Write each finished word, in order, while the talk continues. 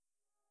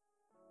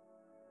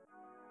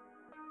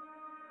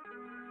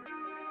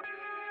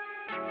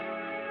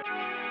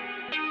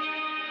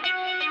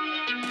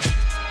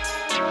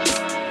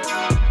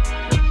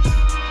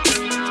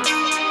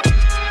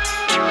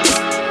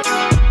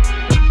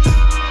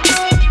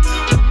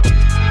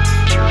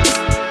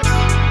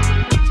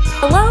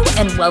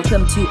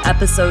welcome to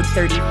episode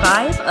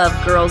 35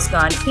 of Girls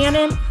Gone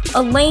Canon,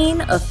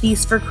 Elaine, A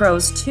Feast for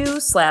Crows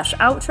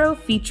 2/outro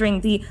featuring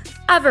the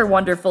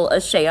ever-wonderful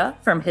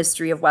Ashea from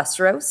History of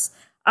Westeros.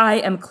 I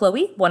am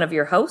Chloe, one of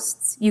your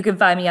hosts. You can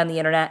find me on the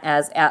internet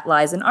as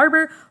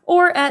 @LizenArbor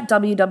or at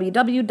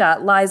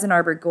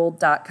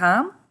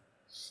www.lizenarborgold.com.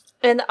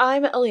 And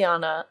I'm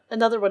Eliana,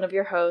 another one of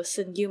your hosts,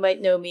 and you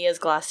might know me as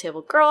Glass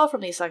Table Girl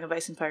from the Song of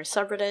Ice and Fire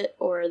subreddit,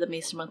 or the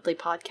Maester Monthly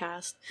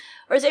podcast,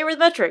 or as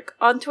Arithmetric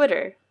on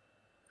Twitter.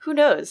 Who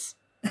knows?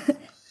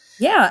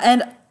 Yeah,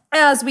 and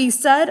as we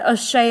said,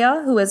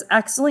 Ashea, who is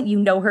excellent, you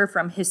know her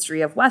from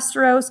History of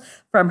Westeros,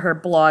 from her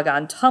blog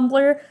on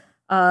Tumblr.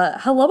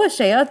 Hello,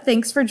 Ashea.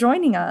 Thanks for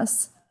joining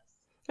us.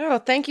 Oh,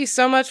 thank you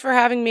so much for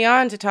having me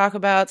on to talk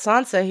about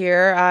Sansa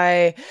here.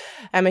 I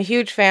am a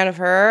huge fan of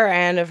her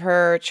and of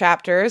her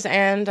chapters,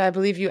 and I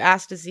believe you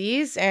asked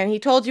Aziz, and he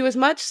told you as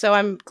much, so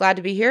I'm glad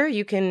to be here.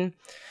 You can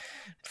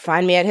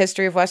find me at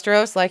History of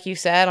Westeros, like you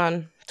said,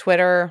 on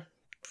Twitter,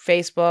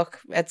 Facebook,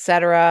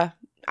 etc.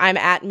 I'm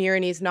at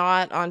Mirani's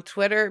Not on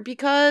Twitter,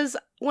 because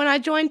when I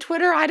joined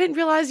Twitter, I didn't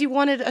realize you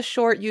wanted a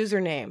short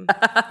username.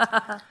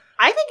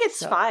 I think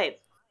it's fine.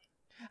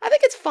 I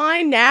think it's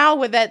fine now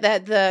with that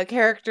the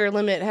character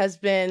limit has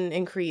been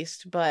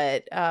increased,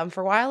 but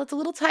for a while it's a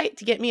little tight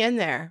to get me in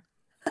there.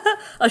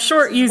 A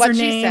short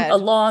username, a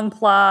long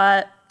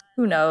plot.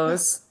 Who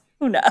knows?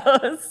 Who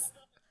knows?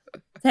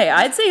 Hey,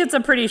 I'd say it's a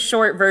pretty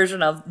short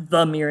version of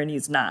the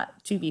Mirani's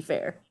Not, to be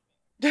fair.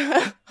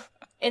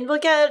 And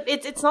look at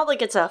it's not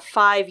like it's a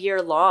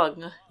 5-year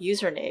long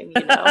username,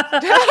 you know.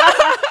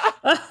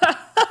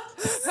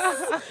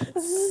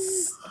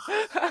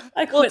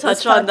 We'll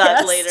touch on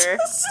that later.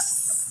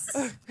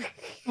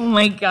 Oh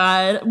my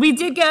god. We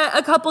did get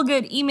a couple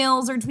good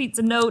emails or tweets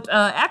a note.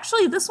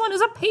 Actually, this one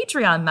is a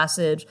Patreon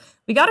message.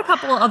 We got a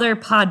couple other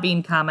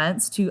Podbean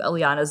comments to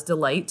Eliana's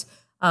delight,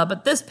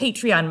 but this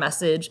Patreon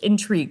message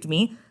intrigued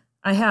me.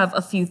 I have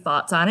a few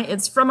thoughts on it.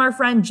 It's from our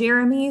friend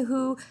Jeremy,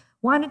 who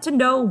wanted to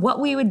know what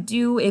we would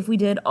do if we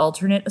did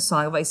alternate A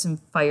Song of Ice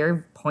and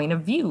Fire point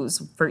of views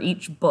for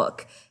each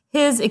book.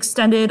 His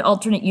extended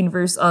alternate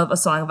universe of A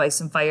Song of Ice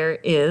and Fire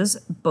is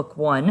Book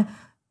 1,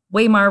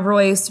 Waymar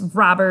Royce,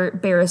 Robert,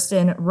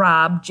 Barristan,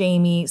 Robb,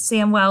 Jaime,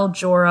 Samwell,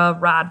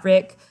 Jorah,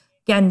 Roderick,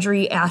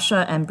 Gendry,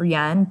 Asha, and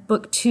Brienne.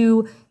 Book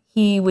 2,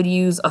 he would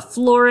use a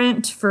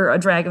Florent for a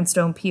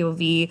Dragonstone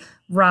POV,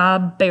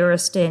 Robb,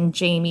 Barristan,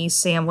 Jaime,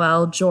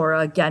 Samwell,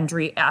 Jorah,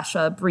 Gendry,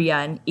 Asha,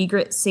 Brienne,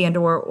 Ygritte,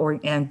 Sandor,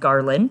 and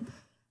Garland,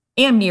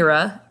 and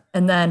Mira.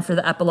 And then for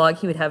the epilogue,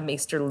 he would have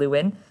Maester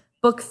Luwin.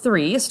 Book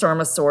 3,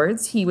 Storm of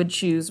Swords, he would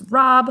choose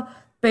Robb,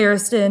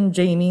 Barristan,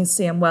 Jaime,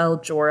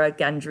 Samwell, Jorah,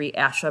 Gendry,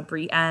 Asha,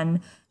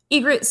 Brienne,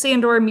 Ygritte,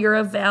 Sandor,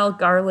 Mira, Val,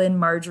 Garland,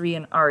 Marjorie,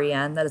 and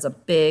Arianne. That is a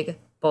big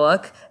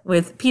book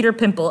with Peter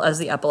Pimple as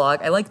the epilogue.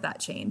 I like that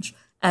change.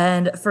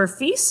 And for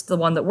Feast, the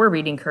one that we're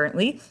reading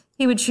currently,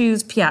 he would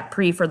choose Pyat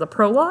Pree for the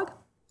prologue,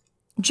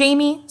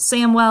 Jaime,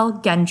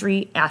 Samwell,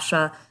 Gendry,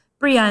 Asha,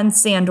 Brienne,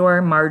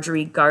 Sandor,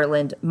 Marjorie,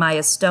 Garland,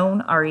 Maya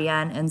Stone,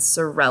 Arianne, and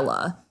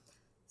Sorella.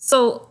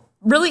 So,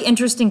 really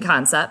interesting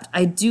concept.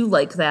 I do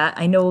like that.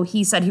 I know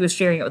he said he was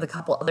sharing it with a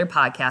couple other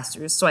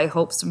podcasters, so I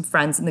hope some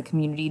friends in the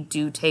community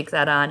do take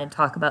that on and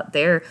talk about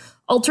their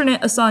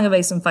alternate A Song of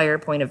Ice and Fire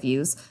point of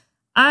views.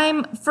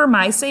 For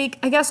my sake,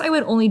 I guess I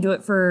would only do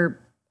it for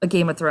a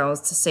Game of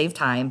Thrones to save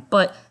time,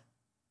 but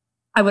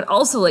I would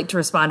also like to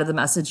respond to the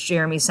message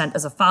Jeremy sent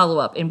as a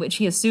follow-up, in which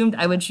he assumed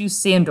I would choose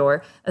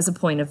Sandor as a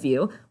point of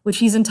view, which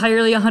he's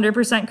entirely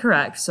 100%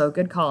 correct, so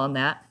good call on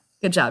that.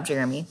 Good job,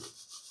 Jeremy.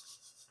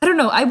 I don't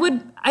know, I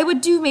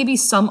would do maybe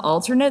some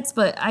alternates,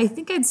 but I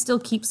think I'd still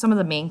keep some of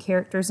the main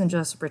characters and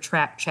just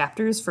retract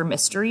chapters for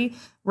mystery,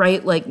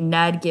 right? Like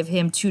Ned, give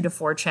him 2 to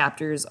 4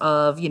 chapters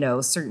of,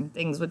 certain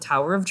things with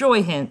Tower of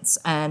Joy hints,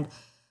 and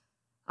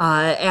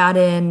add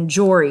in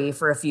Jory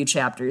for a few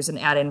chapters, and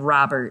add in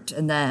Robert,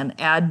 and then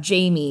add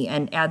Jaime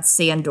and add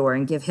Sandor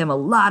and give him a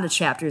lot of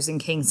chapters in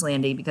King's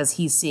Landing because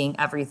he's seeing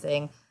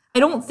everything. I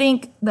don't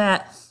think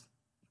that...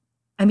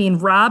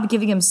 Robb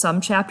giving him some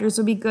chapters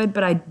would be good,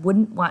 but I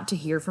wouldn't want to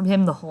hear from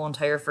him the whole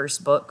entire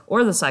first book,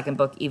 or the second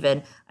book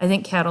even. I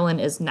think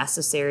Catelyn is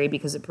necessary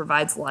because it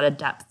provides a lot of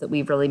depth that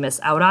we really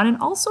miss out on,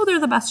 and also they're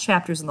the best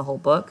chapters in the whole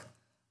book.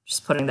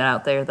 Just putting that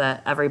out there,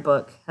 that every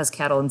book has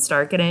Catelyn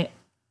Stark in it.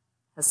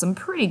 Has some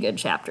pretty good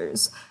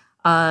chapters.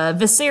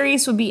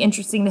 Viserys would be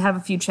interesting to have a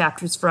few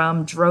chapters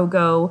from.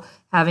 Drogo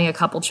having a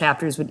couple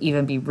chapters would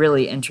even be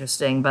really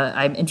interesting, but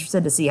I'm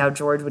interested to see how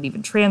George would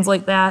even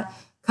translate that.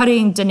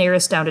 Cutting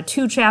Daenerys down to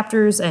 2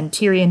 chapters and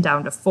Tyrion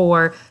down to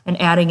 4 and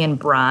adding in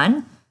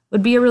Bronn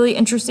would be a really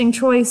interesting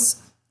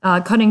choice.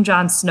 Cutting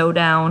Jon Snow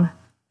down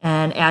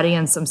and adding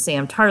in some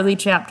Sam Tarly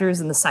chapters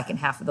in the second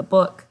half of the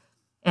book.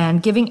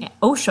 And giving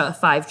Osha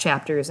 5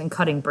 chapters and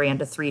cutting Bran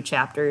to 3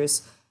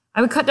 chapters. I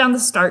would cut down the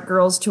Stark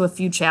girls to a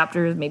few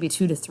chapters, maybe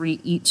 2 to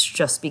 3 each,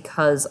 just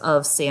because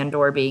of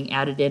Sandor being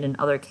added in and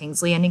other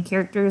King's Landing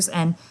characters,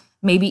 and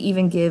maybe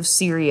even give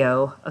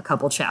Syrio a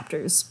couple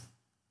chapters.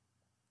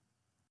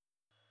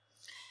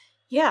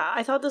 Yeah,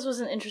 I thought this was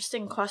an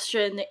interesting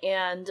question,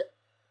 and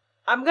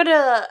I'm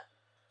gonna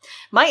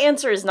My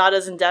answer is not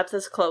as in-depth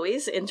as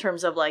Chloe's in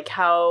terms of like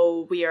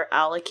how we are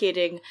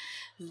allocating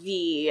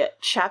the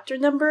chapter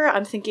number.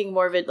 I'm thinking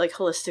more of it like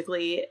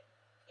holistically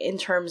in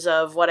terms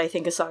of what I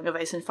think A Song of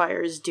Ice and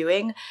Fire is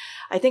doing.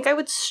 I think I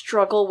would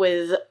struggle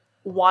with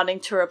wanting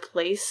to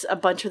replace a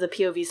bunch of the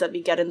POVs that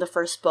we get in the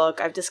first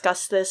book. I've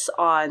discussed this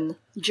on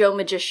Joe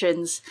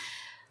Magician's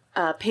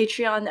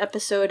Patreon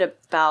episode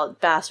about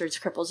bastards,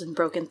 cripples, and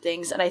broken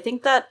things, and I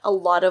think that a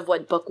lot of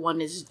what book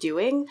one is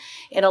doing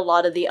and a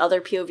lot of the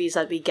other POVs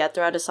that we get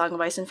throughout A Song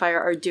of Ice and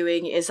Fire are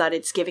doing is that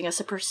it's giving us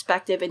a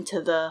perspective into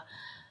the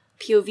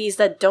POVs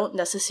that don't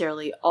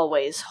necessarily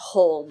always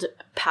hold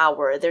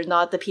power. They're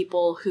not the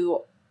people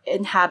who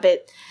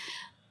inhabit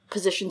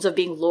positions of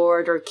being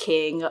lord or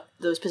king,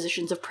 those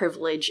positions of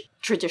privilege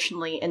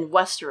traditionally in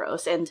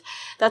Westeros. And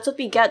that's what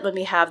we get when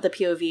we have the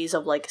POVs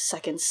of like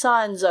second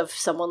sons of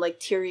someone like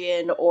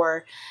Tyrion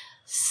or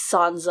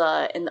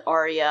Sansa and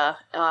Arya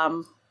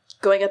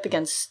going up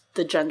against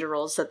the gender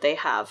roles that they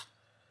have.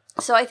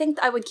 So I think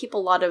I would keep a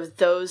lot of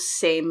those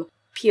same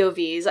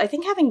POVs. I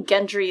think having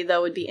Gendry,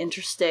 though, would be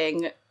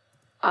interesting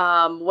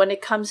when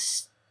it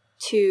comes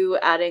to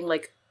adding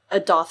like a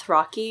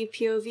Dothraki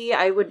POV.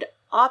 I would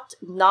opt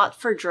not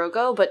for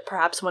Drogo, but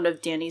perhaps one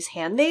of Dany's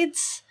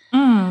handmaids.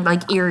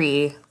 Like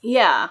Eerie.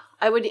 Yeah,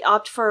 I would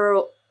opt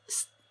for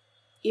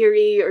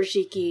Eerie or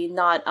Jiki,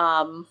 not,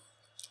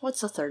 what's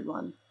the third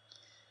one?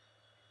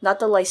 Not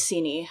the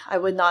Lyseni. I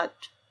would not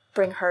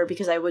bring her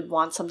because I would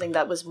want something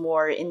that was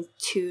more in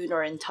tune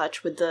or in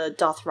touch with the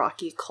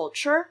Dothraki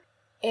culture.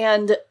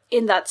 And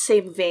in that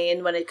same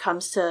vein, when it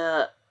comes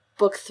to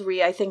book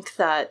 3, I think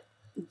that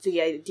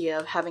the idea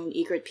of having an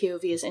Ygritte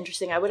POV is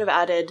interesting. I would have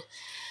added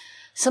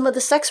some of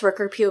the sex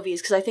worker POVs,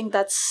 because I think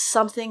that's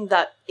something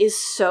that is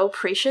so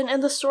prescient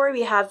in the story.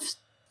 We have,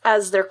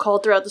 as they're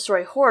called throughout the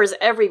story, whores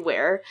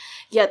everywhere,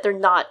 yet they're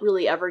not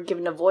really ever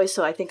given a voice,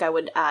 so I think I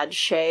would add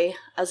Shay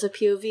as a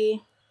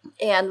POV.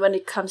 And when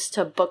it comes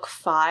to book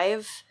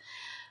 5,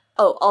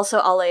 also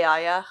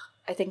Aleaya,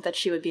 I think that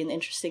she would be an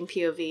interesting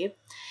POV.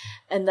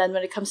 And then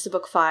when it comes to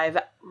book 5,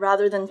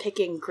 rather than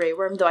picking Grey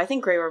Worm, though I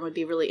think Grey Worm would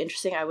be really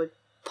interesting, I would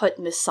put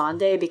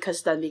Missandei,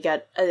 because then we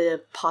get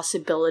a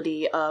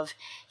possibility of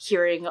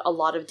hearing a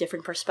lot of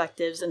different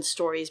perspectives and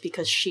stories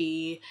because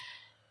she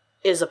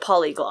is a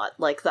polyglot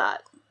like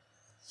that.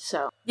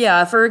 So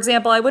yeah, for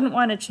example, I wouldn't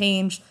want to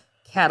change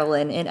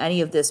Catelyn in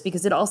any of this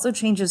because it also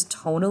changes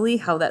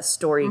tonally how that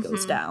story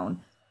goes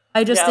down.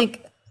 I just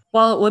think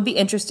while it would be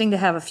interesting to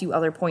have a few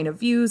other point of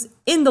views,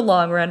 in the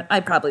long run, I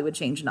probably would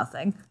change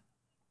nothing.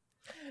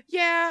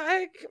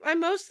 Yeah, I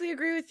mostly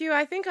agree with you.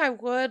 I think I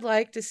would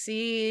like to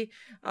see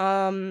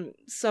some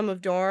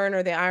of Dorne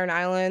or the Iron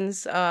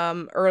Islands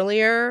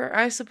earlier,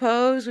 I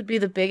suppose, would be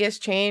the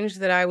biggest change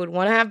that I would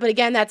want to have. But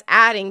again, that's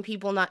adding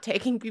people, not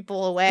taking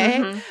people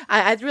away.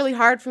 It's really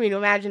hard for me to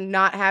imagine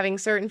not having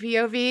certain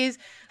POVs,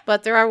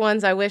 but there are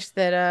ones I wish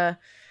that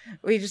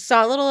we just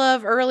saw a little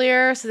of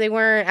earlier so they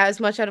weren't as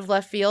much out of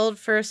left field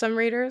for some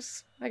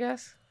readers, I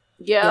guess.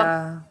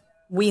 Yeah.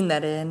 Wean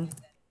that in.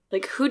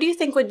 Like, who do you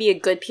think would be a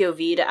good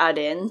POV to add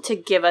in to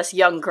give us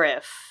young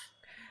Griff?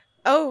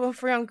 Oh,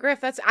 for young Griff,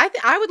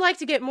 I would like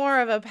to get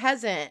more of a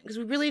peasant, because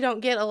we really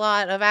don't get a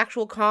lot of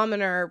actual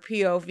commoner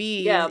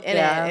POVs in it,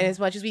 and as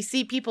much as we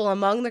see people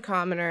among the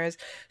commoners.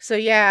 So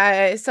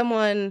yeah,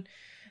 someone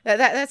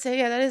that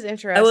is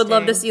interesting. I would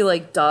love to see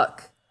like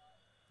Duck.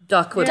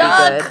 Duck would be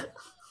good.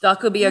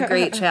 Duck would be a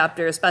great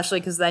chapter,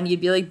 especially because then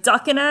you'd be like,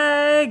 duck and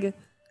egg.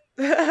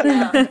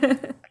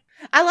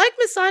 I like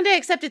Missandei,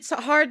 except it's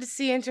hard to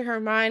see into her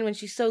mind when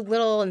she's so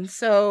little and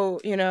so,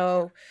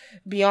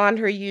 beyond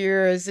her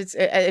years.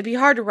 It'd be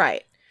hard to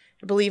write,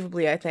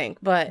 believably, I think.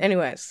 But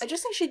anyways. I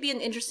just think she'd be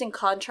an interesting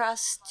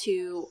contrast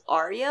to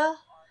Arya,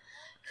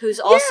 who's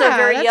also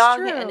very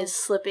young and is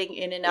slipping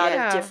in and out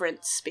of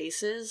different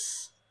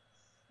spaces.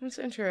 That's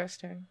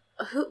interesting.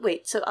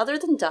 So other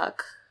than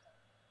Duck,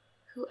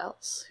 who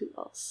else?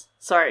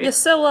 Sorry.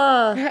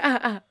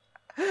 Ysilla.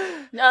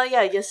 Oh,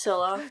 yeah,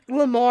 Ysilla.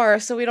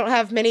 Lemore, so we don't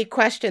have many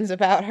questions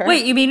about her.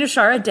 Wait, you mean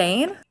Ashara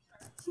Dane?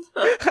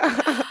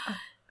 Do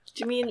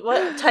you mean,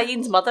 what,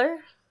 Tyenne's mother?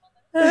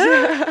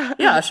 Yeah,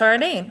 Ashara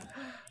Dane.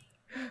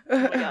 Oh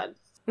my god.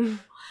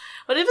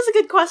 But it was a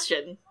good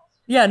question.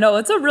 Yeah, no,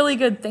 it's a really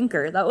good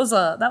thinker. That was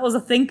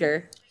a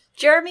thinker.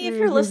 Jeremy, if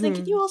you're listening,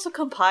 can you also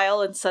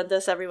compile and send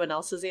us everyone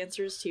else's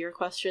answers to your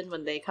question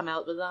when they come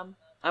out with them?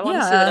 I want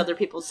to see what other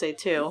people say,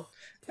 too.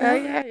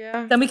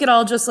 Yeah. Then we could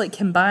all just like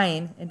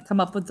combine and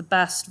come up with the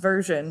best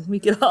version we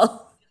could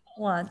all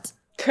want.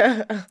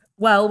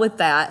 Well, with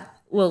that,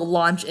 we'll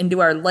launch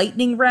into our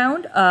lightning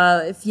round.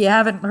 If you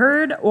haven't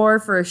heard, or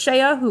for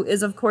Shea, who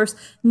is of course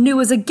new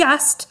as a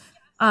guest,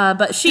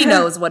 but she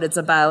knows what it's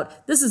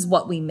about. This is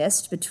what we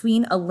missed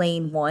between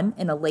Elaine 1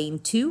 and Elaine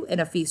 2 in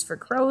A Feast for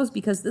Crows,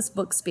 because this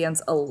book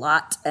spans a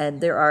lot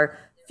and there are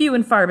few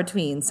and far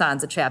between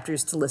Sansa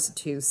chapters to listen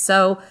to.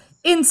 So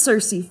in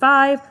Cersei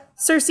 5,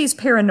 Cersei's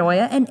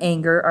paranoia and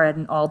anger are at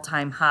an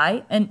all-time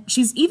high, and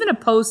she's even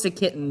opposed to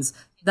kittens.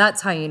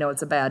 That's how you know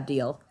it's a bad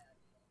deal.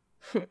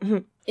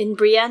 In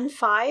Brienne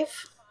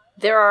 5?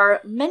 There are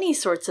many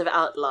sorts of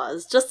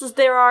outlaws, just as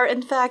there are,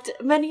 in fact,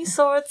 many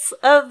sorts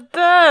of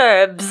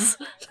burbs.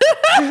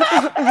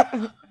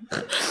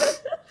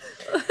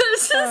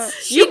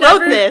 You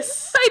wrote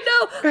this. I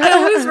know. I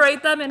always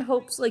write them in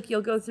hopes like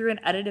you'll go through and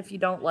edit if you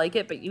don't like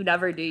it, but you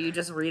never do. You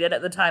just read it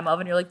at the time of,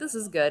 and you're like, "This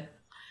is good."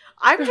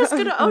 I'm just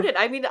gonna own it.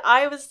 I mean, as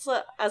I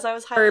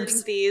was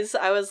highlighting these,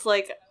 I was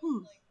like,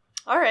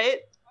 all right,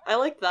 I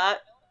like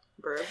that.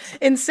 Burbs.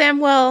 In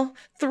Samwell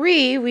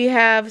 3, we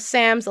have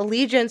Sam's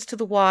allegiance to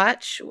the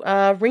Watch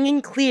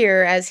ringing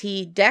clear as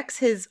he decks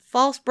his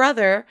false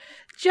brother.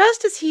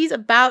 Just as he's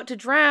about to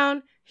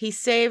drown, he's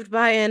saved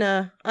by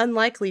an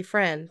unlikely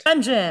friend.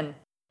 Engine.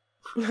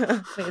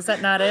 Wait, is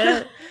that not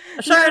it?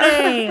 A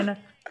Chardane.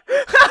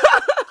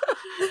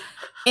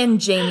 In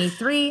Jamie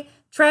 3,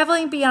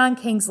 traveling beyond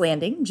King's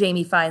Landing,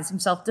 Jamie finds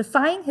himself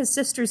defying his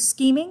sister's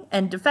scheming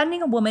and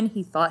defending a woman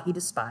he thought he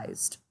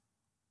despised.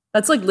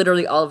 That's like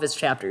literally all of his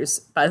chapters,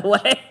 by the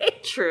way.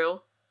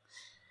 True.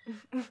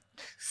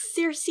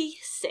 Circe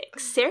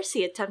 6.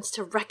 Cersei attempts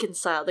to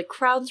reconcile the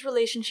crown's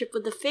relationship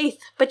with the faith,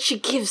 but she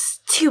gives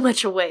too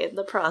much away in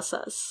the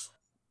process.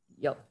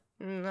 Yep.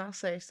 I'll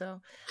say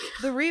so.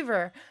 The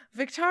Reaver.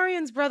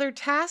 Victarion's brother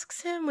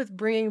tasks him with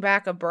bringing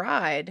back a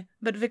bride,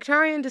 but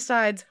Victarion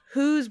decides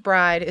whose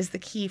bride is the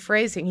key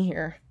phrasing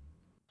here.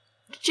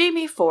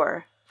 Jamie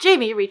 4.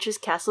 Jamie reaches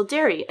Castle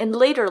Derry and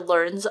later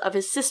learns of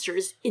his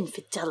sister's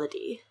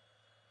infidelity.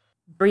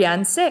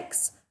 Brienne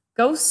 6.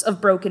 Ghosts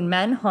of broken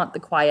men haunt the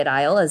Quiet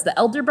Isle as the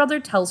elder brother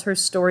tells her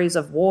stories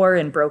of war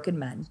and broken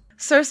men.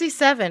 Cersei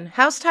 7.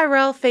 House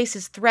Tyrell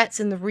faces threats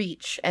in the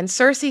Reach, and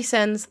Cersei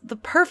sends the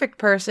perfect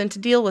person to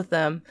deal with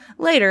them.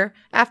 Later,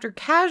 after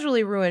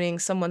casually ruining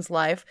someone's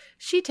life,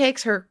 she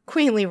takes her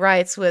queenly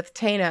rights with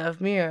Taena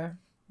of Myr.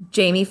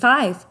 Jamie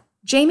 5.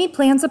 Jamie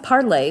plans a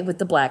parley with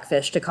the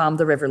Blackfish to calm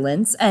the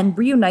Riverlands and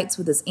reunites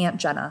with his Aunt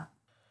Jenna.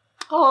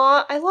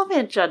 Aw, I love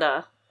Aunt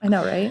Jenna. I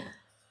know, right?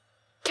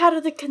 Cat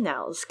of the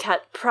Canals.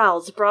 Cat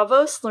prowls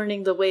Braavos,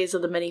 learning the ways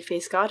of the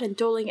many-faced god and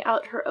doling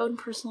out her own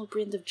personal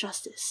brand of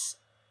justice.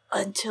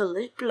 Until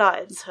it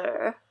blinds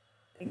her.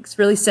 It's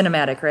really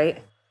cinematic,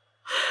 right?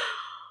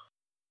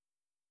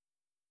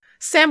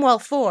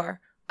 Samwell 4.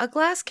 A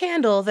glass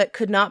candle that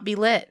could not be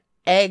lit.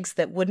 Eggs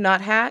that would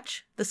not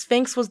hatch. The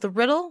Sphinx was the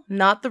riddle,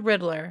 not the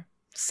Riddler.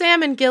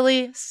 Sam and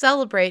Gilly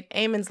celebrate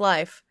Aemon's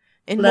life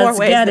in more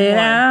ways than one. Let's get it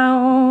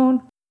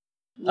out.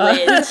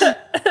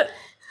 Lit.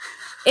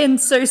 In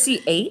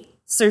Cersei 8,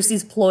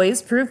 Cersei's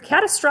ploys prove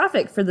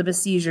catastrophic for the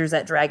besiegers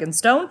at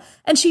Dragonstone,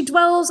 and she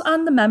dwells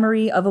on the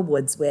memory of a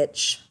woods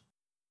witch.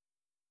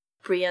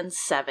 Brienne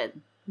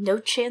 7. No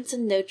chance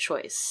and no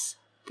choice.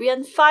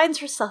 Brienne finds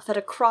herself at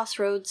a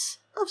crossroads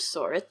of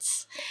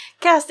sorts,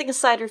 casting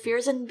aside her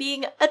fears and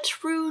being a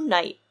true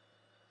knight.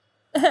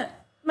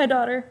 My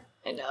daughter.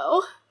 I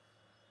know.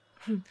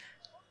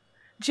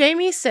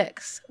 Jamie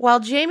 6. While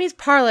Jamie's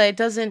parley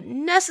doesn't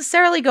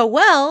necessarily go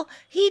well,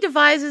 he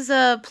devises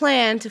a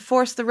plan to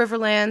force the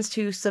Riverlands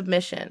to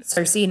submission.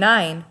 Cersei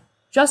 9.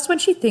 Just when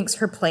she thinks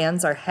her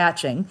plans are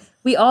hatching,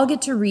 we all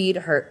get to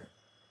read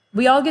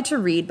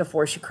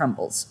before she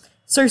crumbles.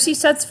 Cersei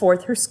sets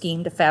forth her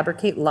scheme to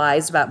fabricate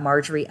lies about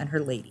Marjorie and her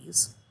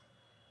ladies.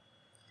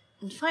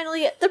 And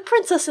finally, the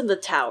Princess in the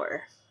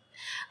Tower.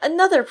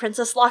 Another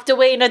princess locked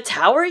away in a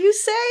tower, you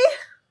say?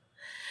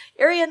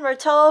 Arianne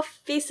Martell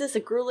faces a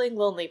grueling,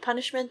 lonely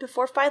punishment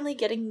before finally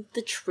getting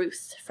the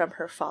truth from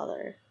her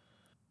father.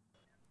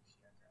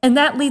 And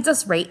that leads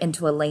us right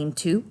into Elaine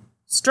 2.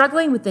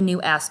 Struggling with the new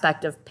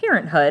aspect of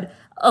parenthood,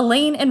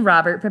 Elaine and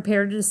Robert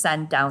prepare to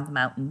descend down the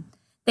mountain.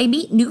 They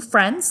meet new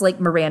friends like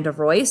Miranda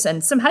Royce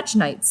and some hedge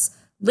knights.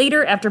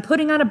 Later, after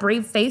putting on a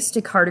brave face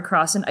to cart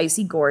across an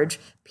icy gorge,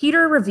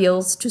 Peter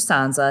reveals to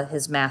Sansa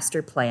his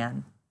master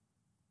plan.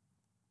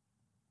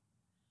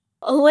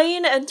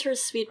 Elaine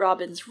enters Sweet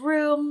Robin's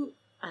room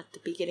at the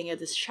beginning of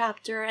this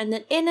chapter, and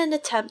then in an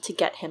attempt to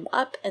get him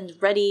up and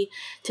ready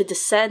to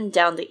descend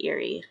down the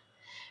Eyrie.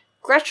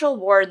 Gretchel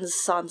warns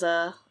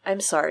Sansa,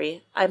 I'm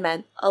sorry, I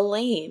meant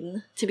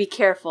Elaine, to be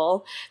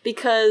careful,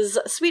 because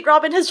Sweet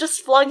Robin has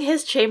just flung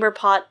his chamber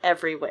pot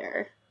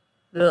everywhere.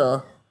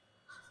 Ugh.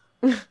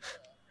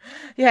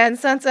 Yeah, and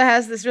Sansa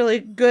has this really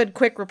good,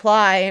 quick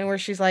reply, and where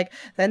she's like,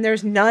 then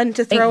there's none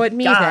to throw at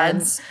me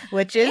then.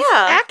 Which is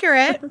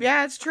accurate.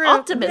 Yeah, it's true.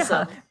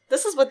 Optimism. Yeah.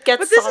 This is what gets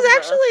But this Sansa. is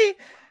actually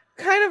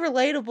kind of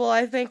relatable,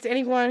 I think, to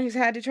anyone who's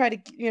had to try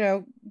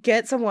to,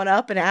 get someone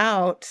up and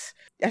out,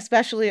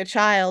 especially a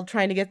child,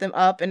 trying to get them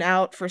up and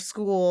out for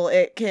school.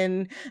 It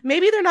can,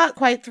 maybe they're not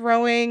quite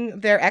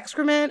throwing their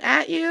excrement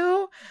at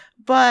you,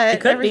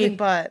 but everything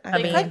but. I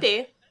mean, it could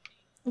be.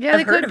 Yeah,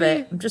 I've heard of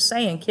it. I'm just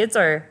saying,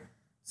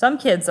 some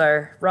kids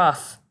are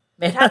rough.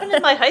 It happened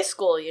in my high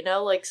school,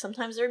 like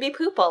sometimes there'd be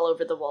poop all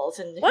over the walls,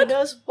 and who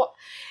knows what.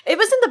 It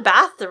was in the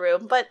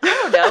bathroom, but I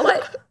don't know.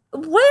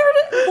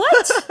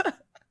 What?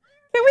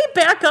 Can we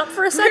back up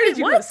for a second? Where did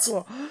you go to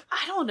school?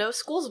 I don't know.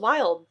 School's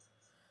wild.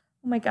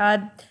 Oh my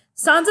god.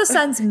 Sansa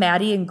sends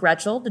Maddie and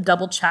Gretchel to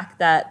double check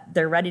that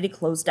they're ready to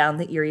close down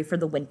the Eyrie for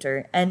the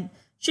winter, and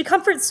she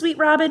comforts Sweet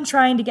Robin,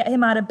 trying to get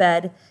him out of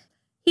bed.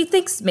 He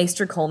thinks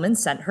Maester Coleman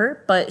sent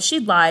her, but she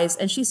lies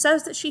and she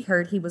says that she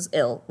heard he was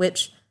ill,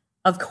 which,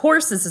 of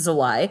course, this is a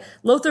lie.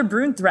 Lothar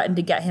Brun threatened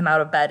to get him out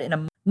of bed in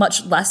a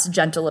much less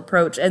gentle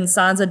approach, and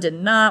Sansa did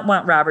not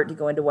want Robert to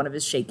go into one of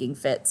his shaking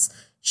fits.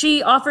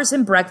 She offers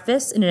him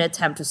breakfast in an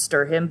attempt to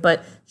stir him,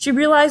 but she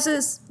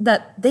realizes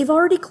that they've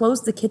already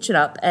closed the kitchen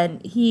up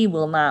and he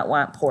will not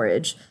want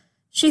porridge.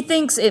 She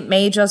thinks it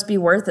may just be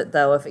worth it,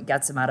 though, if it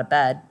gets him out of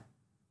bed.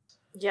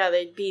 Yeah,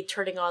 they'd be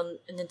turning on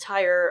an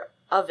entire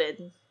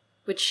oven,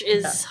 which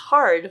is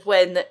hard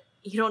when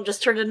you don't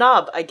just turn a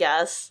knob, I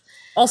guess.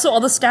 Also, all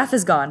the staff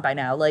is gone by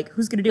now. Like,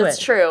 who's going to do it? That's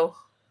true.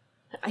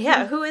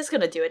 Yeah, who is going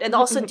to do it? And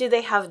also, do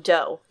they have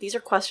dough? These are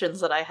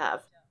questions that I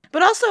have.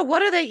 But also,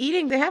 what are they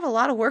eating? They have a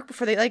lot of work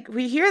before they, like,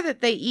 we hear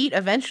that they eat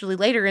eventually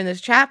later in this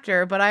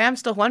chapter, but I am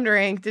still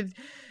wondering, did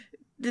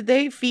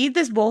they feed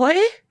this boy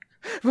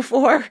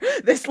before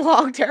this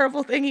long,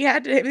 terrible thing he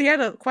had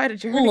quite a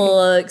journey?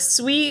 Look,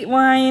 sweet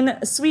wine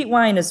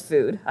is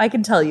food. I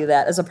can tell you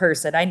that as a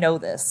person. I know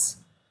this.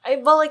 I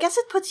guess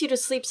it puts you to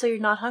sleep so you're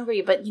not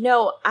hungry, but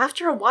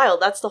after a while,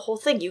 that's the whole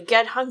thing. You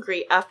get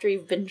hungry after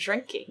you've been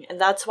drinking,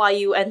 and that's why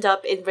you end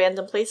up in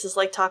random places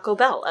like Taco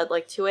Bell at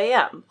like 2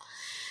 a.m.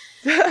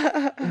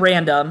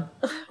 Random.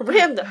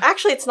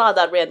 Actually, it's not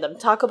that random.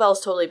 Taco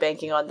Bell's totally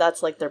banking on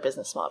that's like their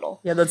business model.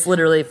 Yeah, that's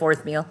literally a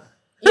fourth meal.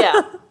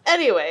 Yeah.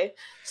 Anyway,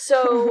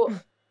 so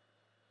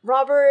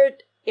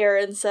Robert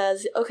Arryn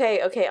says, okay,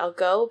 I'll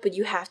go, but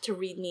you have to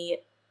read me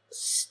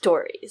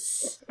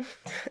stories.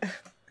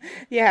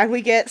 Yeah,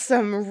 we get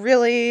some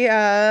really,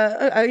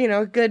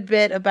 good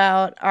bit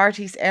about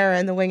Artis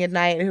Arryn, the Winged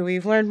Knight, who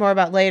we've learned more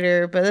about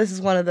later, but this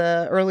is one of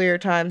the earlier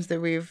times that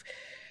we've,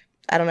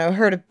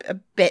 heard a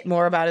bit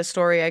more about his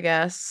story, I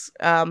guess,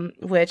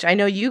 which I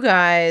know you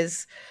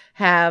guys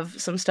have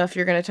some stuff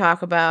you're going to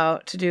talk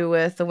about to do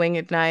with the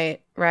Winged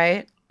Knight,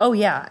 right? Oh,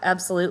 yeah,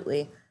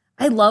 absolutely.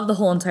 I love the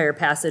whole entire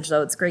passage,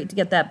 though. It's great to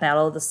get that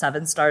Battle of the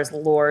Seven Stars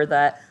lore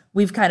that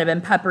we've kind of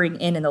been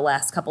peppering in the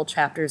last couple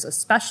chapters,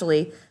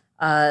 especially.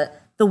 The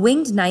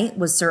Winged Knight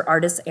was Sir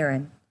Artis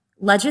Arryn.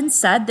 Legend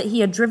said that he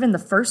had driven the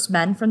first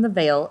men from the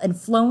Vale and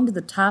flown to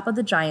the top of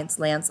the Giant's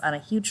Lance on a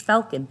huge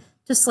falcon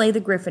to slay the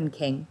Griffin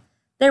King.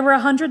 There were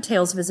 100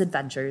 tales of his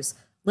adventures.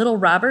 Little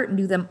Robert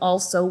knew them all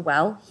so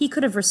well, he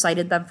could have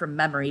recited them from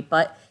memory,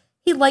 but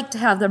he liked to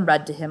have them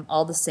read to him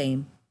all the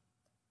same.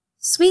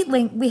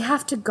 "Sweetling, we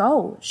have to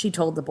go," she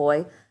told the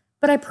boy,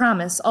 "but I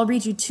promise I'll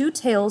read you 2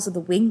 tales of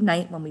the Winged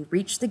Knight when we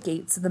reach the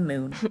gates of the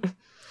moon."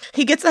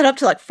 He gets that up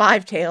to like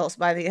 5 tales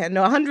by the end.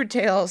 No, 100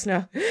 tales.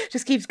 No,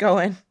 just keeps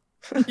going.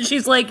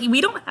 She's like,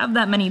 we don't have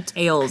that many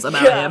tales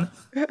about him.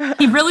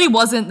 He really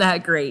wasn't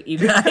that great, you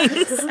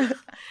guys.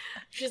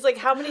 She's like,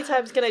 how many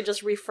times can I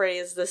just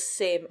rephrase the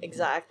same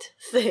exact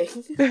thing?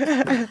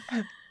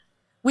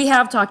 We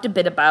have talked a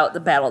bit about the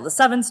Battle of the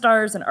Seven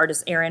Stars and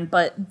Artis Arryn,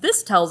 but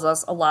this tells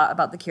us a lot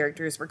about the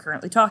characters we're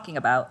currently talking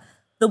about.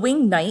 The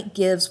Winged Knight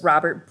gives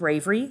Robert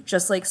bravery,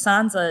 just like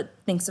Sansa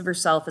thinks of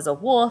herself as a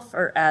wolf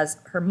or as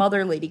her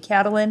mother, Lady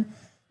Catelyn.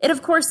 It,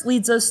 of course,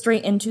 leads us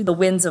straight into The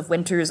Winds of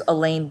Winter's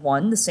Elaine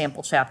 1, the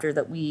sample chapter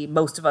that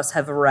most of us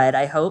have read,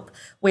 I hope,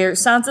 where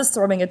Sansa's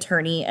throwing a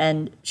tourney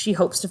and she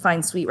hopes to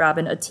find Sweet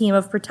Robin a team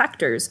of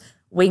protectors,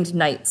 Winged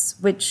Knights,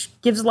 which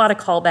gives a lot of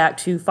callback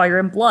to Fire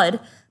and Blood,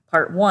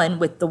 Part 1,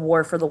 with the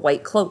War for the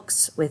White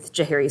Cloaks with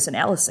Jaehaerys and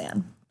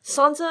Alysanne.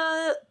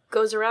 Sansa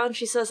goes around,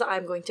 she says,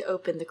 I'm going to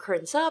open the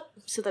curtains up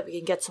so that we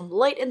can get some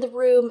light in the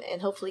room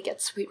and hopefully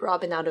get Sweet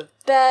Robin out of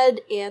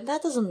bed, and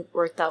that doesn't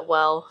work that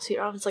well. Sweet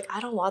Robin's like,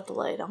 I don't want the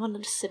light, I want to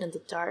just sit in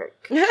the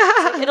dark.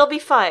 Like, it'll be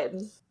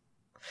fine.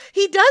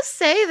 He does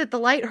say that the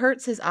light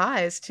hurts his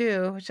eyes,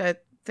 too, which I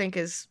think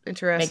is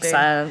interesting. Makes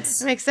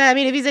sense. It makes sense. I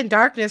mean, if he's in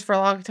darkness for a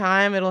long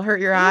time, it'll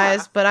hurt your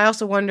eyes, but I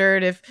also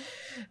wondered if,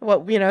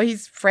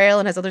 he's frail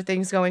and has other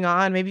things going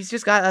on. Maybe he's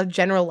just got a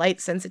general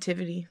light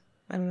sensitivity.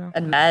 I don't know.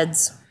 And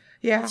meds.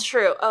 Yeah. That's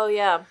true. Oh,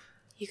 yeah.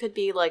 He could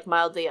be,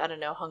 mildly,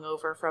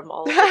 hungover from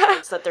all of the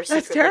drugs that they're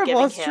secretly giving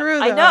him. That's terrible. It's true,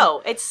 though. I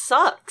know. It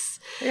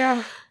sucks.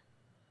 Yeah.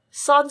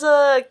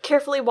 Sansa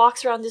carefully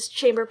walks around this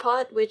chamber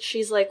pot, which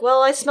she's like,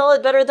 well, I smell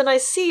it better than I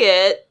see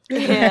it,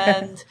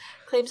 and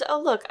claims,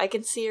 oh, look, I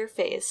can see your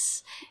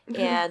face.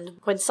 And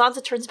when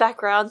Sansa turns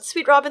back around,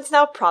 Sweet Robin's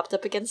now propped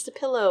up against a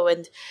pillow,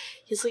 and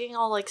he's looking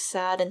all,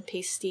 sad and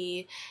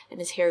pasty, and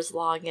his hair's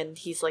long, and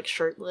he's,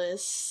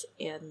 shirtless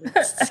and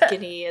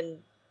skinny,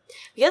 and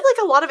we had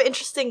a lot of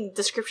interesting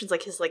descriptions,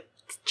 his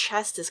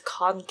chest is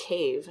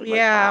concave. And,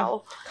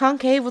 wow.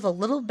 Concave with a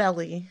little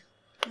belly.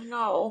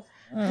 No.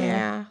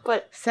 Yeah.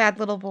 But sad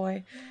little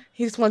boy.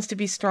 He just wants to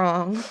be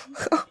strong.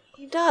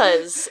 He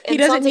does. He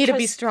doesn't need to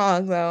be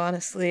strong, though,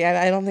 honestly.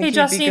 I don't think he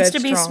just needs to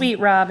be Sweet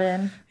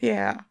Robin.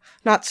 Yeah.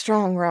 Not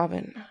strong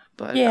Robin.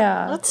 But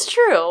yeah. That's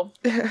true.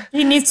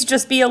 He needs to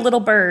just be a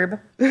little burb.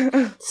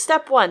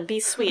 Step 1,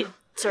 be sweet.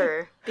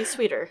 Sir, be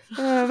sweeter.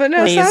 But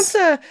no, please.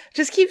 Sansa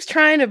just keeps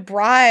trying to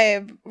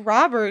bribe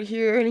Robert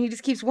here, and he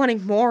just keeps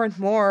wanting more and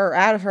more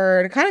out of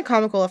her. A kind of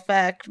comical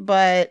effect,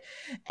 but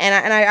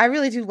I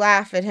really do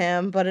laugh at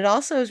him. But it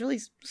also is really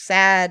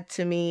sad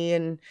to me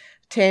and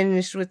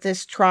tinged with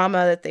this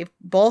trauma that they've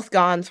both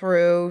gone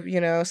through,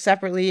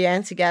 separately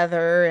and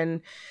together,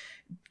 and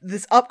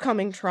this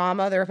upcoming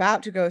trauma they're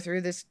about to go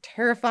through, this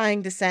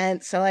terrifying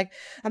descent. So, like,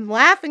 I'm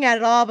laughing at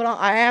it all, but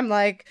I am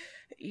like,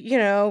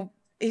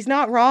 he's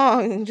not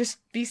wrong. Just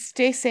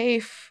stay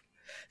safe.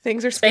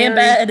 Things are scary. Stay in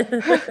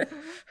bed.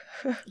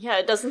 Yeah,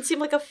 it doesn't seem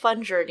like a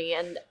fun journey,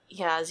 and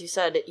yeah, as you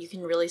said, you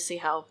can really see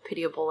how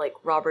pitiable, like,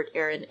 Robert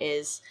Arryn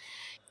is.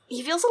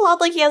 He feels a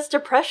lot like he has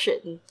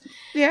depression.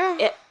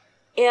 Yeah.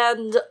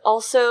 And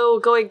also,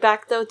 going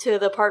back, though, to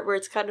the part where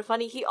it's kind of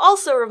funny, he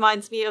also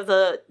reminds me of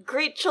the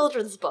great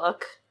children's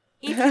book,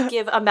 If You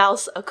Give a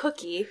Mouse a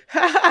Cookie.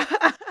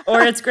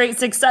 Or its great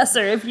successor,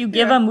 If You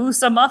Give a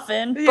Moose a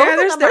Muffin. Yeah,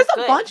 there's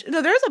a bunch.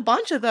 No, there's a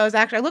bunch of those,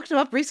 actually. I looked them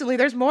up recently.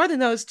 There's more than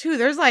those, too.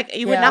 There's, like,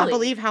 you would not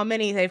believe how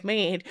many they've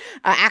made.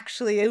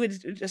 Actually, it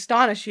would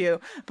astonish you.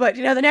 But,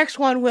 the next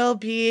one will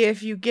be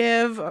If You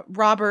Give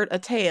Robert a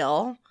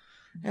Tail,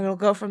 and it'll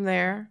go from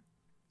there.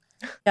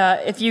 Yeah,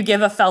 If You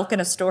Give a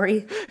Falcon a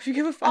Story. If You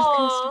Give a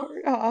Falcon a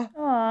Story.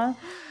 Aww.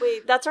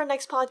 Wait, that's our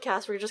next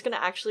podcast. We're just going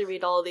to actually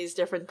read all of these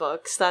different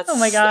books. That's oh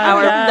my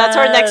God, that's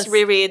our next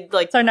reread.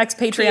 Like, it's our next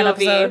Patreon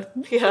episode.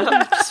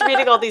 Yeah, just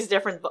reading all these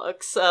different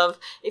books of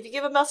If You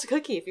Give a Mouse a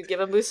Cookie, If You Give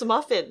a Moose a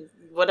Muffin,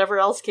 whatever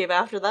else came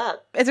after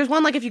that. There's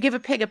one like If You Give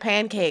a Pig a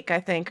Pancake, I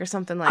think, or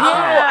something like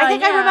that. Oh, I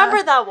think I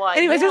remember that one.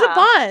 Anyways, there's a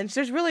bunch.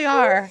 There's really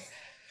are.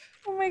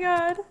 Oh my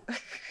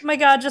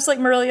God, just like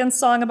Merlian's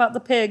song about the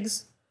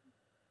pigs.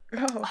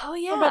 Oh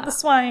yeah. What about the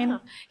swine? Yeah.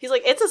 He's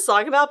like, it's a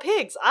song about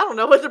pigs. I don't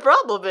know what the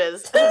problem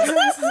is.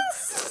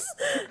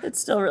 It's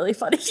still really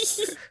funny.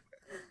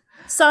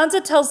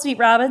 Sansa tells Sweet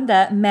Robin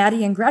that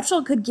Maddie and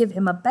Gretchen could give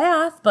him a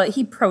bath, but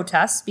he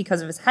protests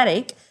because of his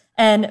headache.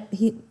 And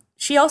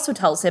she also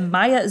tells him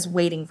Maya is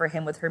waiting for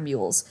him with her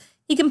mules.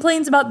 He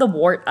complains about the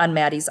wart on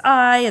Maddie's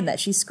eye and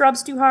that she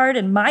scrubs too hard,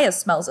 and Maya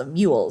smells of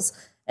mules.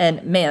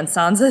 And man,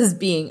 Sansa is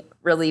being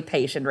really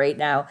patient right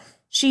now.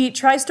 She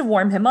tries to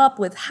warm him up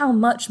with how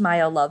much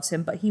Maya loves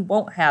him, but he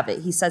won't have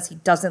it. He says he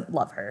doesn't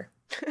love her.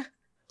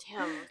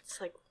 Damn, it's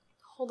like,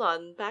 hold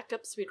on, back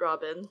up, Sweet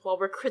Robin. While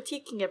we're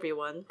critiquing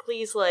everyone,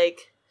 please,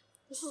 like,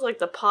 this is like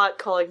the pot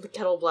calling the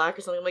kettle black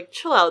or something. I'm like,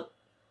 chill out,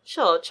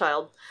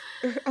 child.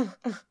 I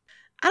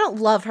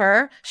don't love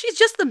her. She's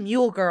just the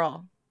mule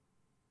girl.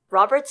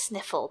 Robert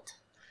sniffled.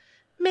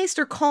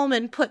 Maester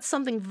Coleman put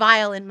something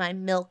vile in my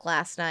milk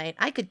last night.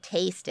 I could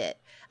taste it.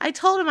 I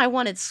told him I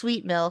wanted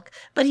sweet milk,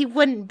 but he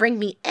wouldn't bring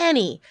me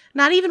any,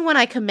 not even when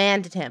I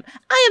commanded him.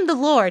 I am the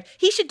Lord.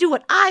 He should do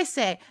what I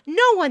say.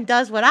 No one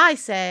does what I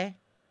say.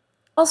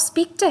 I'll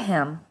speak to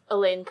him,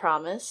 Elaine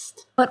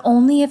promised. But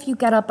only if you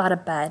get up out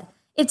of bed.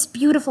 It's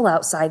beautiful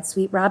outside,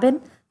 Sweet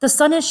Robin. The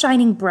sun is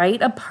shining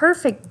bright, a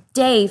perfect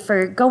day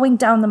for going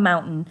down the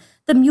mountain.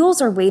 The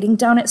mules are waiting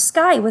down at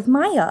Skye with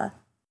Maya.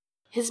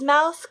 His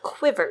mouth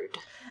quivered.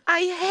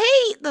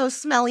 I hate those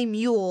smelly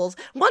mules.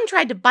 One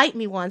tried to bite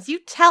me once. You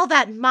tell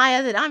that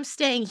Maya that I'm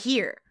staying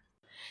here.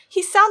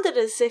 He sounded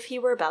as if he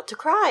were about to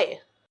cry.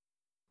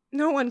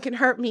 No one can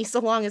hurt me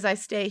so long as I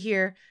stay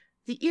here.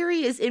 The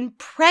Eyrie is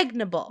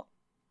impregnable.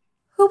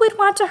 Who would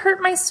want to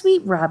hurt my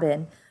Sweet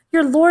Robin?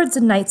 Your lords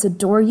and knights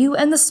adore you,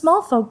 and the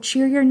small folk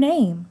cheer your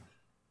name.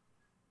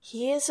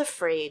 He is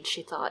afraid,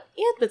 she thought,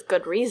 and with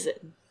good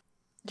reason.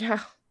 Yeah.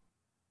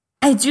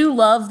 I do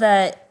love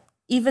that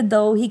even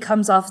though he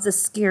comes off as a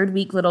scared,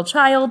 weak little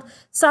child,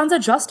 Sansa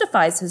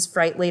justifies his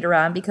fright later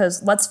on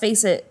because, let's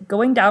face it,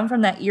 going down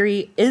from that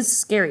Eyrie is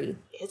scary.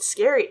 It's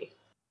scary.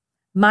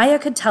 Maya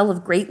could tell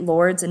of great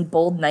lords and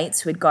bold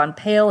knights who had gone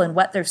pale and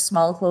wet their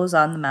small clothes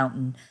on the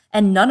mountain,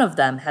 and none of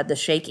them had the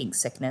shaking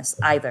sickness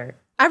either.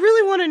 I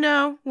really want to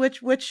know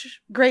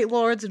which great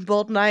lords and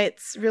bold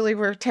knights really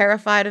were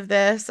terrified of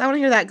this. I want to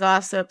hear that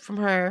gossip from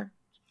her.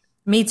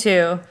 Me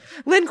too.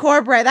 Lynn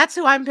Corbray, that's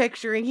who I'm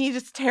picturing. He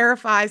just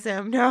terrifies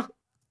him. No.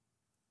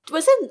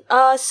 Wasn't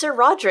Sir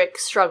Roderick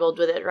struggled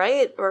with it,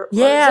 right? Or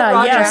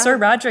yeah, Sir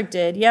Roderick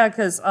did. Yeah,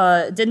 because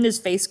didn't his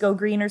face go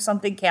green or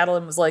something?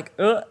 Catelyn was like,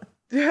 ugh.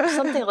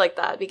 Something like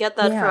that. We get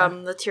that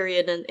from the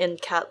Tyrion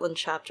and Catelyn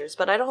chapters,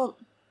 but I don't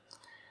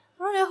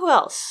know who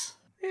else.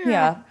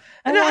 Yeah.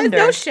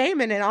 No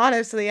shame in it,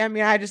 honestly. I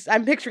mean,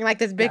 I'm picturing like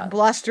this big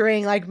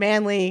blustering, like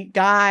manly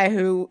guy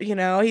who,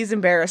 he's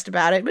embarrassed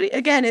about it. But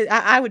again,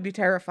 I would be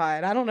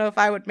terrified. I don't know if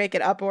I would make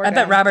it up or down. I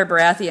bet Robert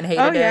Baratheon hated it.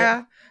 Oh,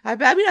 yeah. I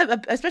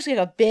mean, especially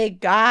like a big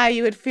guy,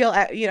 you would feel,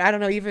 I don't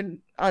know, even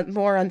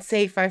more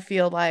unsafe, I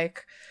feel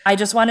like. I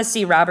just want to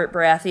see Robert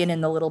Baratheon in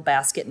the little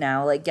basket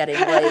now, like getting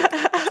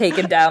like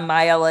taken down,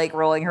 Maya like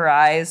rolling her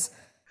eyes.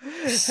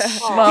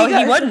 Well,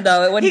 he wouldn't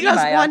though. It wouldn't be Maya.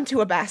 He goes one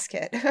to a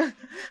basket.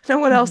 No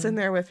one else in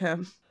there with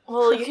him.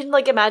 Well, you can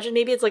like imagine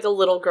maybe it's like a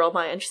little girl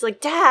Maya, and she's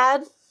like,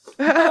 "Dad,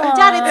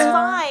 Dad, it's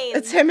fine."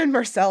 It's him and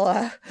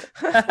Marcella.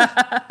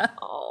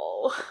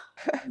 Oh,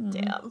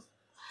 damn.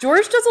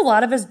 George does a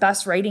lot of his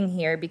best writing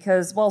here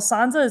because while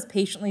Sansa is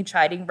patiently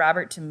chiding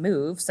Robert to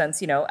move,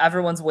 since,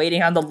 everyone's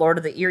waiting on the Lord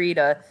of the Eyrie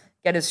to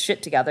get his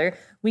shit together,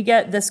 we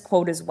get this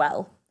quote as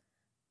well.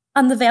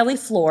 On the valley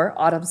floor,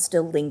 autumn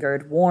still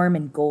lingered, warm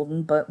and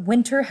golden, but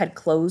winter had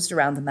closed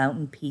around the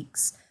mountain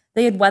peaks.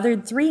 They had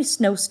weathered 3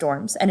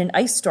 snowstorms and an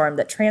ice storm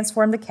that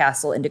transformed the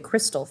castle into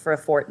crystal for a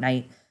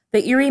fortnight.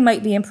 The Eyrie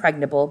might be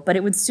impregnable, but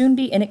it would soon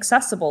be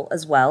inaccessible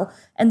as well,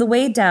 and the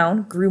way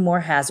down grew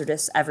more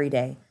hazardous every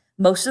day.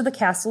 Most of the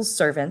castle's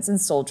servants and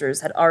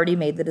soldiers had already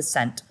made the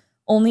descent.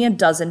 Only a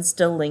dozen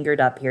still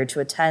lingered up here to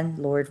attend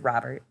Lord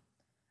Robert.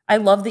 I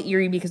love the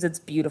Eyrie because it's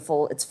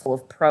beautiful, it's full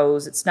of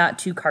prose, it's not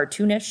too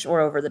cartoonish or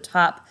over the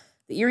top.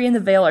 The Eyrie and the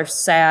Vale are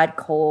sad,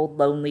 cold,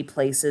 lonely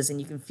places, and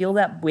you can feel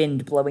that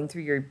wind blowing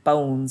through your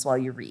bones while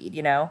you read,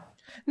 you know?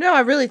 No, I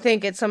really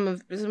think it's some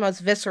of the most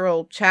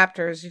visceral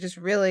chapters. You just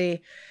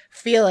really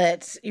feel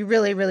it. You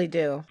really, really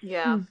do.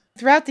 Yeah.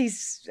 Throughout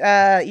these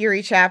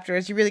Eyrie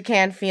chapters, you really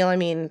can feel,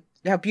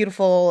 how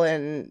beautiful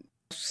and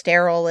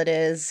sterile it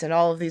is and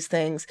all of these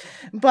things.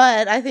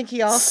 But I think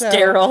he also...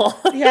 Sterile.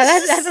 Yeah, I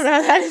don't know.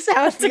 That is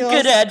how it feels. It's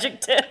a good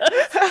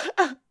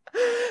adjective.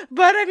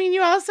 But,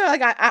 you also,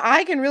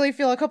 I can really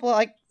feel a couple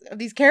of,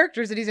 these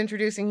characters that he's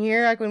introducing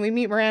here, like when we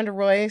meet Miranda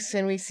Royce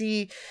and we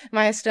see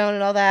Maya Stone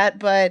and all that,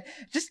 but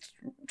just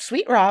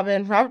Sweet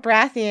Robin, Robert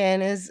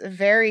Baratheon is a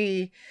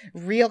very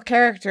real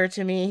character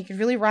to me. He can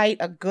really write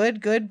a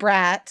good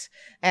brat,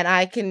 and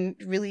I can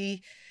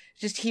really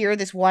just hear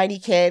this whiny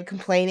kid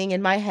complaining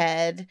in my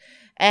head.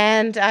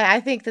 And I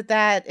think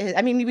that is,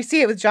 we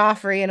see it with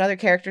Joffrey and other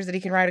characters that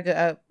he can write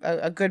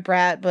a good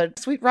brat, but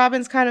Sweet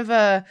Robin's kind of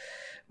a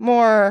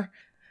more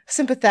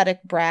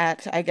sympathetic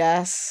brat, I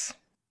guess.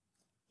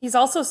 He's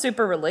also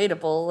super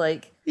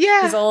relatable.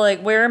 Yeah. He's all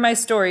like, where are my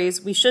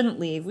stories? We shouldn't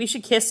leave. We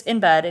should kiss in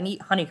bed and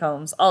eat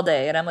honeycombs all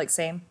day. And I'm like,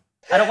 same.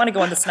 I don't want to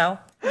go in the snow.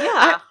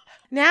 Yeah.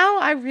 Now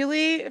I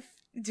really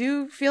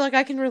do feel like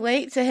I can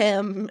relate to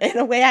him in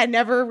a way I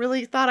never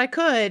really thought I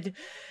could.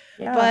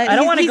 Yeah. But I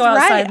don't want to go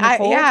outside in the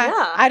cold.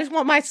 I just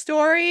want my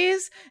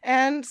stories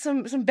and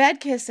some bed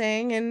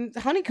kissing and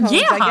honeycombs,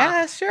 I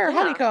guess. Sure, yeah.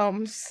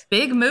 Honeycombs.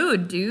 Big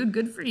mood, dude.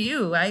 Good for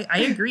you. I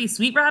agree.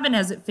 Sweet Robin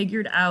has it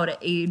figured out at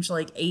age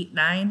 8,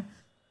 9.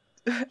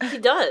 He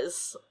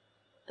does.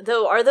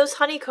 Though, are those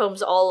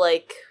honeycombs all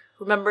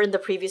remember in the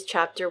previous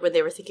chapter when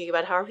they were thinking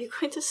about how are we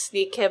going to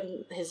sneak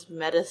him his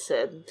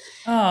medicine?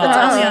 Oh,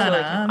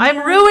 that's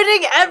I'm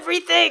ruining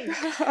everything!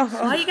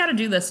 Why you gotta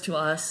do this to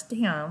us?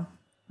 Damn.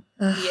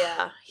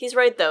 Yeah, he's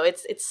right though.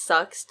 It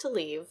sucks to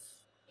leave.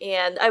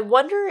 And I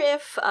wonder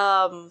if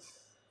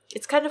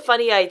it's kind of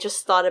funny, I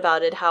just thought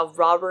about it, how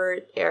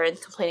Robert Aaron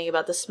complaining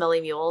about the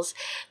smelly mules.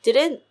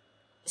 Didn't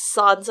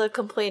Sansa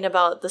complain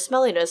about the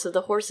smelliness of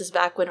the horses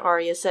back when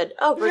Arya said,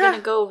 "Oh, we're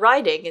gonna go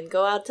riding and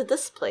go out to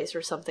this place,"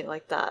 or something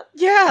like that?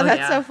 Yeah,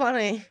 that's so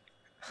funny.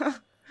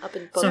 Up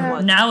in book so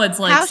one. Now it's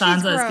like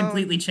Sansa has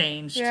completely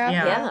changed.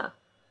 Yeah.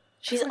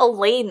 She's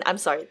Elaine. I'm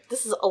sorry,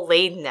 this is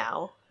Elaine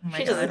now. Oh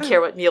she doesn't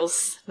care what mules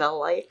smell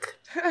like.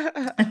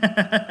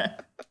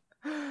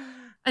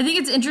 I think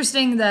it's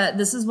interesting that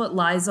this is what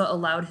Lysa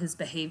allowed his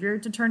behavior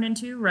to turn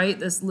into, right?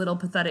 This little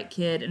pathetic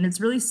kid. And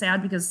it's really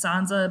sad because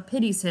Sansa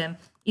pities him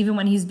even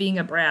when he's being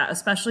a brat,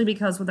 especially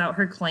because without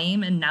her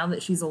claim and now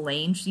that she's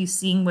Elaine, she's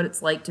seeing what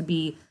it's like to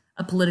be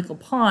a political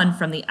pawn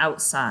from the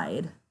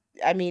outside.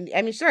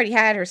 She already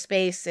had her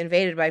space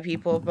invaded by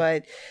people,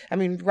 but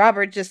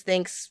Robert just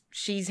thinks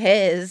she's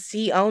his.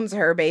 He owns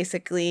her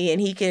basically,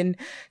 and he can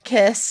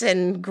kiss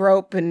and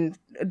grope and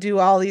do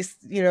all these.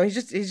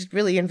 He's just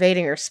really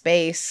invading her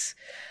space,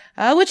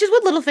 which is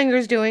what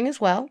Littlefinger's doing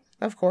as well,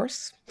 of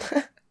course.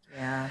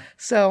 Yeah.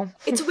 So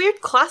it's a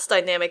weird class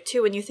dynamic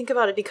too when you think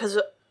about it, because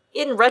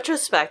in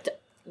retrospect,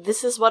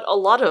 this is what a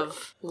lot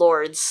of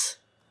lords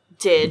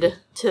did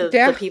to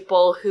the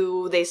people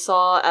who they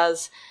saw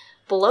as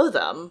below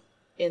them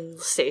in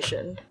the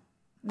station.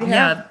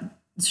 Yeah,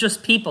 it's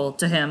just people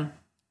to him.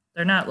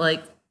 They're not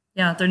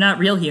they're not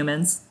real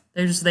humans.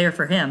 They're just there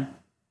for him.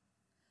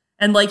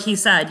 And like he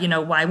said,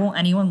 why won't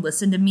anyone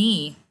listen to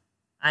me?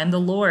 I'm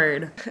the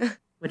Lord,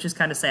 which is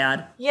kind of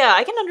sad. Yeah,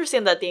 I can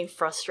understand that being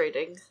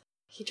frustrating.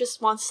 He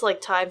just wants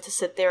time to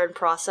sit there and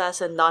process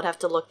and not have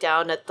to look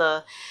down at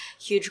the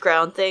huge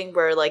ground thing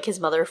where his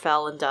mother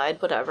fell and died,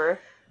 whatever.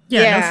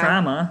 Yeah. No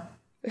trauma.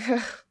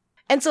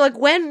 And so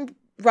when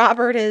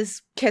Robert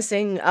is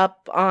kissing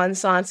up on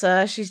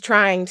Sansa, she's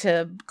trying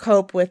to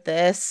cope with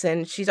this,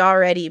 and she's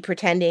already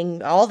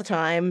pretending all the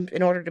time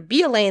in order to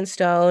be Elaine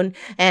Stone.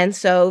 And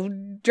so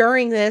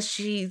during this,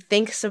 she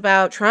thinks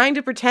about trying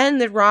to pretend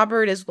that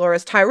Robert is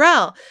Loras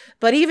Tyrell.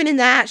 But even in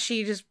that,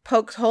 she just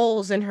pokes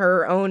holes in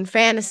her own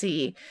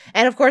fantasy.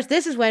 And of course,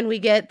 this is when we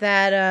get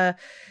that,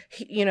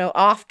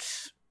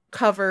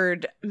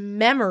 oft-covered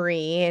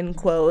memory, in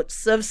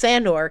quotes, of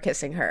Sandor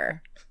kissing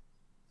her.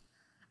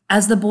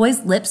 As the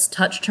boy's lips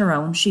touched her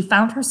own, she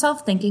found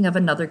herself thinking of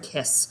another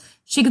kiss.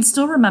 She could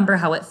still remember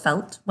how it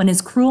felt when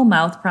his cruel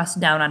mouth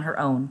pressed down on her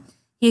own.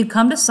 He had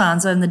come to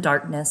Sansa in the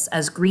darkness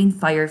as green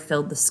fire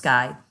filled the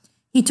sky.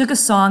 He took a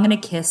song and a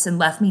kiss and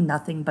left me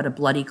nothing but a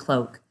bloody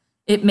cloak.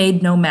 It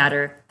made no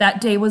matter.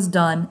 That day was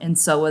done, and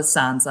so was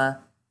Sansa.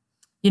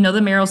 You know the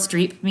Meryl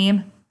Streep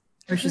meme?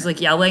 Where she's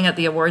yelling at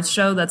the awards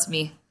show? That's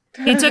me.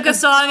 He took a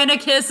song and a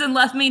kiss and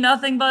left me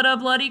nothing but a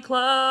bloody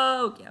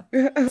cloak.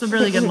 Yeah, it's a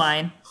really good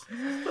line.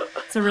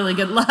 It's a really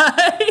good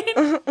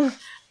line.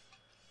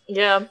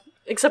 Yeah,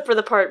 except for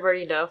the part where,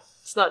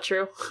 it's not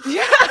true.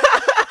 Yeah.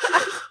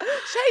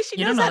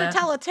 She knows how to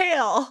tell a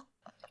tale.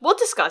 We'll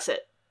discuss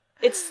it.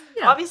 It's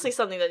obviously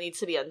something that needs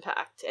to be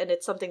unpacked, and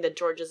it's something that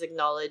George has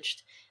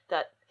acknowledged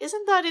that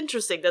isn't that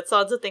interesting that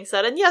Sansa thinks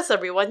that. And yes,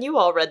 everyone, you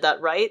all read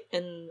that right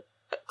in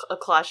A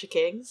Clash of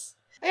Kings.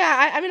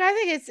 Yeah, I mean, I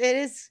think it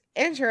is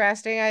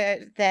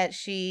interesting that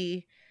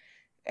she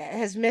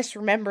has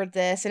misremembered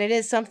this, and it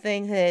is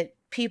something that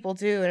people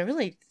do, and it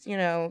really,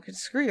 could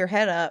screw your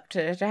head up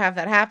to have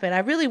that happen. I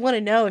really want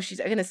to know if she's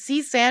going to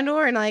see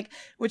Sandor, and,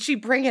 would she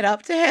bring it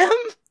up to him?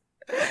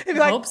 And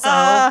be hope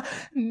so.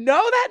 No,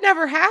 that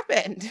never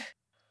happened.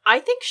 I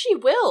think she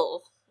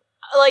will.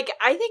 I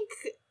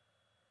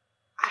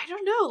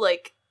don't know,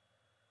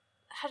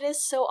 that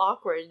is so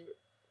awkward.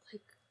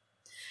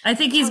 I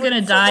think he's going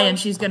to die and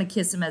she's going to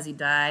kiss him as he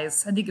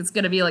dies. I think it's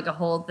going to be a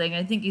whole thing.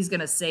 I think he's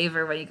going to save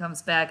her when he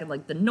comes back in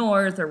the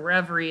north or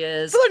wherever he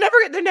is. So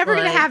they're never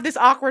going to have this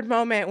awkward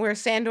moment where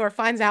Sandor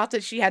finds out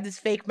that she had this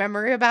fake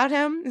memory about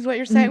him, is what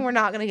you're saying? We're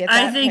not going to get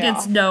that I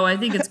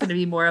think it's going to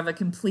be more of a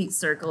complete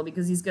circle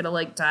because he's going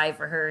to die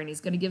for her and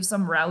he's going to give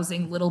some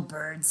rousing little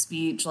bird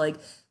speech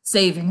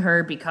saving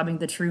her, becoming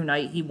the true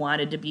knight he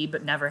wanted to be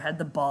but never had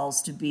the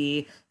balls to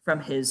be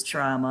from his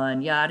trauma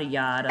and yada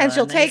yada. And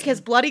she'll take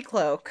his bloody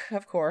cloak,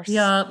 of course.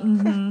 Yup.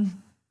 Mm-hmm.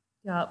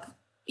 Yup.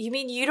 You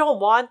mean you don't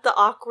want the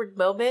awkward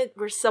moment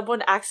where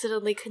someone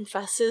accidentally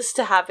confesses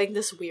to having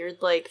this weird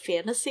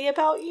fantasy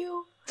about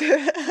you?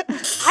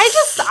 I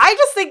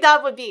just think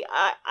that would be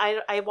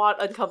I want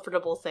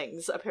uncomfortable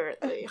things,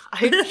 apparently.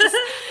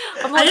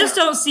 I just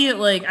don't see it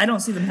I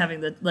don't see them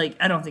having the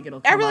I don't think it'll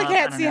come I really up.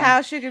 can't see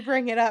how she could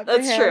bring it up.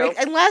 That's true.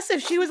 Unless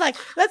if she was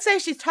let's say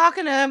she's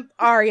talking to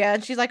Arya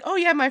and she's like, oh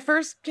yeah, my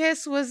first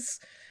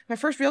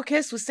real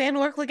kiss was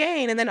Sandor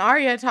Clegane, and then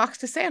Arya talks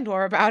to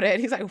Sandor about it.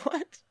 He's like,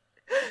 what?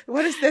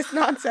 What is this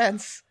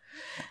nonsense?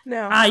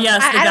 No.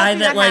 Yes, the guy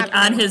that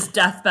on his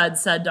deathbed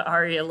said to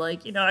Arya,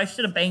 I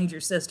should have banged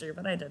your sister,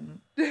 but I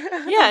didn't.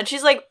 Yeah, and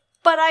she's like,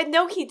 but I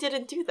know he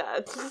didn't do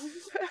that.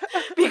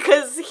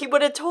 Because he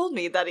would have told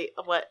me that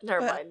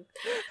never mind.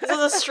 This is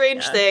a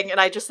strange thing, and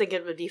I just think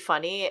it would be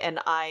funny, and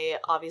I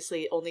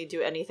obviously only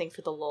do anything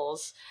for the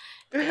lulz.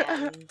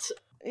 And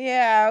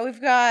yeah,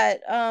 we've got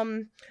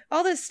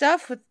all this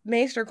stuff with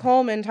Maester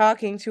Coleman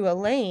talking to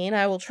Elaine.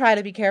 I will try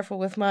to be careful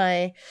with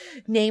my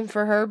name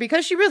for her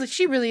because she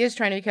really is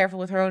trying to be careful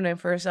with her own name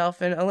for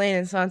herself. And Elaine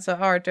and Sansa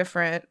are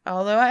different.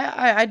 Although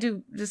I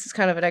do, this is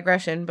kind of a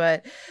digression,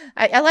 but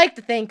I like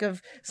to think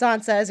of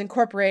Sansa as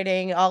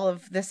incorporating all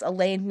of this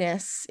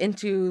Elaine-ness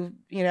into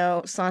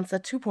Sansa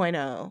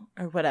 2.0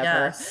 or whatever.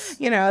 Yes.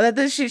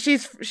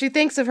 That she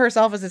thinks of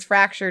herself as this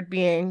fractured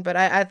being, but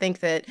I think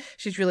that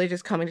she's really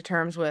just coming to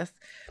terms with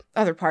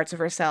other parts of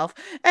herself.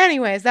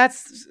 Anyways,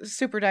 that's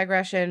super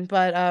digression,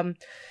 but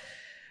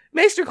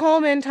Maester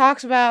Coleman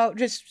talks about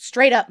just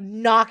straight up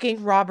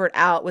knocking Robert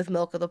out with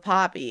Milk of the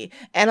Poppy,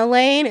 and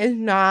Elaine is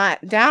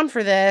not down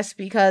for this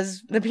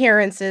because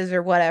appearances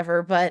or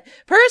whatever, but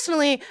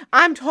personally,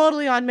 I'm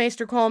totally on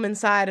Maester Coleman's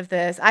side of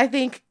this. I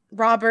think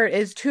Robert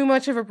is too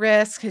much of a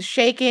risk. His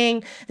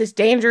shaking, this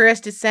dangerous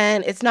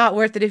descent, it's not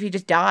worth it if he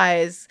just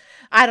dies.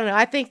 I don't know.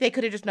 I think they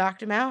could have just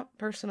knocked him out,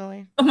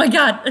 personally. Oh my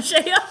God,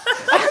 Ashaya.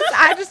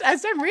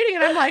 As I'm reading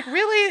it, I'm like,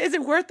 really? Is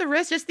it worth the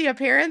risk? Just the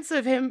appearance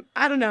of him?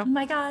 I don't know. Oh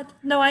my God.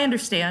 No, I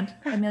understand.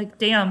 I mean,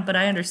 damn, but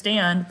I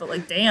understand.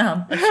 But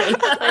damn,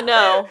 Ashaya. I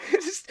know.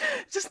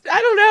 just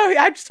I don't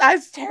know. I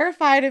was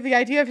terrified of the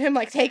idea of him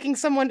taking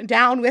someone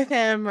down with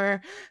him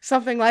or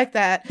something like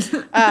that.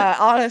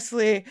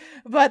 Honestly,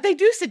 but they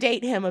do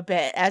sedate him a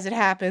bit as it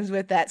happens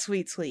with that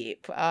sweet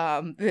sleep.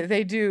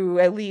 They do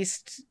at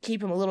least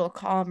keep him a little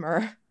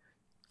calmer.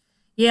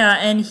 Yeah,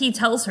 and he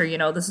tells her,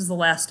 this is the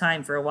last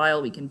time for a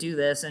while we can do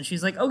this. And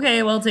she's like,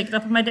 okay, well, take it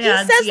up with my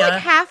dad. He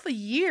says half a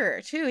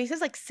year, too. He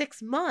says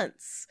 6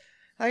 months.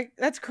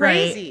 That's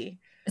crazy. Right.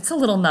 It's a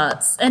little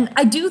nuts. And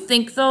I do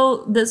think,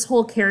 though, this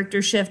whole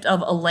character shift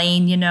of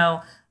Elaine,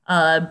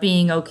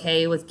 being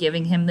okay with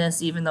giving him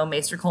this, even though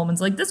Maester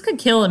Coleman's like, this could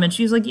kill him. And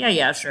she's like,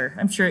 yeah, sure.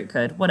 I'm sure it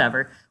could.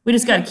 Whatever. We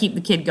just got to keep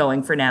the kid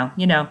going for now,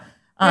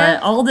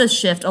 All this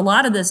shift, a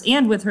lot of this,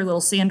 and with her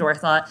little Sandor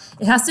thought,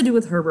 it has to do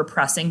with her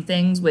repressing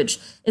things, which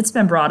it's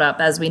been brought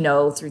up, as we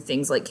know, through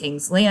things like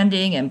King's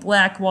Landing and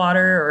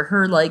Blackwater, or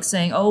her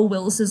saying, oh,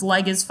 Willis's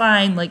leg is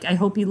fine. I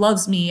hope he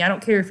loves me. I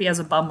don't care if he has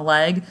a bum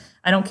leg.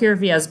 I don't care if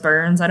he has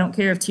burns. I don't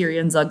care if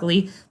Tyrion's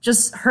ugly.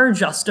 Just her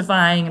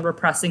justifying and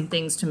repressing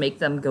things to make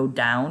them go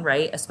down,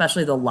 right?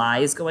 Especially the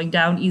lies going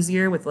down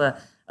easier with a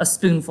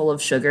spoonful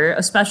of sugar,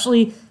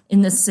 especially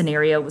in this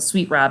scenario with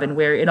Sweet Robin,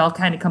 where it all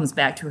kind of comes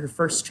back to her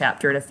first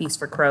chapter at A Feast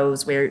for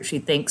Crows, where she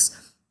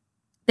thinks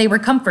they were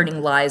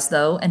comforting lies,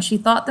 though, and she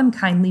thought them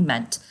kindly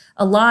meant.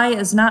 A lie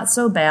is not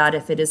so bad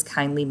if it is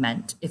kindly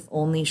meant, if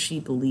only she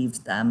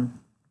believed them.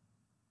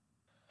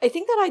 I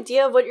think that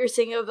idea of what you're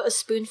saying of a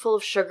spoonful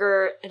of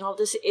sugar and all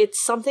this,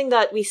 it's something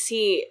that we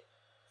see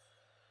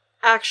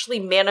actually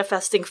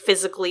manifesting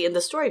physically in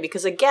the story,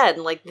 because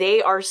again,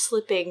 they are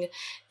slipping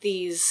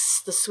the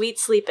sweet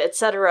sleep,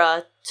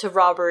 etc., to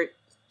Robert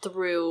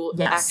through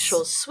Yes.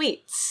 actual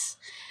sweets.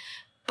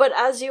 But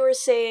as you were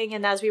saying,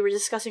 and as we were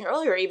discussing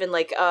earlier, even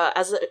like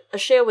as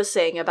Ashea was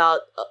saying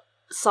about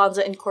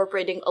Sansa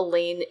incorporating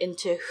Elaine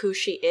into who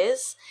she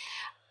is,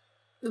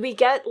 we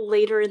get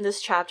later in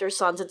this chapter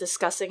Sansa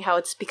discussing how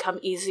it's become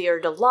easier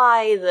to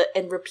lie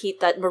and repeat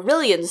that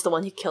Marillion's the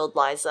one who killed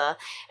Lysa,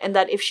 and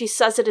that if she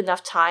says it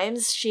enough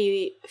times,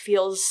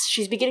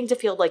 she's beginning to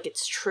feel like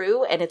it's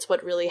true and it's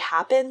what really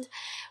happened,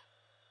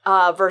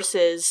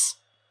 versus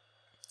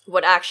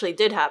what actually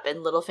did happen,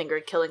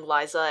 Littlefinger killing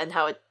Lysa, and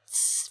how it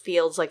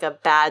feels like a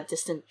bad,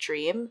 distant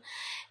dream.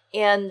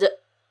 And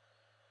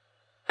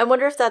I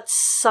wonder if that's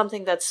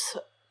something that's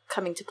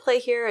coming to play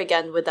here,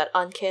 again, with that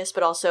unkiss,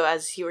 but also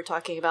as you were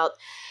talking about,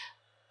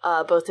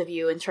 both of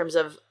you, in terms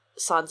of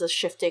Sansa's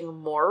shifting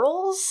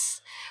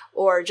morals,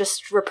 or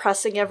just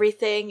repressing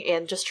everything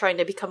and just trying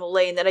to become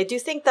Elaine. And I do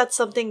think that's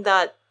something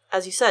that,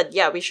 as you said,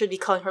 yeah, we should be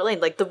calling her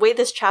Elaine. Like, the way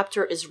this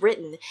chapter is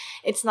written,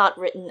 it's not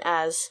written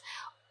as,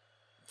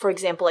 for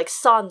example, like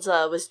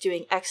Sansa was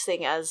doing X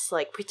thing as,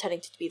 like,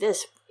 pretending to be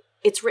this.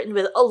 It's written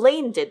with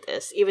Elaine did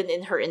this, even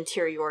in her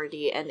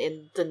interiority and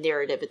in the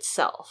narrative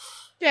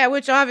itself. Yeah,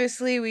 which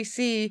obviously we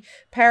see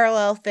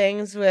parallel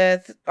things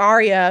with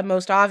Arya,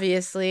 most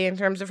obviously, in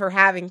terms of her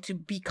having to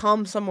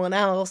become someone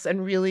else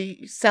and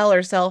really sell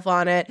herself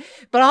on it.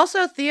 But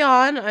also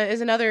Theon is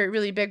another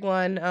really big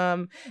one,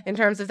 in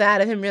terms of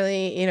that, of him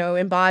really,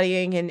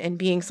 embodying and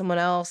being someone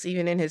else,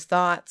 even in his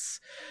thoughts,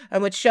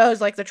 which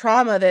shows like the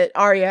trauma that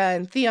Arya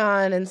and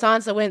Theon and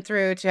Sansa went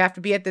through to have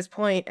to be at this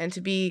point and to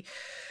be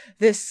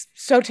this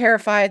so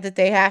terrified that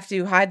they have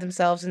to hide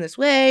themselves in this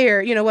way,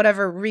 or,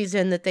 whatever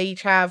reason that they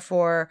each have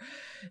for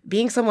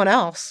being someone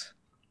else.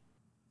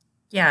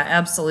 Yeah,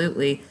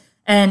 absolutely.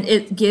 And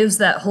it gives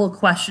that whole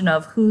question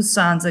of who's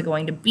Sansa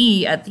going to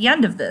be at the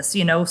end of this.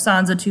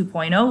 Sansa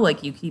 2.0,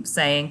 like you keep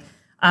saying,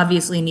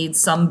 obviously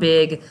needs some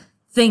big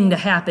thing to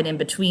happen in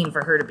between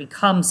for her to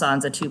become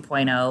Sansa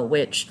 2.0,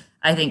 which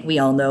I think we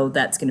all know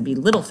that's going to be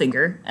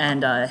Littlefinger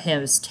and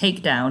his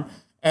takedown.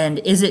 And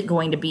is it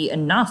going to be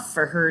enough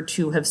for her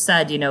to have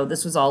said,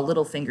 this was all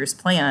Littlefinger's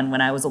plan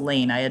when I was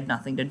Elaine, I had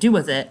nothing to do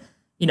with it,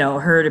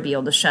 her to be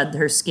able to shed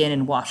her skin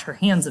and wash her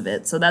hands of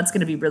it. So that's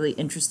going to be really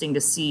interesting to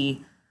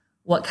see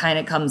what kind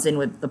of comes in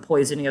with the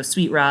poisoning of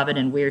Sweet Robin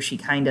and where she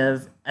kind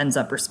of ends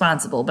up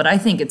responsible. But I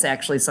think it's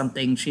actually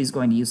something she's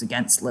going to use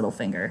against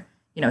Littlefinger.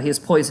 He was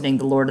poisoning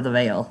the Lord of the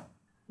Vale.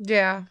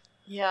 Yeah.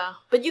 Yeah,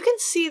 but you can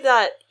see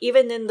that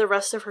even in the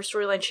rest of her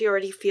storyline, she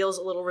already feels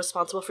a little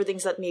responsible for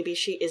things that maybe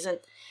she isn't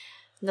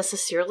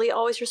necessarily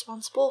always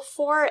responsible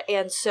for,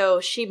 and so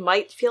she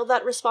might feel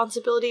that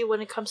responsibility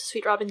when it comes to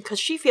Sweet Robin, because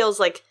she feels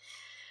like,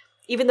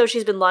 even though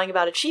she's been lying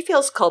about it, she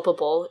feels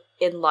culpable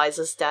in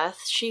Lysa's death.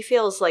 She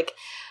feels like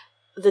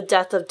the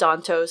death of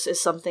Dantos is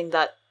something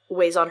that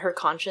weighs on her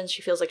conscience.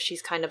 She feels like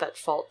she's kind of at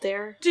fault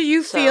there. Do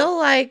you feel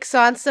like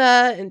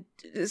Sansa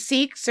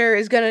seeks or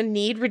is going to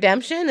need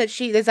redemption?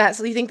 So you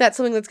think that's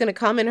something that's going to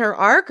come in her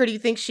arc, or do you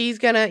think she's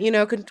going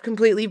to,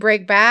 completely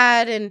break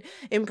bad and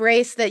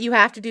embrace that you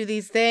have to do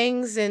these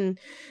things and,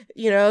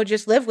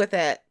 just live with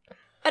it?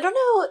 I don't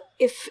know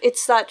if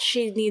it's that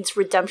she needs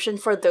redemption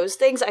for those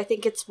things. I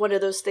think it's one of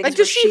those things like, where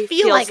does she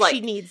feel like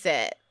she needs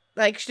it?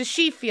 Like, does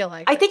she feel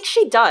like I think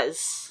she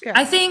does. Yeah.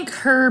 I think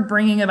her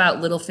bringing about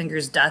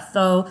Littlefinger's death,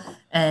 though,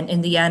 and in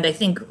the end, I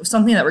think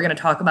something that we're going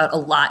to talk about a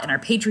lot in our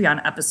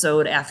Patreon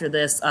episode after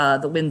this,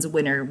 the Winds of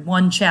Winter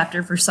 1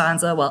 chapter for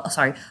Sansa. Well,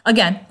 sorry,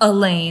 again,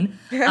 Elaine.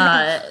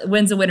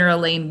 Winds of Winter,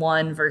 Elaine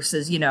 1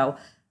 versus,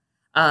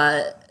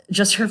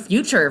 just her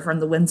future from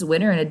the Winds of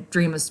Winter and A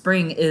Dream of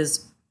Spring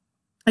is,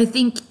 I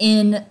think,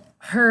 in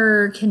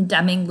her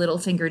condemning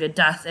Littlefinger to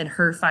death and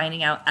her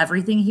finding out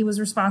everything he was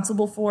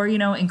responsible for,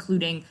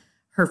 including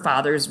her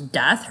father's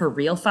death, her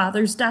real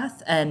father's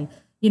death, and,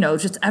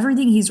 just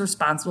everything he's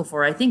responsible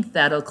for. I think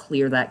that'll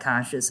clear that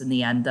conscience in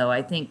the end, though.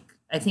 I think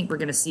we're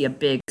going to see a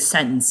big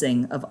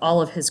sentencing of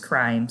all of his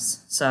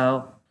crimes.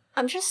 So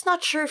I'm just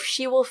not sure if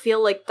she will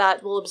feel like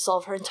that will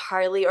absolve her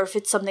entirely, or if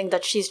it's something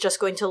that she's just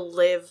going to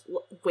live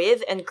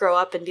with and grow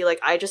up and be like,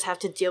 I just have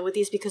to deal with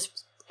these, because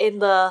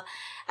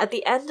at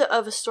the end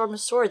of A Storm of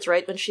Swords,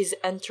 right, when she's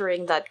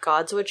entering that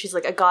Godswood, she's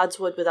like, a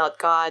Godswood without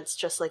gods,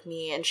 just like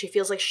me, and she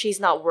feels like she's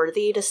not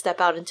worthy to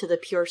step out into the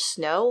pure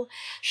snow.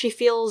 She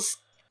feels...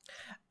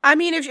 I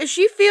mean, if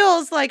she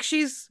feels like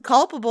she's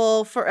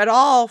culpable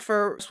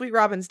for Sweet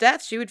Robin's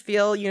death, she would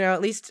feel,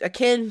 at least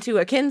akin to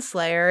a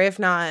kinslayer, if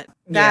not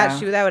that,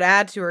 that would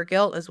add to her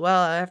guilt as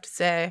well, I have to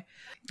say.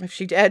 If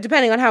she,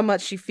 depending on how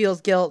much she feels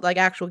guilt, like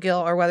actual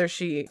guilt, or whether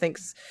she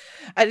thinks,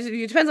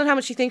 it depends on how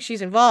much she thinks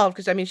she's involved,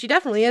 because, I mean, she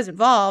definitely is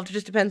involved, it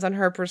just depends on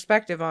her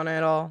perspective on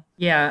it all.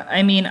 Yeah,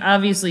 I mean,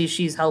 obviously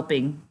she's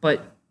helping,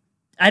 but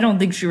I don't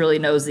think she really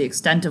knows the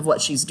extent of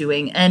what she's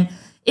doing, and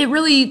it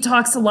really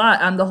talks a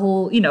lot on the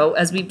whole,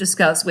 as we've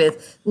discussed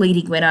with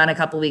Lady Gwyn on a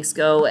couple weeks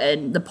ago,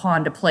 and the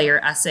pawn to player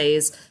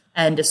essays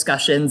and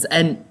discussions,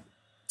 and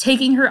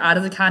taking her out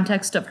of the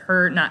context of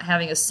her not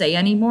having a say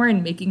anymore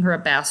and making her a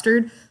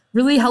bastard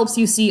really helps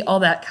you see all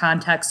that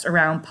context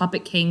around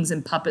puppet kings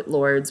and puppet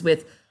lords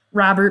with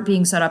Robert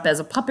being set up as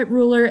a puppet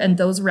ruler and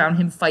those around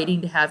him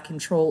fighting to have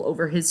control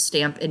over his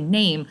stamp and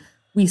name.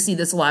 We see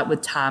this a lot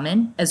with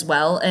Tommen as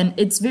well, and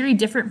it's very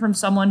different from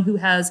someone who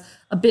has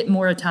a bit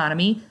more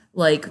autonomy,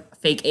 like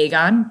fake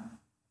Aegon.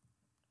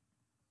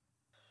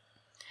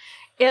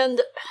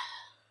 And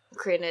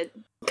granted,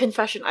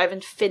 confession, I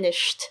haven't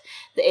finished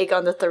the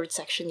Aegon the Third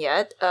section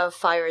yet of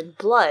Fire and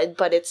Blood,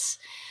 but it's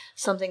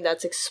something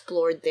that's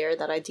explored there,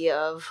 that idea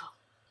of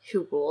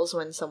who rules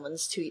when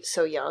someone's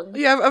so young.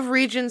 Yeah, of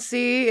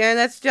regency, and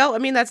that's dealt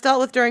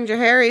with during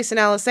Jaehaerys and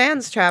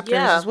Alysanne's chapters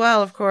as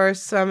well, of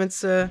course.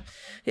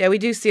 We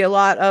do see a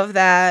lot of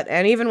that,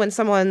 and even when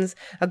someone's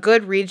a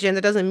good regent,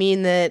 that doesn't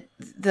mean that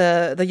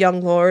the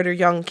young lord or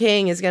young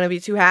king is going to be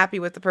too happy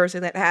with the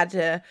person that had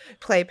to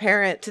play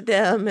parent to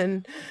them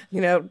and,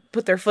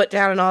 put their foot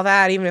down and all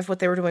that, even if what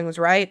they were doing was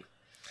right.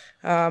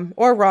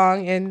 Or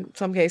wrong in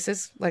some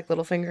cases, like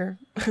Littlefinger.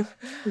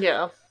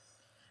 Yeah.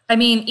 I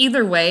mean,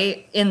 either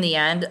way, in the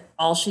end,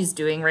 all she's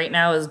doing right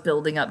now is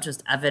building up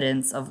just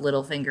evidence of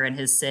Littlefinger and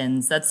his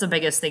sins. That's the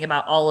biggest thing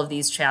about all of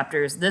these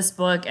chapters. This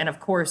book, and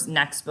of course,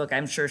 next book,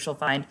 I'm sure she'll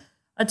find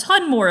a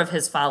ton more of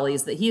his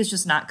follies, that he is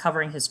just not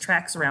covering his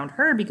tracks around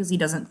her because he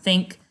doesn't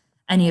think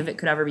any of it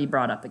could ever be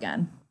brought up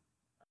again.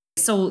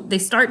 So they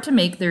start to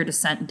make their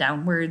descent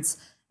downwards,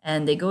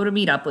 and they go to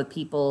meet up with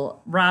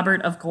people.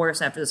 Robert, of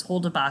course, after this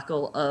whole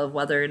debacle of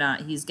whether or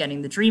not he's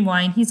getting the dream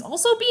wine, he's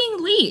also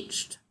being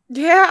leeched.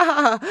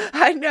 Yeah,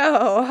 I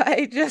know.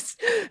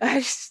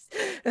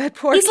 That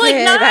poor He's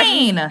kid. Like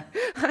 9.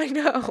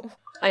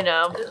 I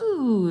know.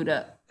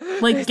 Dude.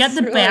 Like, get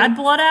the bad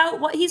blood out?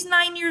 What? He's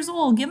 9 years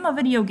old. Give him a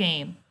video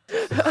game.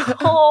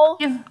 Oh.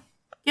 Give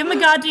him a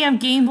goddamn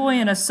Game Boy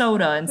and a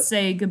soda and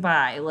say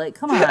goodbye. Like,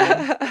 come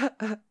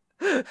on.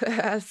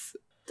 Yes.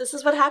 This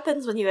is what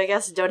happens when you, I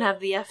guess, don't have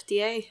the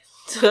FDA.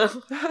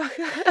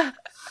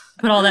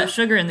 Put all that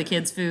sugar in the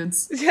kids'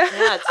 foods.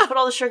 Yeah, to put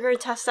all the sugar,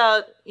 test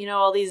out,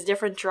 all these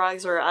different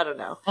drugs, or I don't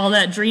know. All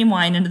that dream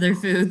wine into their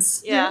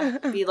foods. Yeah,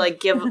 be like,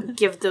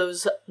 give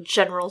those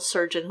general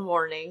surgeon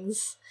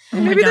warnings.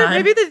 Oh maybe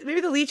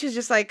the leeches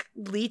just like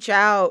leech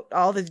out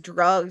all the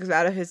drugs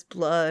out of his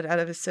blood, out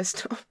of his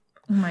system.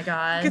 Oh my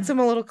god. Gets him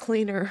a little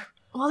cleaner.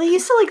 Well, they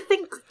used to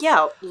think,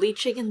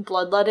 leeching and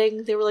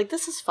bloodletting. They were like,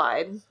 this is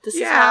fine. This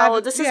is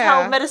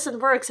how medicine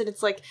works, and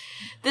it's like,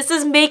 this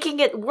is making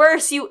it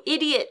worse, you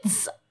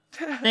idiots.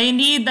 They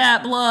need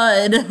that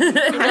blood.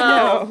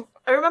 No.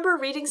 I remember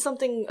reading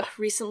something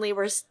recently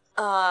where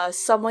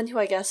someone who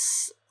I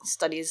guess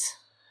studies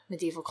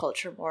medieval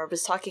culture more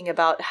was talking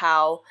about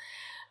how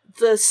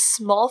the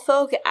small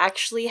folk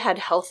actually had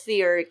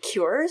healthier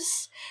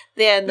cures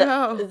than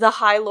the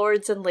high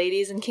lords and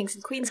ladies and kings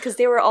and queens, because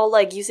they were all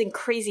using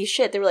crazy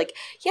shit. They were like,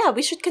 yeah,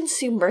 we should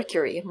consume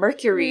mercury.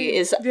 Mercury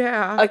is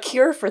a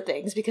cure for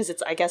things because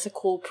it's, I guess, a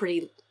cool,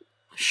 pretty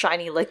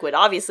shiny liquid.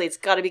 Obviously, it's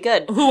got to be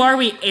good. Who are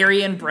we,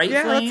 Aryan Bright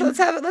Flame?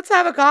 Let's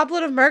have a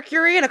goblet of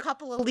mercury and a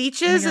couple of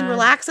leeches and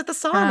relax at the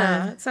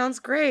sauna. It sounds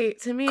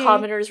great to me.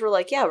 Commoners were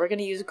like, yeah, we're going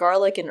to use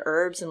garlic and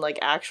herbs and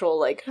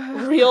actual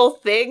real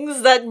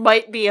things that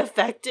might be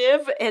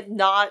effective and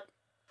not.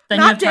 Then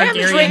not you have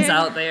Targaryens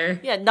out there.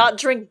 Yeah, not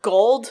drink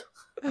gold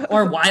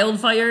or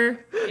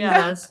wildfire.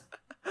 Yeah. Yes.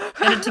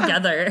 Get it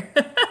together.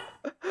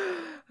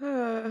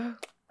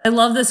 I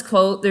love this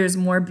quote. There's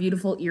more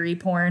beautiful Eyrie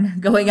porn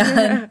going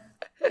on.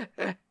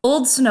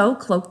 Old snow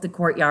cloaked the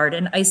courtyard,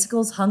 and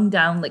icicles hung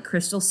down like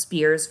crystal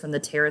spears from the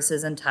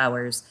terraces and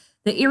towers.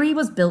 The Eyrie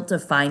was built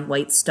of fine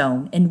white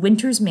stone, and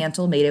winter's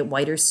mantle made it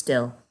whiter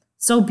still.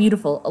 So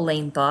beautiful,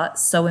 Elaine thought,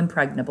 so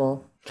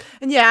impregnable.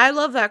 And yeah, I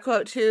love that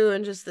quote too,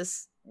 and just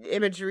this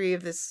imagery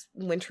of this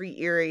wintry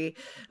Eyrie.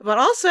 But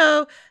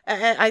also,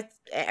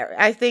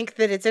 I think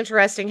that it's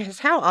interesting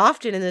just how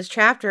often in this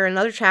chapter and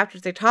other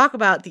chapters they talk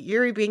about the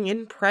Eyrie being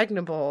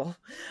impregnable.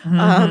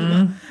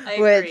 I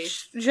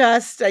which agree.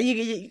 Just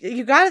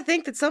you got to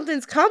think that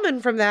something's coming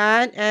from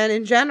that. And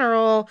in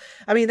general,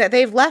 I mean, that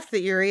they've left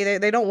the Eyrie,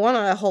 they don't want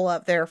to hole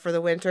up there for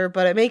the winter.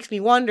 But it makes me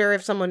wonder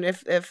if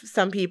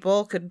some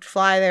people could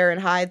fly there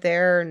and hide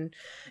there. And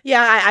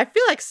yeah, I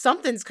feel like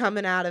something's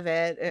coming out of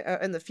it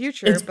in the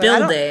future. It's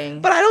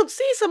building. But I don't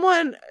see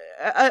someone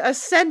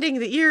ascending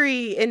the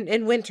Eyrie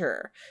in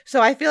winter.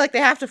 So I feel like they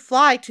have to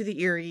fly to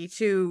the Eyrie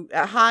to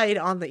hide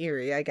on the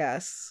Eyrie, I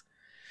guess,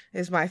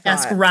 is my thought.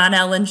 Ask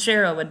Ronell and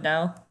Shara would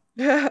know.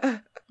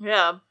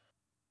 Yeah.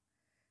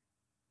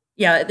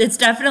 Yeah, it's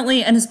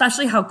definitely, and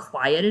especially how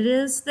quiet it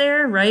is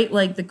there, right?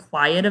 Like, the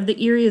quiet of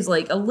the Eyrie is,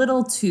 a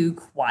little too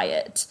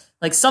quiet.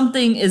 Like,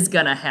 something is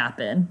gonna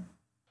happen.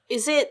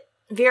 Is it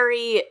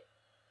very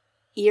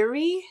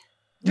eerie?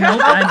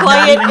 Nope, I'm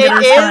not even going to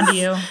respond to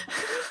you.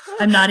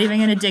 I'm not even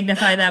going to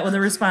dignify that with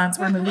a response.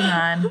 We're moving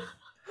on.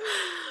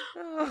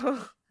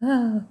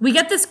 We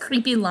get this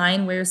creepy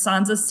line where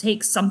Sansa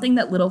takes something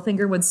that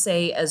Littlefinger would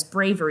say as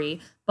bravery,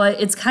 but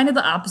it's kind of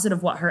the opposite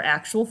of what her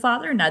actual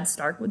father, Ned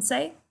Stark, would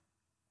say.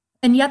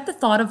 And yet the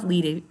thought of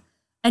leaving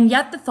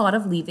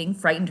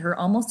frightened her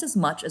almost as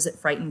much as it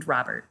frightened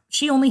Robert.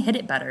 She only hid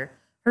it better.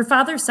 Her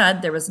father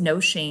said there was no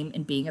shame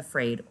in being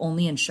afraid,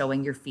 only in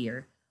showing your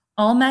fear.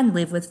 All men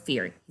live with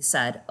fear, he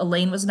said.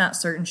 Elaine was not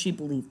certain she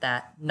believed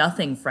that.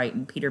 Nothing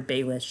frightened Peter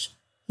Baelish.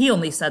 He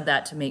only said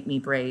that to make me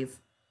brave.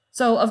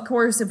 So, of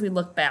course, if we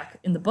look back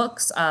in the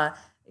books,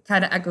 it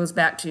kind of echoes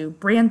back to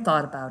Bran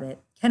thought about it.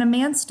 Can a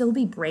man still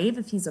be brave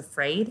if he's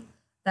afraid?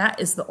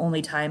 That is the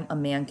only time a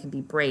man can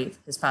be brave,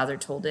 his father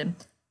told him.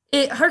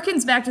 It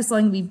harkens back to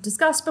something we've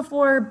discussed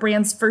before.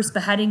 Bran's first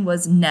beheading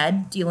was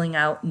Ned dealing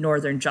out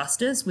northern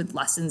justice with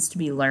lessons to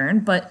be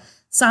learned, but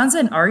Sansa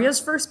and Arya's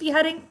first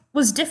beheading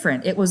was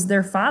different. It was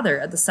their father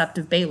at the Sept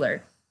of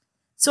Baelor.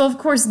 So, of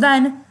course,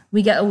 then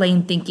we get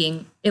Elaine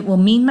thinking, it will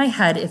mean my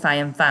head if I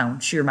am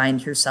found, she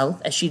reminded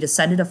herself as she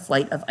descended a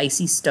flight of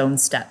icy stone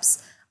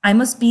steps. I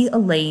must be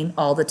Elaine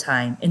all the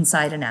time,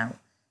 inside and out.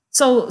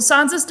 So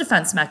Sansa's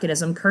defense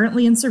mechanism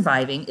currently in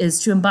surviving is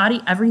to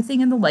embody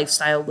everything in the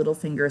lifestyle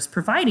Littlefinger is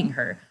providing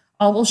her,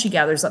 all while she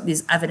gathers up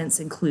these evidence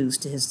and clues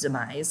to his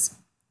demise.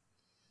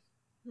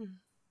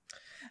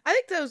 I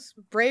think those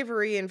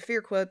bravery and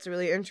fear quotes are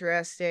really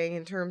interesting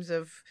in terms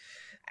of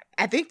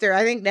I think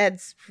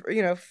Ned's,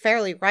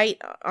 fairly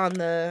right on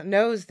the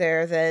nose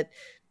there that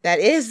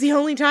is the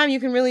only time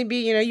you can really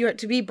be,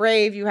 to be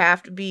brave, you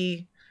have to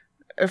be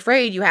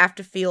afraid, you have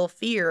to feel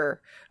fear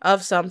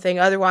of something.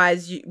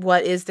 Otherwise,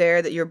 what is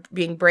there that you're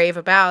being brave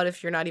about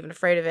if you're not even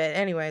afraid of it?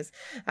 Anyways,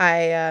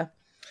 I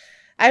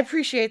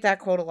appreciate that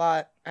quote a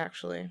lot,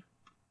 actually.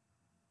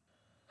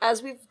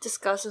 As we've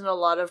discussed in a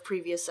lot of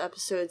previous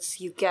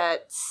episodes, you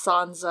get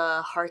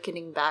Sansa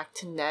hearkening back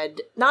to Ned.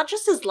 Not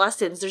just his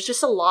lessons, there's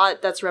just a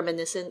lot that's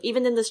reminiscent,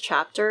 even in this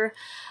chapter,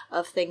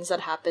 of things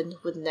that happened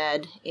with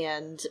Ned.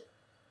 And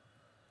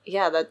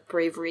yeah, that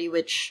bravery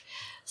which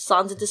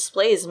Sansa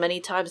displays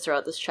many times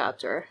throughout this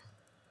chapter.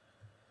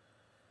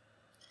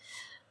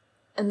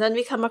 And then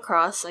we come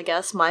across, I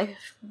guess,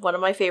 one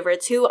of my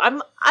favorites, who I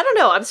don't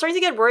know, I'm starting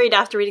to get worried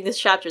after reading this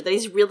chapter that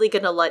he's really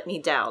gonna let me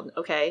down,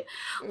 okay?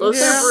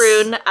 Lothar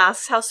Brune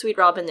asks how sweet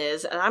Robin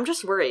is, and I'm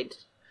just worried.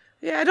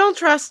 Yeah, I don't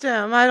trust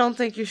him. I don't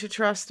think you should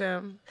trust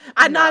him.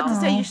 Not to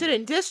say you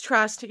shouldn't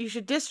distrust, you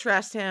should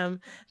distrust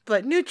him,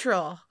 but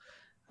neutral.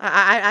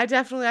 I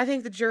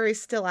think the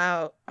jury's still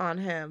out on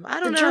him. I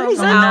don't know. The jury's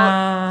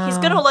out. No. He's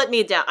gonna let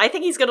me down. I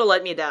think he's gonna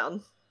let me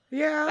down.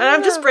 Yeah. And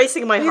I'm just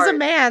bracing my heart. He's a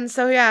man,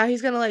 so yeah,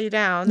 he's going to let you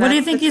down. What do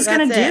you think he's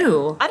going to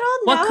do? I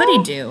don't know. What could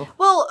he do?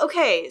 Well,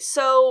 okay,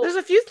 so there's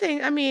a few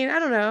things. I mean, I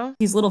don't know.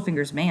 He's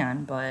Littlefinger's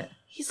man, but...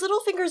 He's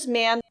Littlefinger's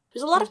man.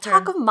 There's a lot of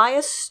talk of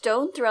Maya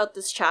Stone throughout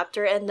this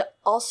chapter, and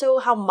also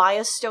how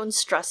Maya Stone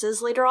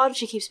stresses later on.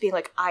 She keeps being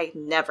like, I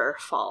never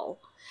fall.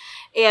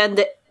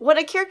 And when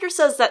a character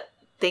says that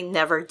they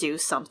never do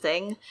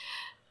something,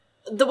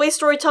 the way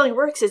storytelling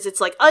works is it's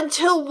like,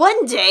 until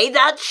one day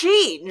that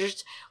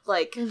changed.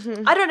 Like,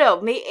 I don't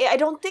know. I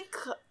don't think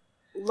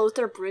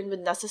Lothar Brune would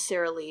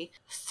necessarily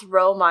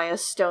throw Maya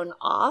Stone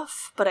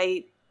off, but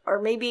I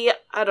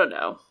don't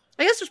know.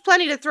 I guess there's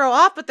plenty to throw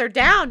off, but they're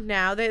down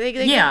now. They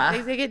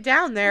get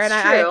down there,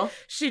 That's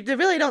and they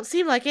really don't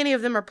seem like any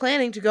of them are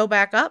planning to go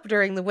back up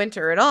during the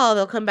winter at all.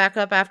 They'll come back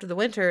up after the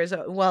winter is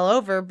well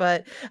over.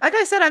 But like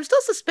I said, I'm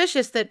still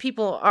suspicious that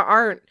people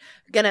aren't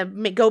gonna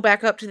go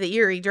back up to the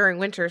Eyrie during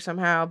winter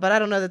somehow. But I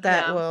don't know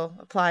that will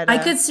apply to. I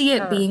could see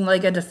it being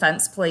like a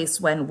defense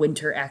place when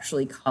winter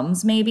actually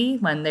comes. Maybe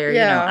when they're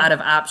out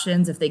of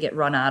options, if they get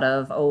run out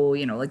of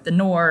like the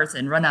north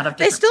and run out of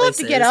different they still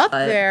places, have to get up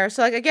there.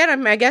 So like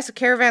again, I guess a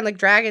caravan like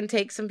Dragon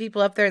takes some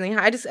people up there, and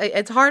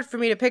it's hard for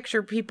me to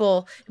picture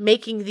people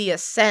making the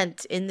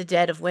ascent in the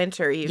dead of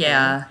winter. Even.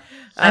 Yeah,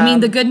 I mean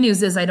the good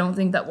news is I don't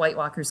think that White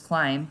Walkers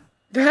climb.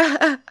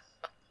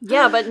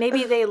 Yeah, but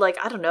maybe they,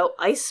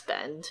 ice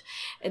bend,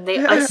 and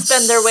they ice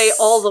bend their way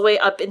all the way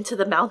up into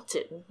the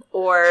mountain.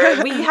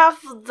 Or we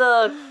have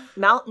the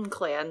mountain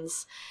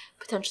clans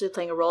potentially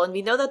playing a role, and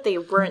we know that they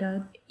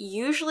weren't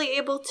usually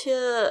able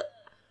to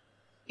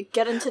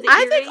get into the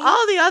Eyrie. I think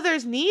all the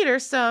others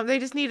they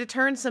just need to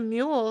turn some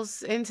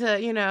mules into,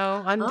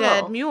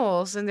 undead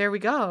mules, and there we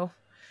go.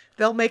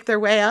 They'll make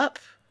their way up,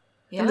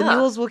 and the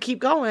mules will keep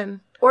going.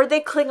 Or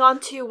they cling on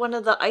to one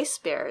of the ice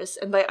bears.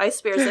 And by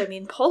ice bears, I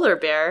mean polar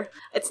bear.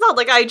 It's not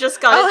like I just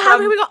got it how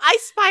do we go?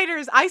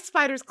 Ice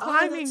spiders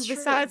climbing the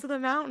sides of the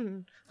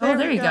mountain.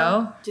 There you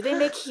go. Do they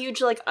make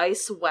huge,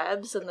 ice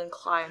webs and then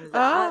climb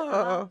that?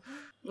 Oh.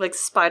 Like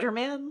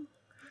Spider-Man?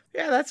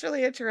 Yeah, that's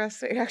really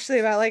interesting. Actually,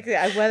 about,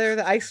 whether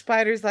the ice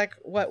spiders,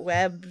 what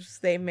webs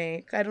they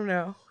make. I don't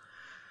know.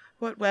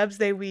 What webs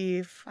they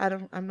weave.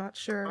 I'm not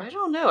sure. I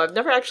don't know. I've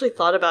never actually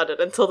thought about it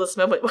until this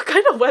moment. What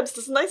kind of webs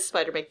does an ice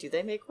spider make? Do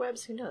they make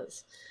webs? Who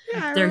knows?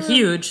 Yeah, they're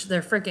huge.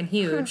 They're freaking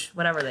huge.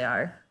 Whatever they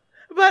are.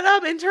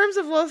 But in terms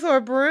of Lothar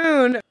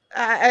Brune,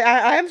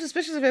 I am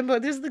suspicious of him,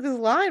 but there's this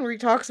line where he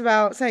talks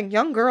about saying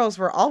young girls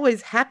were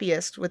always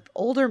happiest with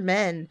older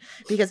men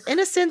because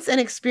innocence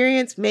and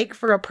experience make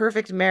for a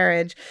perfect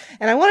marriage.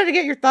 And I wanted to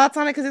get your thoughts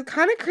on it because it's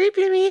kind of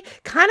creepy to me,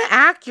 kind of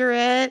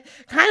accurate,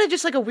 kind of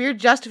just like a weird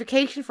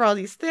justification for all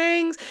these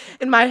things.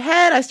 In my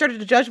head, I started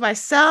to judge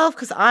myself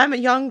because I'm a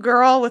young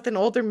girl with an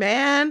older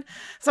man.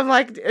 So I'm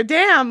like,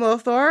 damn,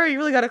 Lothar, you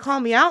really got to call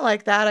me out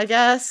like that, I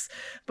guess.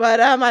 But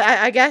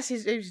I guess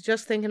he's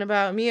just thinking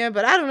about Mia.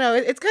 But I don't know.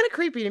 It's kind of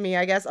creepy to me,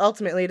 I guess,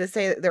 ultimately, to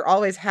say that they're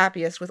always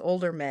happiest with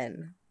older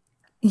men.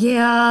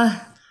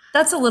 Yeah,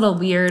 that's a little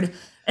weird.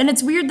 And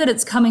it's weird that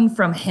it's coming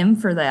from him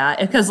for that.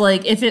 Because,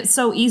 like, if it's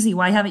so easy,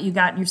 why haven't you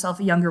gotten yourself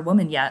a younger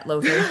woman yet,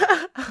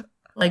 Lothar?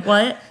 Like,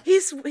 what?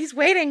 He's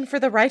waiting for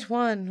the right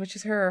one, which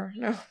is her.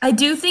 No. I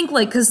do think,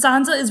 like, because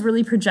Sansa is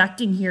really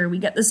projecting here. We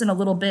get this in a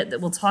little bit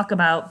that we'll talk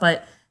about,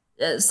 but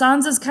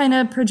Sansa's kind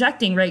of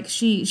projecting, right?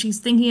 She's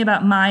thinking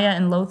about Maya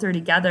and Lothar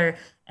together,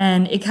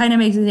 and it kind of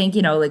makes me think,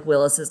 like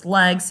Willis's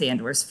legs,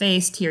 Sandor's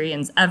face,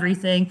 Tyrion's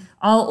everything,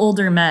 all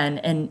older men,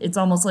 and it's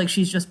almost like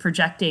she's just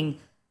projecting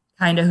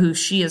kind of who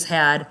she has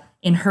had,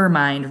 in her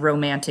mind,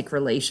 romantic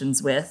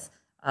relations with,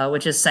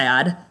 which is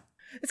sad.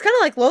 It's kind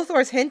of like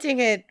Lothar's hinting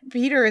at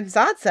Peter and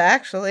Sansa,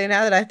 actually,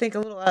 now that I think a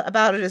little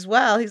about it as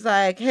well. He's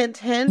like, hint,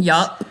 hint.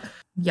 Yup.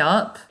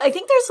 I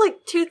think there's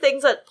like two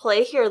things at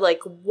play here.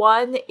 Like,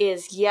 one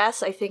is,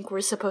 yes, I think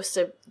we're supposed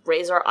to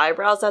raise our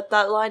eyebrows at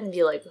that line and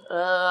be like,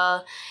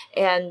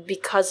 and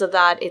because of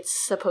that, it's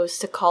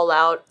supposed to call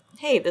out,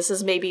 hey, this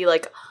is maybe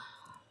like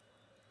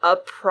a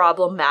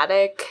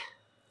problematic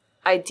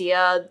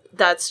idea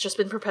that's just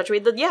been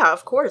perpetuated. Yeah,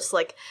 of course,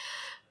 like,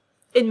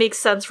 it makes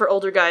sense for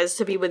older guys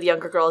to be with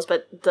younger girls,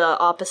 but the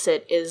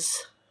opposite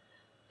is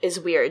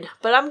weird.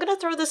 But I'm gonna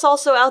throw this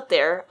also out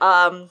there.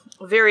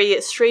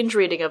 Very strange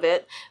reading of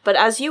it. But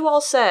as you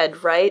all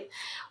said, right,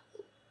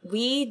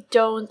 we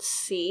don't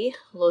see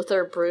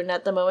Lothar Brun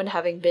at the moment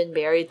having been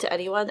married to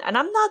anyone. And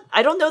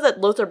I don't know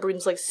that Lothar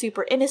Brun's like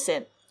super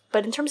innocent.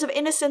 But in terms of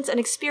innocence and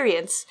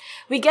experience,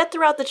 we get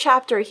throughout the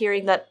chapter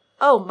hearing that,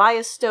 oh,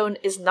 Maya Stone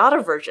is not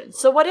a virgin.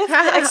 So what if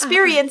the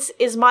experience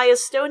is Maya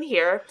Stone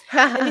here,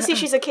 and we see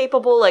she's a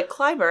capable, like,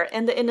 climber,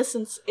 and the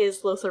innocence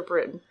is Lothar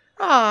Brun?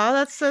 Aw,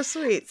 that's so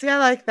sweet. See, I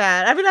like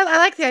that. I mean, I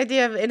like the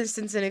idea of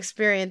innocence and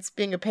experience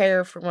being a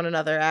pair for one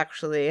another,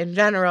 actually, in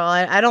general.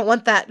 I don't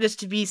want that just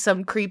to be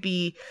some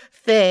creepy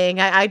thing.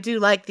 I do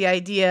like the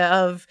idea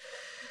of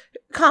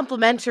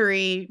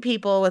complementary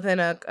people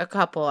within a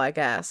couple, I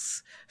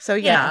guess. So,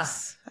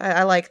 yes, yeah.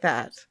 I like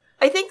that.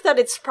 I think that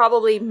it's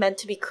probably meant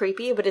to be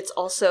creepy, but it's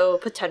also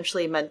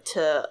potentially meant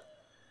to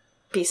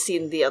be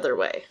seen the other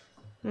way.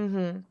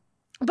 Mm-hmm.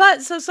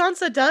 But so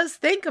Sansa does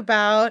think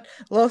about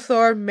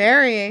Lothar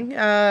marrying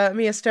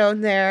Mia Stone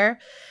there,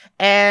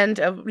 and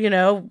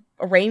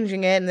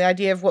arranging it, and the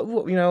idea of what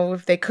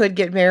if they could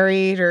get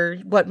married, or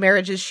what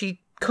marriages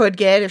she could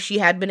get if she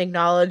had been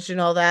acknowledged, and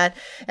all that.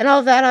 And all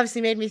of that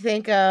obviously made me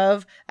think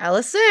of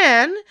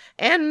Alysanne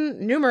and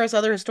numerous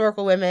other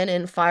historical women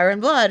in Fire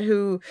and Blood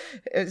who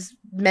is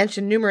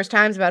mentioned numerous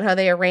times about how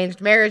they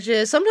arranged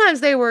marriages. Sometimes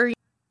they were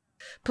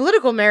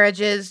political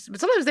marriages, but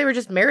sometimes they were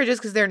just marriages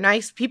because they're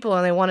nice people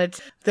and they wanted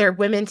their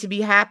women to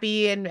be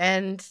happy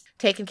and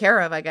taken care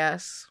of, I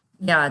guess.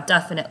 Yeah,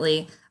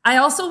 definitely. I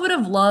also would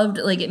have loved,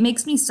 like, it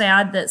makes me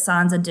sad that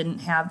Sansa didn't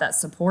have that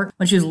support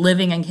when she was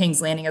living in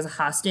King's Landing as a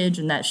hostage,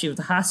 and that she was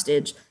a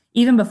hostage.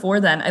 Even before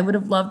then, I would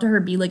have loved her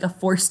be like a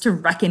force to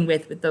reckon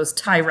with those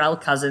Tyrell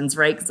cousins,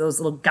 right? Because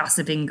those little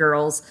gossiping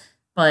girls.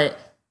 But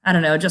I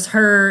don't know, just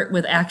her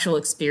with actual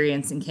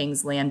experience in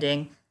King's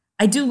Landing.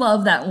 I do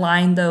love that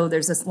line, though.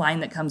 There's this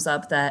line that comes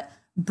up that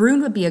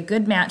Brun would be a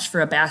good match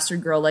for a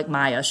bastard girl like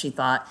Maya, she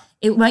thought.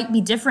 It might be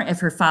different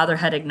if her father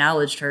had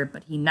acknowledged her,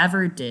 but he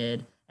never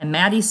did. And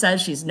Maddie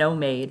says she's no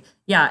maid.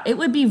 Yeah, it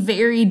would be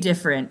very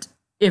different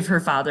if her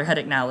father had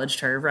acknowledged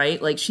her,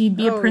 right? Like, she'd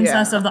be a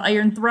princess of the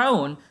Iron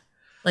Throne.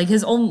 Like,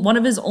 one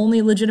of his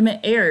only legitimate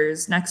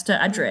heirs next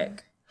to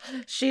Edric.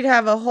 She'd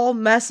have a whole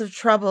mess of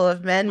trouble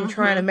of men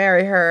trying to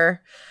marry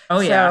her. Oh,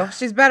 yeah. So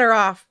she's better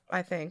off,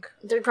 I think.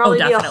 There'd probably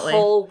be a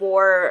whole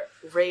war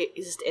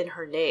raised in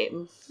her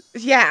name.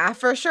 Yeah,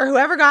 for sure.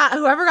 Whoever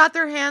got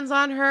their hands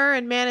on her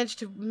and managed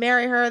to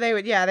marry her, they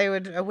would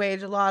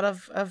wage a lot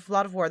of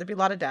war. There'd be a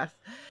lot of death.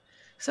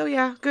 So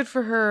yeah, good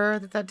for her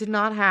that did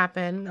not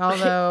happen.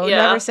 Although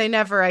never say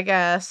never, I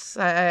guess.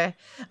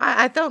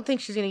 I don't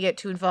think she's gonna get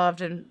too involved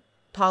in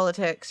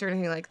politics or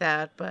anything like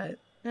that. But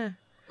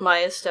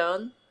Maya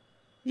Stone.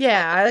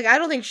 Yeah, I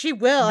don't think she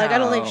will. Like, I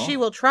don't think she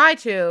will try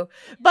to.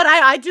 But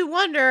I do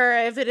wonder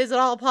if it is at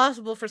all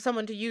possible for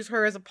someone to use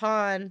her as a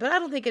pawn. But I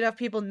don't think enough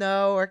people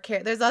know or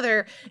care. There's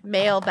other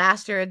male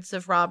bastards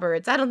of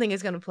Roberts. I don't think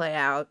it's going to play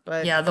out.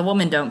 But yeah, the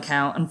women don't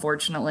count,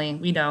 unfortunately.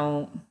 We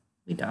don't.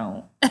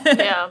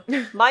 Yeah.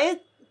 Maya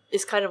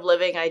is kind of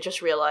living, I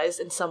just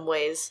realized, in some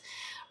ways,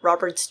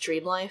 Robert's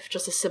dream life.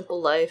 Just a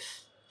simple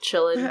life.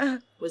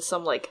 Chilling with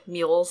some, like,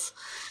 mules.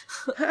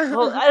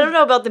 Well, I don't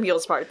know about the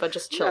mules part, but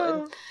just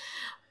chilling. No.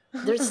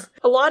 There's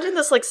a lot in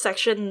this, like,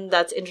 section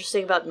that's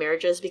interesting about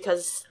marriages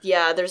because,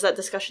 yeah, there's that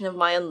discussion of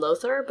Maya and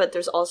Lothar, but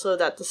there's also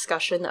that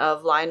discussion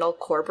of Lionel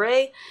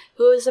Corbray,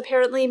 who is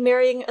apparently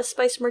marrying a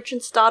spice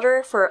merchant's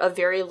daughter for a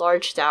very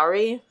large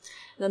dowry.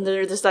 And then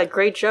there's that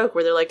great joke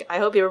where they're like, I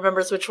hope he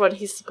remembers which one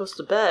he's supposed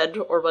to bed,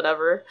 or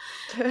whatever,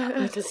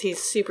 because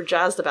he's super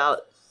jazzed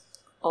about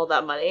all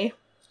that money.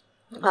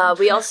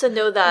 We also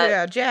know that...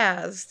 Yeah,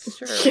 jazzed.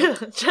 Sure. Yeah,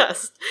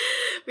 jazzed.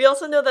 We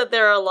also know that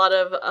there are a lot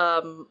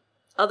of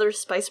other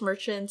spice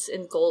merchants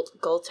in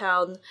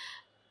Goldtown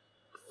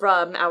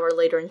from our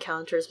later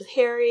encounters with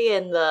Harry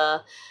and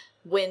the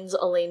Wins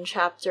Elaine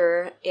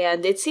chapter,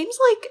 and it seems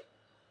like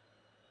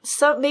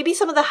maybe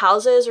some of the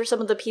houses or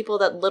some of the people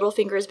that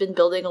Littlefinger has been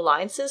building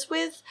alliances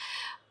with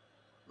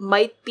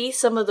might be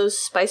some of those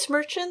spice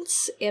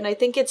merchants, and I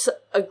think it's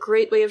a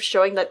great way of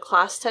showing that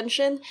class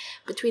tension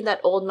between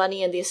that old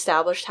money and the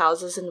established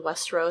houses in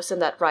Westeros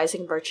and that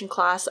rising merchant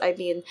class. I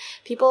mean,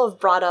 people have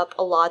brought up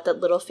a lot that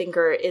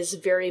Littlefinger is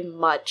very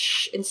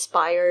much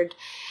inspired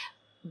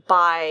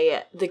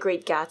by The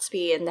Great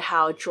Gatsby and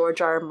how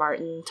George R. R.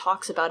 Martin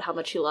talks about how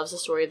much he loves the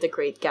story of The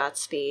Great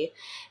Gatsby.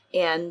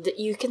 And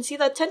you can see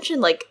that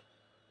tension, like,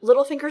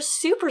 Littlefinger's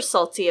super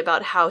salty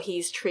about how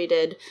he's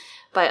treated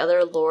by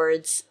other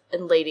lords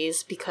and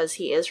ladies because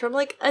he is from,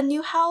 like, a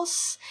new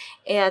house.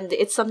 And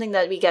it's something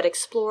that we get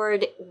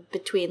explored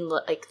between,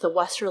 like, the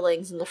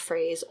Westerlings and the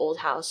Freys, old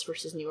house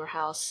versus newer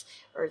house,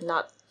 or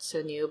not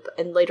so new,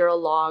 and later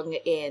along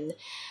in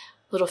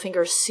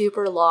Littlefinger's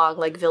super long,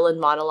 like, villain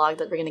monologue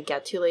that we're going to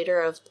get to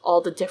later of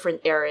all the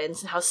different Arryns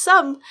and how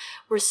some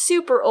were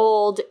super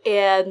old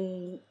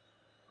and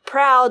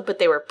proud, but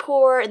they were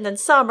poor, and then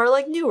some are,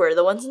 like, newer,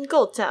 the ones in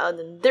Goldtown,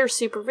 and they're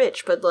super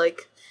rich, but,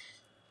 like,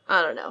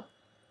 I don't know.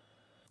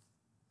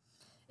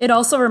 It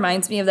also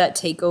reminds me of that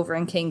takeover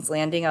in King's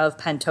Landing of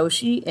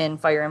Pentoshi in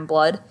Fire and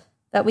Blood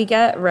that we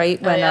get,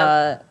 right? When,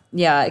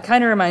 it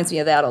kind of reminds me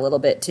of that a little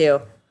bit,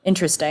 too.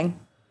 Interesting.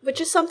 Which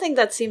is something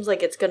that seems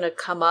like it's going to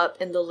come up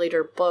in the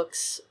later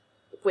books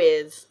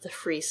with the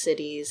free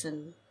cities,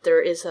 and there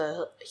is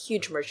a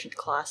huge merchant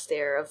class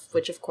there, of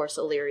which, of course,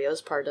 Illyrio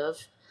is part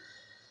of.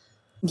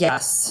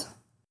 Yes.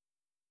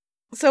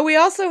 So we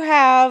also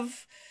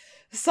have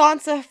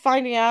Sansa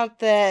finding out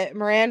that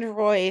Miranda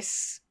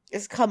Royce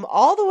has come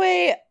all the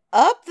way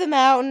up the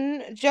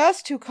mountain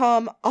just to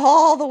come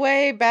all the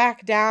way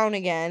back down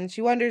again.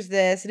 She wonders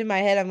this, and in my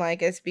head I'm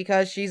like, it's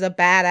because she's a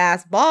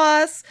badass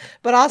boss,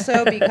 but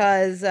also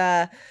because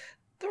the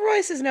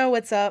Royces know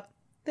what's up.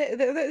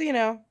 You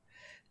know.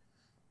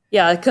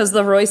 Yeah, because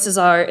the Royces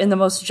are, in the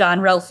most John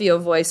Ralphio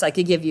voice I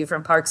could give you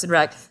from Parks and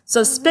Rec,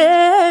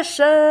 suspicious.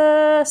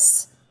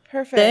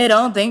 Perfect. They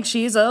don't think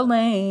she's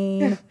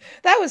Elaine.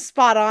 That was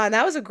spot on.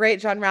 That was a great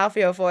John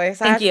Ralphio voice.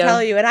 Thank I have you. to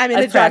tell you, and I'm in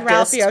a John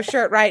Ralphio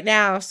shirt right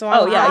now, so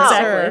I'm exactly.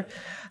 sure.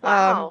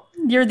 Wow.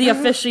 You're the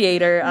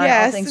officiator on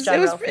all things John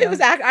Ralphio.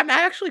 I'm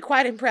actually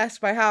quite impressed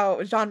by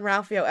how John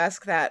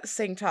Ralphio-esque that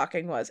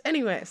sing-talking was.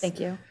 Anyways. Thank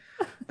you.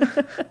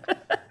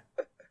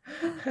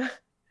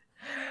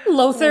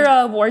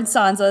 Lothar warned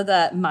Sansa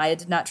that Maya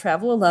did not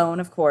travel alone,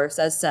 of course,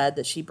 as said,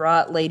 that she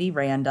brought Lady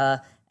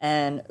Randa.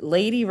 And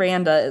Lady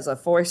Randa is a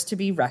force to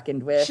be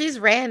reckoned with. She's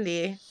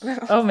Randy.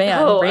 Oh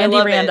man, Randy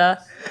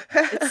Randa.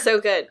 It's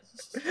so good.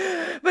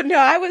 But no,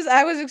 I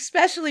was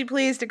especially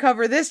pleased to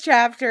cover this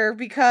chapter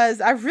because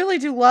I really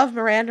do love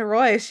Miranda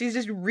Royce. She's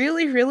just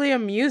really, really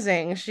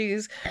amusing.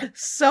 She's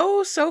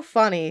so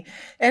funny.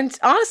 And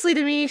honestly,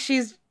 to me,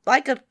 she's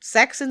like a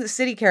Sex and the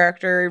City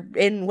character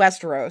in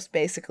Westeros,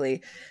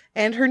 basically.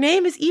 And her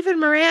name is even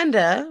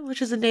Miranda,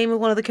 which is the name of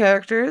one of the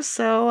characters.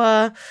 So,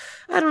 I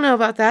don't know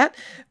about that.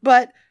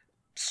 But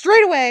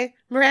straight away,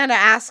 Miranda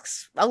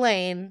asks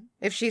Elaine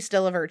if she's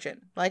still a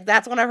virgin. Like,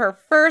 that's one of her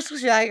first,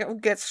 she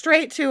gets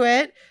straight to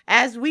it.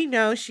 As we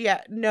know, she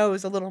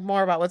knows a little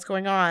more about what's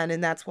going on,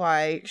 and that's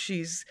why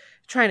she's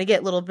trying to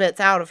get little bits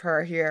out of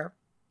her here.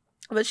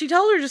 But she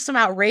told her just some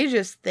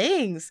outrageous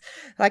things,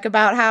 like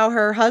about how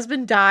her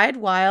husband died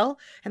while,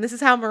 and this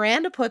is how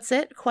Miranda puts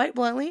it, quite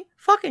bluntly,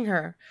 fucking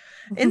her.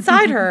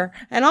 Inside her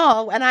and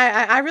all. And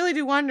I really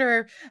do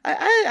wonder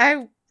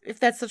if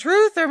that's the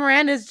truth, or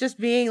Miranda's just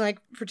being, like,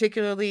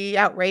 particularly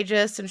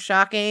outrageous and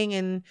shocking,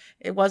 and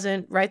it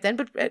wasn't right then.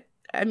 But,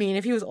 I mean,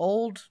 if he was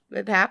old,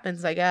 it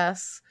happens, I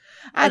guess.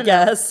 I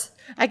guess.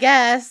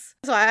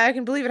 So I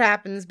can believe it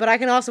happens, but I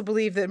can also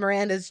believe that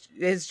Miranda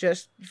is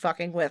just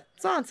fucking with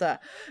Sansa,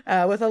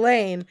 with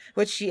Elaine,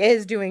 which she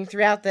is doing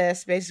throughout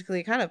this,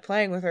 basically kind of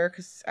playing with her,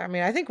 because, I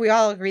mean, I think we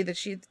all agree that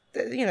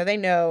they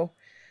know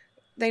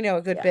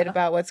a good bit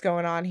about what's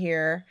going on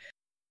here.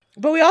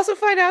 But we also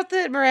find out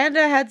that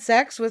Miranda had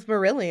sex with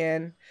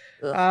Marillion.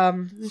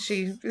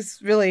 She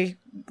just really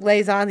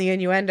lays on the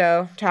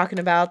innuendo, talking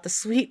about the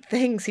sweet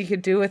things he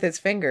could do with his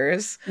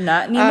fingers.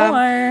 Not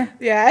anymore.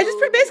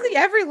 Basically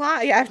every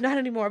line. Yeah, not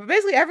anymore. But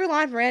basically every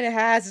line Miranda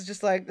has is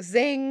just like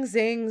zing,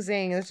 zing,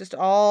 zing. It's just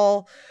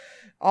all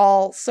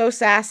so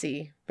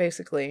sassy,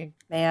 basically.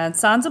 Man,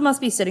 Sansa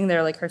must be sitting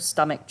there like her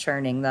stomach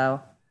churning,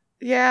 though.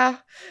 Yeah.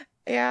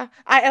 Yeah,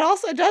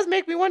 it does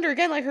make me wonder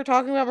again, like her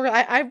talking about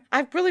Miranda.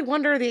 I really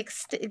wonder the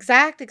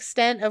exact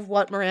extent of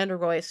what Miranda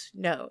Royce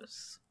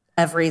knows.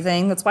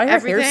 Everything. That's why her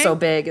hair's so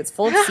big. It's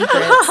full of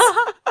secrets.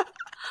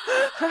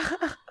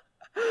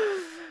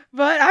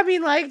 But I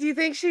mean, like, do you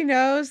think she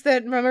knows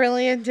that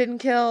Marillion didn't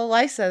kill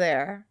Lysa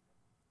there?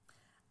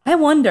 I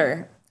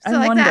wonder. So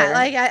I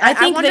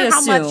wonder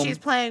how much she's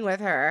playing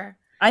with her.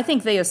 I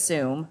think they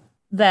assume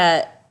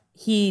that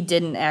he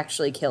didn't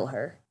actually kill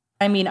her.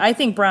 I mean, I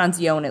think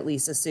Bronzione at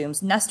least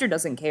assumes. Nestor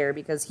doesn't care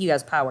because he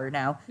has power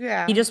now.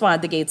 Yeah. He just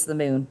wanted the gates of the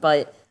moon.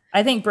 But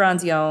I think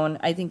Bronzione,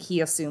 I think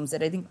he assumes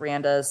it. I think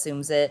Randa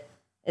assumes it.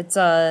 It's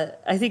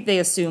I think they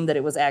assume that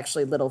it was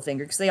actually Littlefinger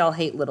because they all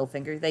hate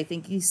Littlefinger. They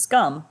think he's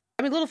scum.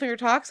 I mean, Littlefinger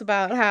talks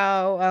about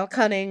how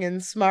cunning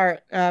and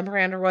smart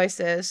Miranda Royce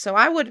is, so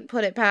I wouldn't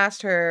put it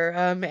past her.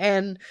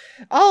 And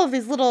all of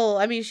these little,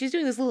 I mean, she's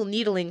doing these little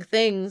needling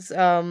things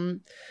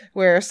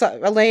where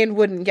Elaine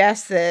wouldn't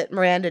guess that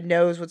Miranda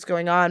knows what's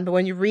going on, but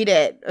when you read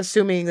it,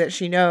 assuming that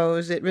she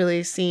knows, it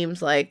really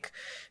seems like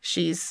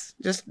she's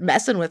just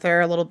messing with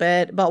her a little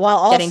bit, but while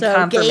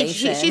also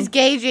she's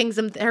gauging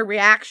her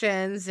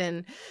reactions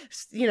and,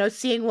 you know,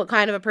 seeing what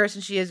kind of a person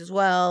she is as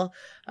well,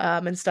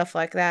 and stuff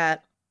like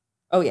that.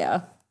 Oh,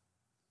 yeah.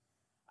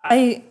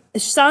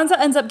 Sansa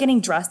ends up getting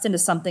dressed into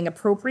something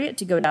appropriate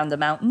to go down the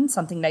mountain,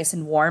 something nice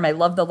and warm. I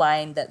love the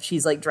line that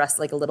she's like dressed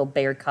like a little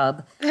bear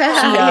cub.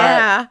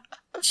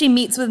 She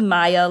meets with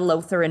Maya,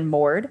 Lothar, and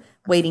Mord,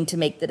 waiting to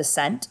make the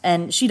descent.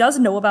 And she does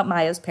know about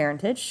Maya's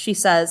parentage. She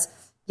says,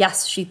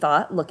 yes, she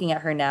thought, looking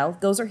at her now,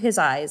 those are his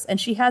eyes.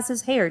 And she has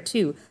his hair,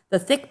 too. The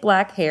thick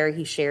black hair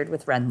he shared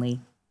with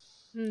Renly.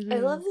 I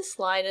love this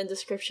line and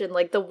description.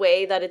 Like, the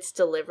way that it's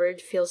delivered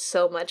feels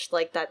so much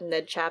like that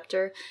Ned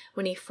chapter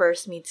when he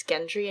first meets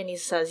Gendry and he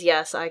says,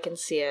 yes, I can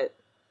see it.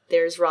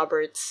 There's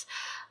Robert's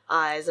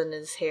eyes and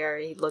his hair.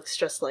 He looks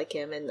just like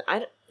him. And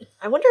I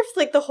wonder if,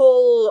 like, the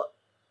whole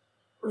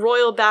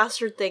royal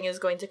bastard thing is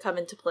going to come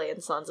into play in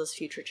Sansa's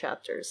future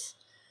chapters.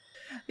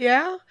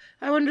 Yeah,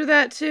 I wonder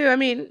that, too. I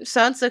mean,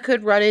 Sansa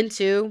could run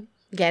into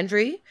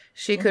Gendry.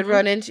 She could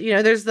run into, you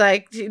know, there's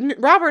like,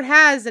 Robert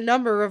has a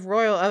number of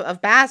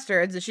of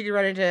bastards that she could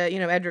run into, you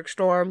know, Edric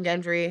Storm,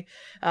 Gendry,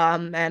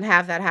 and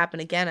have that happen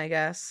again, I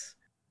guess.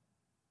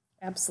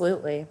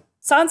 Absolutely.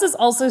 Sansa's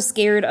also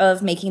scared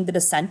of making the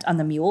descent on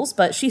the mules,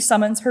 but she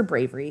summons her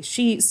bravery.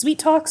 She sweet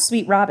talks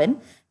Sweet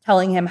Robin,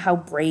 telling him how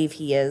brave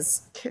he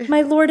is.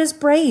 My lord is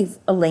brave,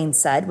 Elaine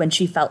said when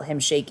she felt him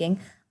shaking.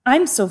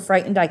 I'm so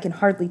frightened I can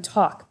hardly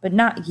talk, but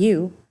not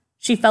you.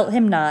 She felt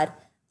him nod.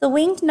 The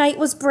winged knight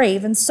was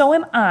brave, and so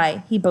am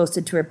I, he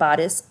boasted to her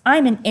bodice.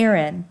 I'm an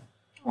Aaron.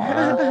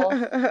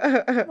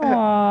 Aww,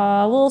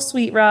 little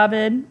Sweet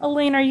Robin.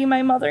 Elaine, are you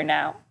my mother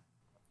now?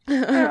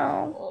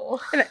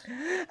 Oh. I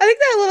think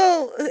that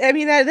little, I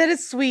mean, that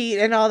is sweet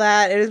and all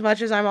that, as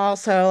much as I'm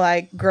also,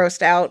 like,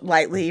 grossed out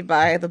lightly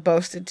by the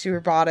boasted to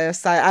her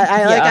bodice.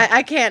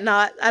 I can't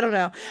not, I don't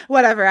know,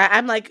 whatever.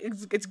 I'm like,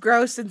 it's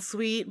gross and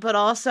sweet, but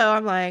also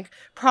I'm like,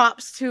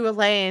 props to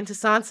Elaine, to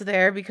Sansa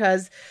there,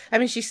 because, I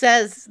mean, she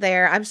says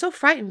there, I'm so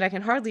frightened I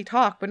can hardly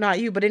talk, but not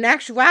you. But in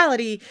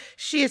actuality,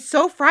 she is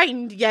so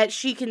frightened, yet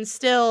she can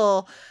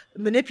still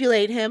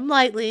manipulate him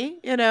lightly,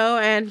 you know,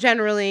 and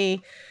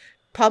generally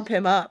pump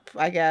him up,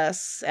 I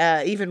guess,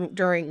 even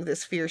during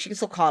this fear. She can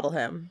still coddle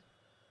him.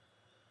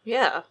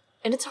 Yeah.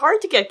 And it's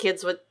hard to get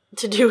kids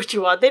to do what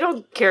you want. They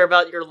don't care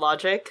about your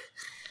logic.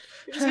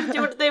 They're just gonna do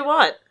what they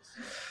want.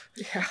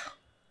 Yeah.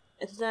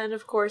 And then,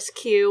 of course,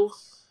 Q,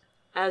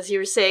 as you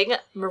were saying,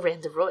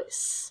 Miranda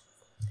Royce.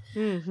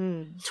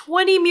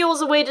 20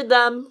 mules awaited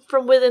them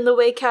from within the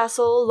Way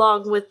Castle,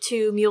 along with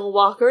 2 mule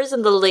walkers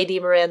and the Lady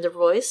Miranda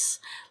Royce.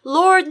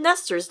 Lord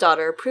Nestor's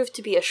daughter proved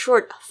to be a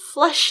short,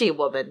 fleshy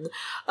woman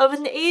of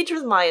an age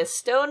with Maya's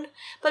stone,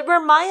 but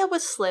where Maya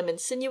was slim and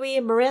sinewy,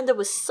 Miranda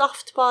was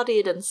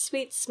soft-bodied and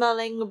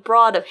sweet-smelling,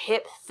 broad of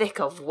hip, thick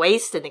of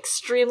waist, and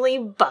extremely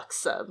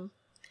buxom.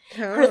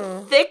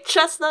 Her thick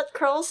chestnut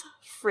curls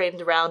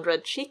framed round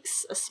red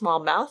cheeks, a small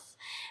mouth,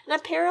 and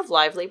a pair of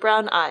lively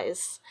brown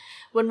eyes.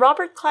 When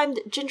Robert climbed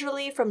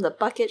gingerly from the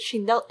bucket, she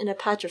knelt in a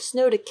patch of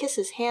snow to kiss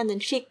his hand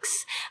and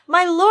cheeks.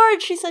 My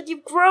lord, she said,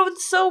 you've grown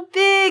so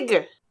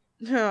big!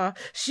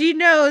 She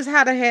knows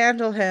how to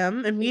handle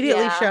him,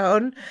 immediately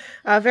shown.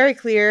 Very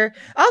clear.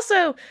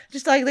 Also,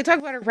 just like they talk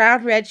about her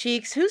round red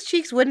cheeks, whose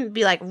cheeks wouldn't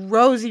be like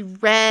rosy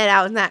red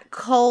out in that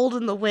cold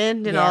and the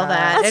wind and all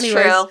that? That's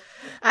true.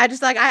 I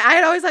just like, I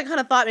had always like kind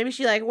of thought maybe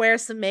she like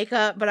wears some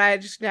makeup, but I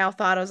just now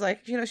thought, I was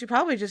like, you know, she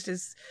probably just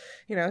is,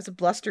 you know, it's a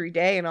blustery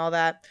day and all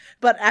that.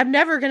 But I'm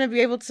never going to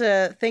be able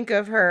to think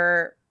of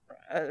her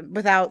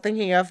without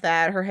thinking of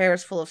that her hair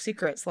is full of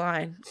secrets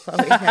line.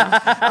 Chloe,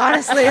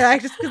 honestly,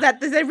 like just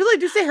because they really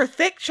do say her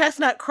thick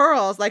chestnut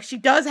curls, like she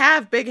does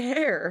have big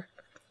hair.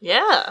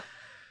 Yeah.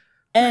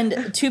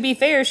 And to be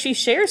fair, she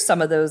shares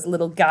some of those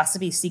little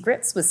gossipy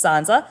secrets with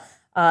Sansa.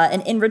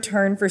 And in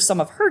return for some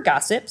of her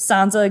gossip,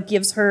 Sansa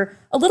gives her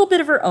a little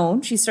bit of her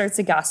own. She starts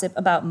to gossip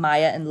about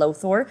Maya and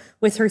Lothar,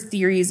 with her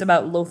theories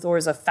about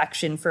Lothar's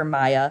affection for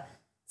Maya.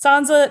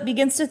 Sansa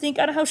begins to think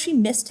on how she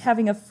missed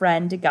having a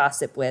friend to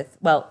gossip with.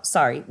 Well,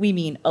 sorry, we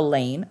mean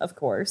Elaine, of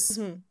course.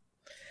 Mm-hmm.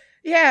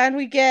 Yeah, and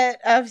we get,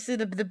 obviously,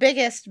 the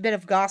biggest bit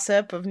of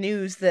gossip, of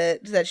news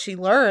that she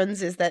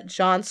learns is that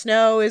Jon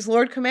Snow is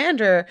Lord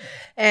Commander.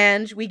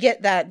 And we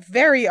get that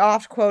very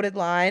oft-quoted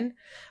line,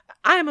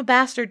 I am a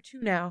bastard too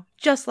now,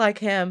 just like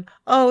him.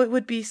 Oh, it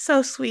would be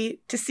so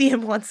sweet to see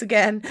him once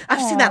again.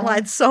 I've seen that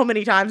line so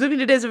many times. I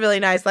mean, it is a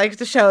really nice, like,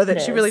 to show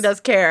that she really does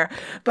care.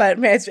 But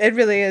man, it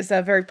really is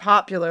a very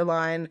popular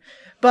line.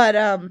 But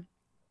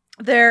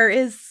there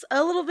is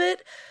a little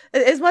bit,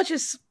 as much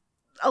as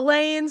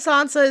Elaine,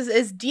 Sansa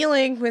is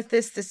dealing with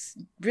this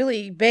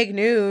really big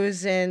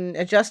news and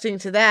adjusting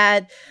to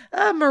that,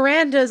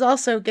 Miranda is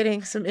also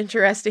getting some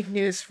interesting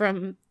news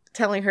from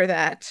telling her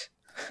that.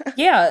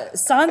 Yeah,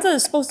 Sansa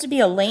is supposed to be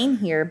Elaine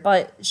here,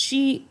 but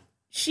she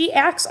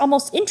acts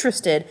almost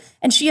interested,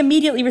 and she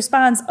immediately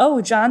responds,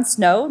 "Oh, Jon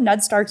Snow,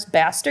 Ned Stark's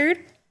bastard?"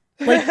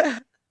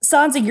 Like,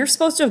 Sansa, you're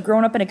supposed to have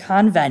grown up in a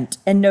convent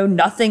and know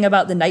nothing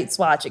about the Night's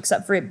Watch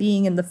except for it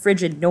being in the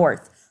frigid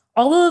north.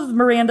 All of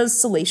Miranda's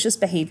salacious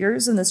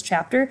behaviors in this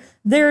chapter,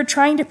 they're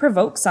trying to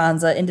provoke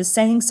Sansa into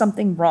saying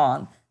something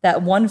wrong,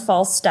 that one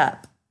false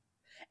step.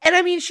 And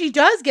I mean, she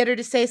does get her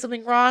to say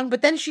something wrong,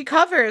 but then she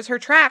covers her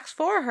tracks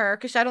for her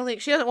because I don't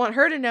think she doesn't want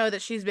her to know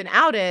that she's been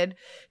outed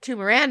to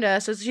Miranda.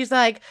 So she's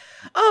like,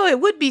 "Oh, it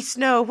would be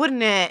Snow,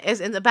 wouldn't it?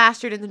 As in the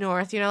bastard in the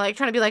north, like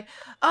trying to be like,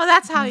 oh,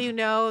 that's how you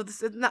know.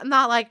 This is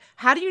not like,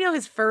 how do you know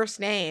his first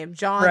name,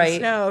 Jon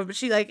Snow? But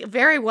she like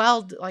very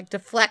well like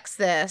deflects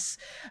this.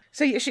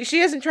 So she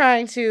isn't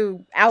trying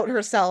to out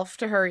herself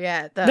to her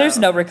yet. Though. There's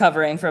no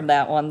recovering from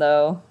that one,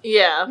 though.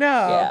 Yeah. No.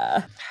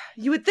 Yeah.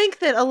 You would think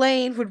that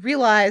Elaine would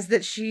realize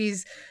that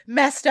she's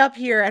messed up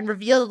here and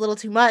revealed a little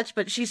too much,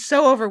 but she's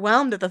so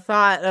overwhelmed at the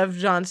thought of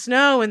Jon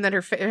Snow and then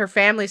her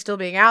family still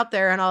being out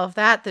there and all of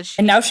that she...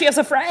 And now she has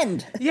a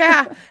friend.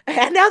 Yeah,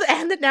 and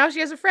now she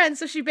has a friend.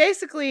 So she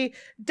basically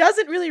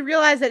doesn't really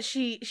realize that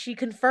she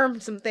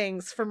confirmed some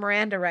things for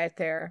Miranda right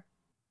there.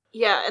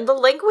 Yeah, and the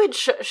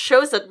language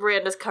shows that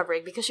Miranda's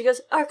covering because she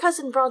goes, "Our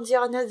cousin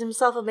Bronzion has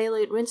himself a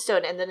melee at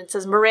Windstone," and then it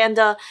says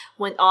Miranda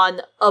went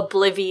on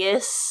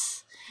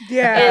oblivious.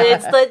 Yeah.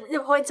 And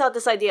it points out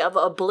this idea of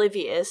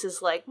oblivious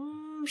is like,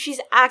 she's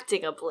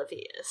acting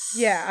oblivious.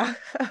 Yeah.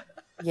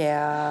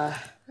 Yeah.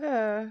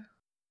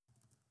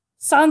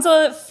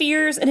 Sansa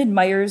fears and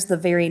admires the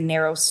very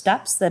narrow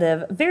steps that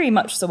have very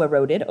much so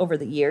eroded over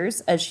the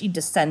years as she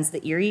descends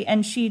the Eyrie,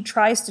 and she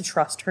tries to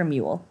trust her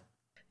mule.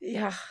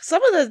 Yeah.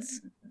 Some of the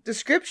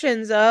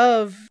descriptions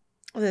of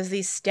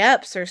these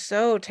steps are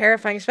so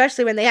terrifying,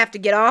 especially when they have to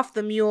get off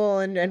the mule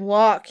and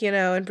walk,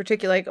 in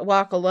particular, like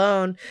walk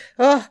alone.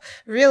 Oh,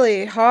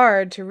 really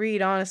hard to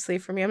read, honestly,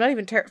 for me. I'm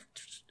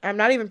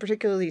not even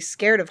particularly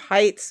scared of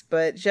heights,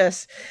 but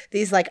just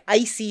these like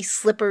icy,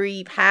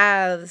 slippery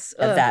paths.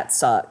 Ugh. That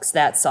sucks.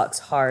 That sucks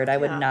hard. I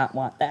would not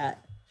want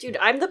that. Dude,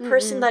 I'm the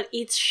person that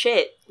eats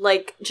shit,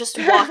 like, just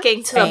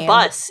walking to the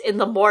bus in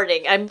the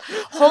morning. I'm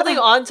holding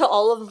on to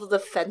all of the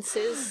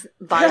fences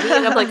by me,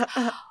 and I'm like,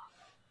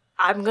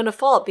 I'm gonna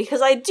fall,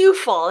 because I do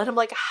fall, and I'm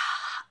like,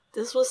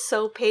 this was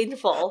so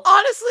painful.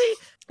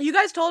 Honestly, you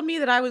guys told me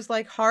that I was,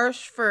 like,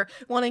 harsh for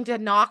wanting to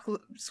knock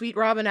Sweet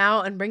Robin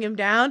out and bring him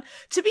down.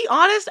 To be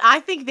honest, I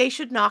think they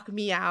should knock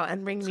me out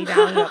and bring me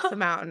down up the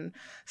mountain.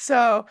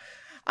 So...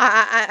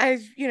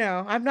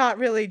 I'm not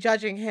really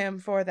judging him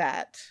for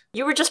that.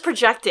 You were just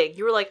projecting.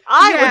 You were like,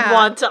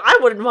 I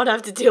wouldn't want to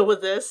have to deal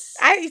with this.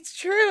 It's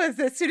true.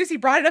 As soon as he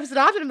brought it up as an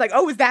option, I'm like,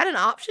 oh, is that an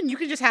option? You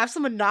can just have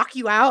someone knock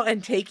you out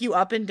and take you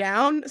up and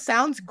down?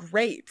 Sounds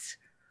great.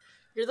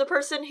 You're the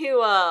person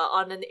who,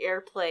 on an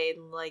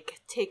airplane,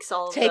 like, takes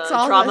all the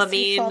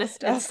Dramamine and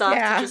stuff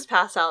to just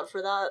pass out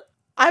for that.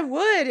 I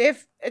would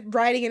if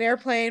riding an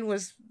airplane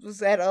was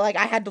at, like,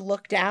 I had to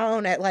look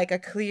down at, like, a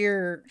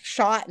clear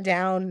shot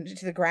down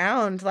to the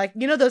ground. Like,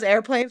 those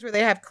airplanes where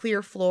they have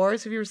clear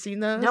floors? Have you ever seen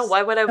those? No,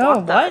 why would I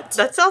want that? What?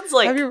 That sounds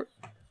like...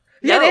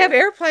 Yeah, they have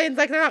airplanes,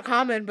 like, they're not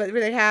common, but where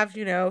they have,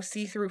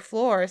 see-through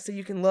floors so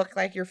you can look,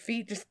 like, your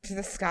feet just to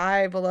the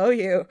sky below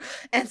you.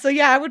 And so,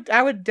 yeah,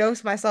 I would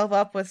dose myself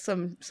up with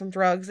some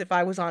drugs if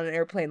I was on an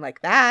airplane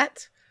like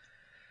that.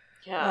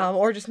 Yeah.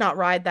 Or just not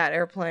ride that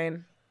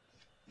airplane.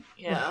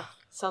 Yeah.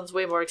 Sounds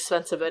way more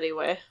expensive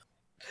anyway.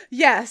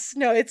 Yes.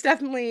 No, it's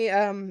definitely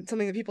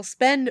something that people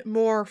spend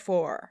more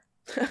for.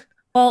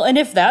 Well, and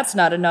if that's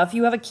not enough,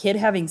 you have a kid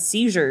having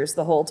seizures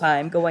the whole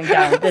time going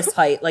down this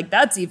height. Like,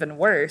 that's even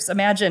worse.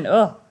 Imagine,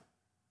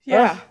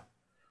 Yeah.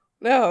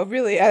 No,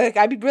 really.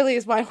 Really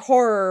is my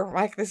horror,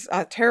 like this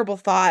terrible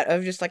thought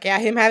of just like,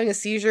 him having a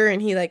seizure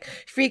and he like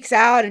freaks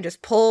out and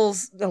just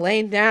pulls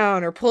Elaine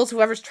down or pulls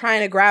whoever's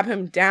trying to grab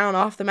him down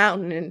off the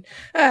mountain. And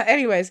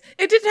anyways,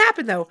 it didn't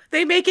happen though.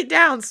 They make it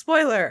down.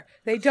 Spoiler.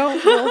 They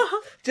don't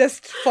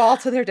just fall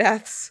to their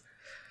deaths.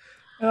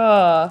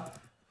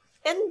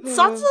 And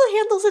Sansa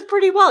handles it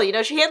pretty well.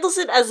 She handles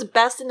it as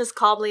best and as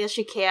calmly as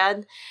she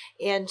can.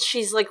 And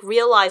she's like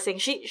realizing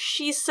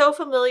she's so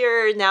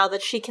familiar now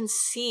that she can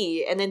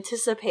see and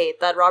anticipate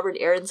that Robert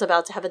Arryn's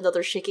about to have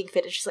another shaking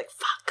fit. And she's like,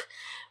 fuck,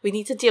 we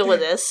need to deal with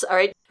this. All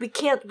right. We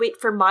can't wait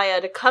for Maya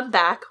to come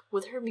back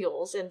with her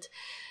mules. And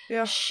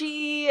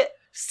she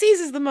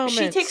seizes the moment.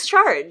 She takes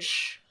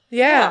charge.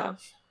 Yeah.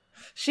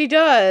 She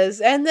does.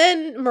 And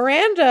then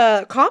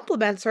Miranda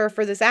compliments her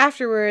for this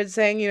afterwards,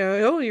 saying,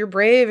 oh, you're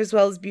brave as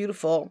well as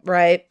beautiful,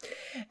 right?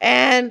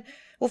 And,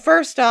 well,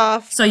 first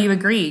off... So you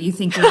agree? You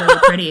think you're really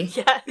pretty?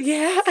 Yes.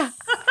 Yeah.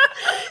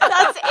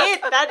 That's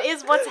it. That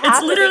is what's happening.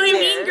 It's literally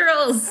there. Mean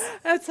Girls.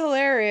 That's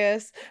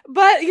hilarious.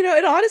 But,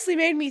 it honestly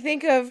made me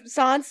think of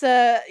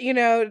Sansa,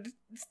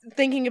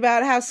 thinking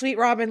about how Sweet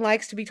Robin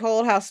likes to be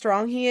told how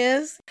strong he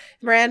is.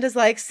 Miranda's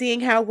like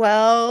seeing how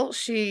well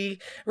she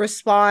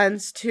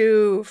responds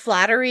to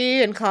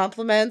flattery and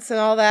compliments and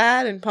all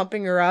that and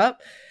pumping her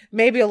up.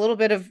 Maybe a little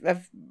bit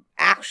of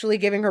actually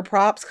giving her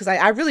props, because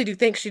I really do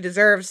think she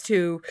deserves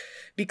to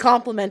be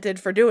complimented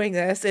for doing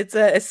this. It's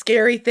a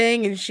scary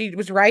thing, and she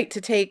was right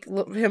to take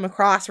him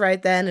across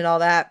right then and all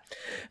that.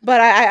 But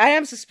I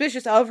am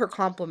suspicious of her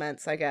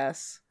compliments, I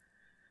guess.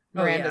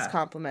 Miranda's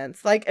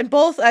compliments. Like, and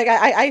both, like,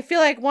 I feel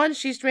like one,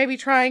 she's maybe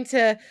trying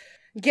to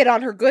get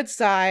on her good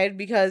side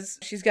because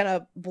she's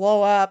gonna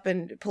blow up,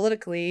 and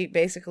politically,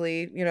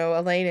 basically, you know,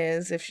 Elaine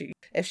is,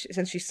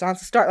 since she's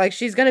Sansa Stark, like,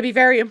 she's gonna be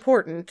very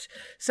important.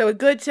 So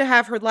good to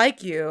have her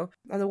like you,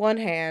 on the one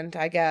hand,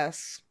 I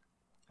guess,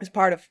 is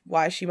part of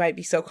why she might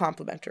be so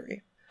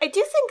complimentary. I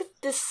do think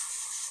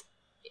this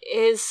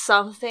is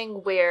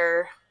something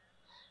where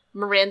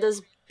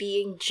Miranda's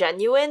being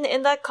genuine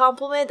in that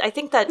compliment. I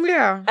think that,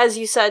 as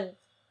you said,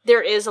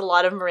 there is a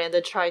lot of Miranda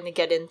trying to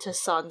get into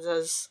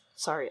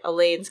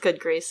Elaine's good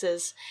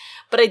graces.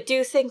 But I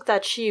do think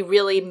that she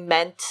really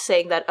meant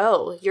saying that,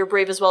 oh, you're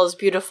brave as well as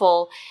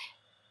beautiful,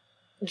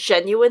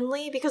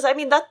 genuinely, because, I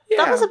mean, that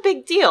was a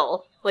big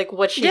deal, like,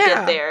 what she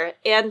did there.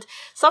 And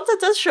Sansa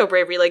does show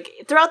bravery. Like,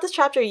 throughout this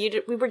chapter,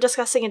 we were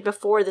discussing it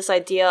before, this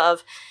idea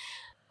of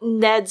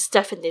Ned's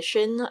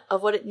definition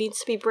of what it means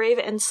to be brave,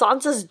 and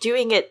Sansa's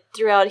doing it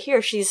throughout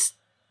here. She's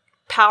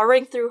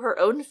powering through her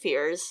own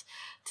fears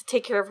to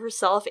take care of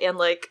herself and,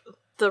 like,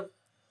 the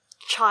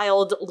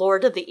child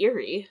Lord of the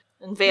Eyrie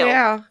and Vale.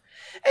 Yeah.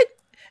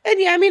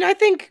 And yeah, I mean, I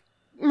think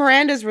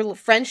Miranda's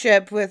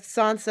friendship with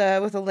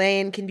Sansa, with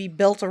Elaine, can be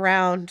built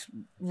around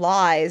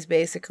lies,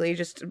 basically,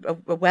 just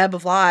a web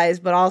of lies,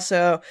 but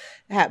also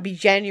be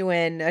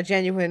genuine, a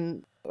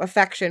genuine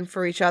affection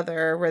for each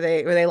other, where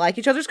they like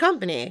each other's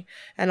company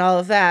and all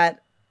of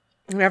that,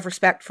 and have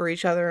respect for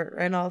each other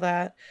and all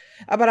that.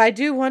 But I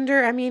do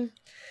wonder, I mean,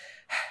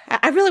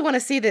 I really want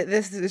to see that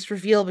this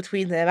reveal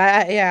between them.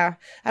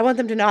 I want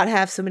them to not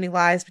have so many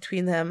lies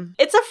between them.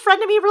 It's a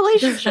frenemy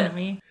relationship.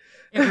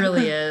 It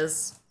really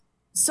is.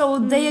 So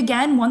they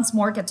again once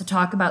more get to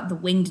talk about the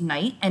Winged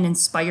Knight and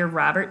inspire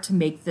Robert to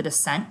make the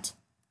descent.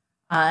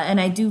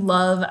 And I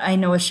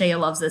know Ashea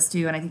loves this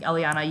too, and I think,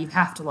 Eliana, you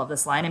have to love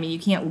this line. I mean, you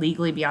can't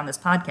legally be on this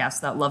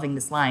podcast without loving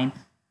this line.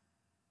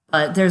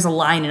 But there's a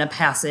line in a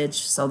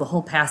passage, so the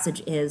whole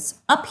passage is,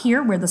 "Up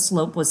here where the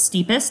slope was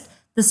steepest,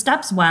 the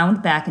steps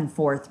wound back and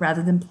forth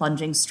rather than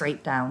plunging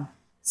straight down.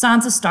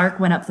 Sansa Stark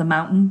went up the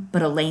mountain,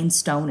 but Elaine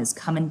Stone is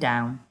coming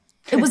down."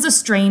 It was a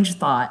strange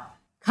thought.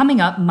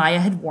 Coming up, Maya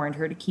had warned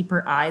her to keep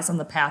her eyes on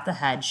the path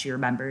ahead, she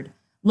remembered.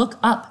 "Look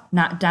up,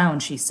 not down,"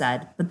 she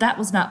said, but that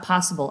was not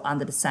possible on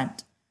the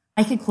descent.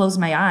 "I could close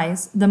my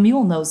eyes. The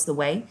mule knows the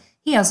way.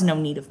 He has no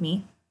need of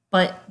me."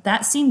 But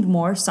that seemed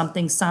more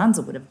something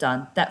Sansa would have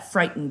done, that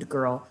frightened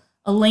girl.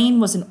 Elaine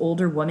was an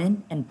older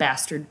woman and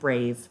bastard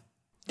brave.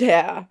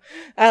 Yeah,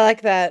 I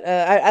like that.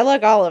 I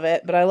like all of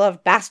it, but I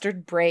love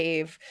bastard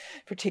brave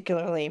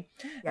particularly.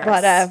 Yes.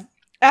 But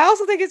I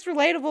also think it's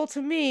relatable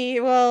to me.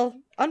 Well,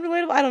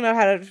 unrelatable, I don't know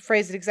how to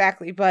phrase it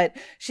exactly, but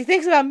she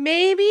thinks about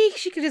maybe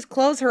she could just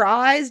close her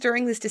eyes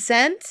during this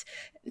descent.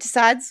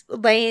 Decides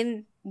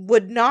Elaine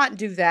would not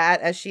do that,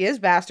 as she is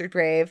bastard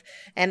brave,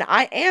 and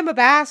I am a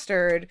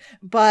bastard,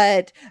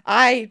 but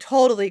I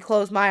totally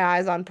close my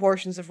eyes on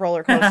portions of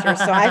roller coasters.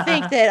 So I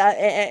think that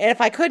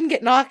if I couldn't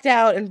get knocked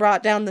out and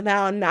brought down the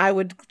mountain, I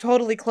would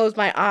totally close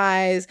my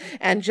eyes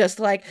and just,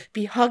 like,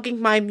 be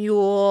hugging my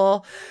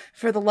mule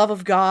for the love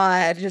of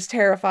God, just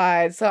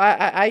terrified. So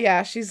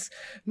yeah, she's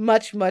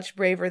much, much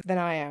braver than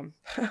I am.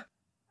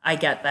 I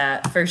get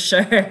that, for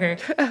sure.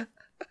 I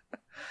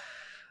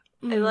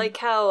like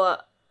how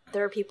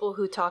there are people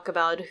who talk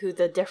about who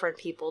the different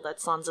people that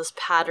Sansa's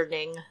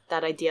patterning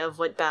that idea of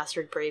what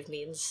bastard brave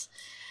means.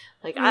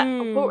 Like,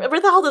 where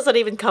the hell does that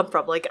even come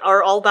from? Like,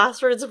 are all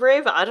bastards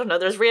brave? I don't know.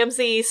 There's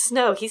Ramsay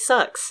Snow. He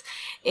sucks.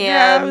 And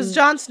yeah, it was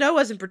Jon Snow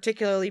wasn't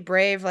particularly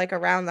brave, like,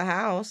 around the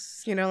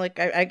house. You know, like,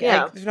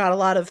 there's not a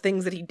lot of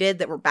things that he did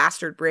that were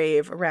bastard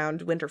brave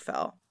around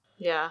Winterfell.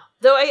 Yeah.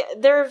 Though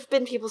there have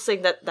been people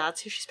saying that that's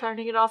who she's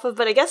patterning it off of,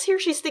 but I guess here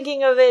she's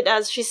thinking of it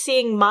as she's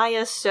seeing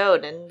Maya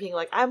Stone and being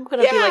like, I'm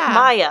going to be like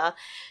Maya.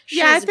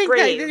 She's I think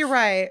brave. that you're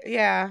right.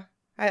 Yeah.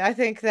 I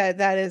think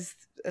that is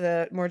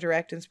the more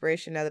direct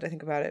inspiration now that I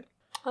think about it.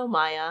 Oh,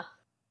 Maya.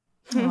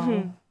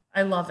 Oh,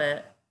 I love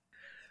it.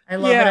 I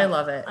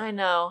love it. I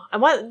know.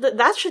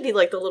 That should be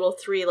like the little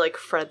 3 like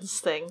friends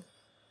thing.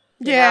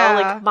 You know?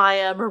 Like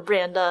Maya,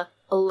 Miranda,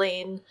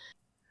 Elaine.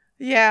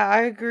 Yeah,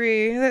 I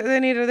agree.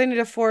 They need a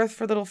 4th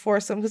for little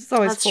foursome, because it's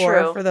always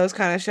 4 for those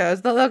kind of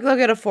shows. They'll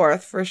get a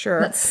 4th for sure.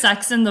 That's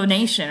Sex in the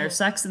Nation or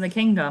Sex in the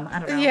Kingdom. I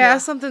don't know. Yeah,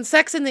 something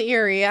Sex in the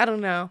Eyrie. I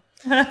don't know.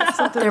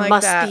 Something there like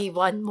must that. be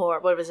one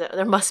more. What was it?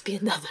 There must be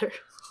another.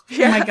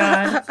 Yeah. Oh my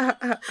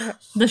god.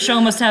 The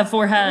show must have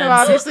 4 heads. No,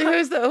 obviously,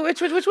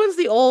 which one's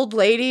the old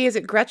lady? Is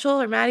it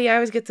Gretchel or Maddie? I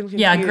always get them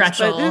confused. Yeah,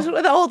 Gretchel. But who's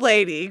the old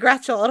lady?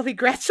 Gretchel. It'll be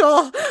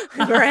Gretchel,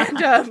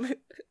 Miranda,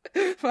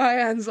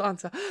 Maya, and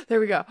Sansa. There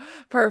we go.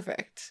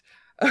 Perfect.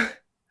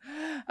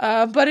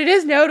 But it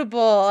is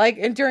notable, like,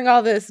 and during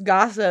all this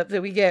gossip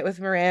that we get with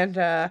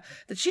Miranda,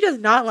 that she does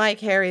not like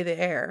Harry the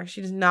heir.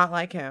 She does not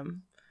like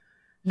him.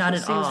 Not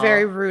She at all. seems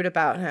very rude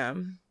about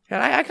him.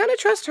 And I kind of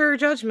trust her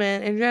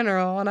judgment in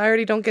general, and I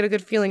already don't get a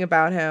good feeling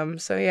about him.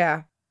 So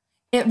yeah.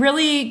 It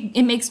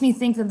makes me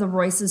think that the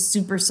Royces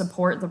super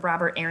support the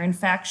Robert Arryn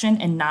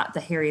faction and not the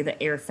Harry the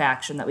heir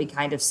faction that we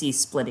kind of see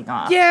splitting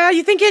off. Yeah,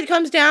 you think it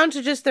comes down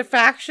to just their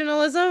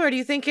factionalism, or do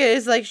you think it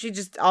is like she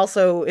just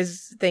also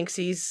thinks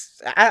he's...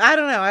 I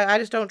don't know. I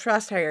just don't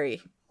trust Harry,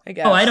 I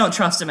guess. Oh, I don't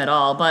trust him at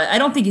all, but I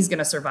don't think he's going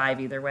to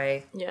survive either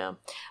way. Yeah.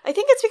 I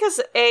think it's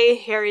because A,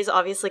 Harry's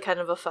obviously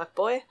kind of a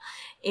fuckboy,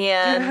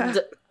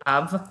 and...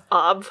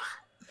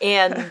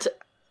 and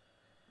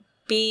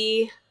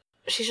B...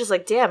 she's just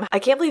like, damn, I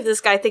can't believe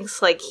this guy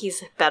thinks, like,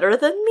 he's better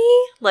than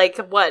me? Like,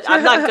 what?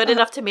 I'm not good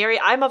enough to marry?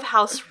 I'm of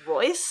House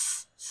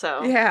Royce?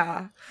 So.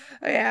 Yeah.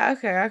 Yeah,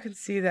 okay, I can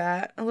see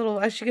that.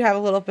 She could have a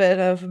little bit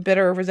of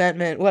bitter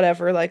resentment,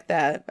 whatever, like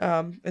that,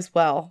 as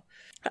well.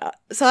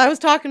 So I was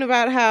talking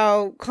about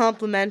how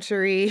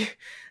complimentary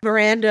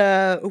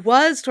Miranda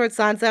was towards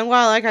Sansa, and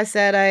while, like I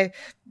said, I'm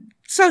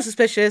so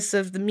suspicious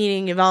of the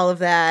meaning of all of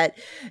that,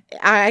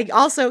 I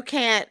also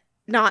can't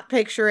not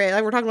picture it.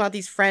 Like, we're talking about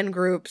these friend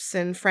groups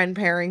and friend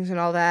pairings and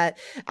all that.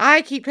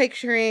 I keep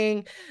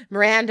picturing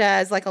Miranda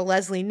as like a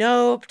Leslie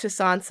Knope to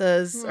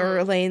Sansa's or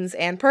Elaine's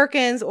Anne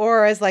Perkins,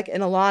 or as like an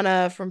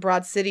Alana from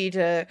Broad City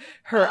to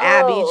her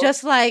Abby,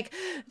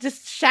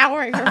 just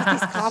showering her with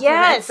these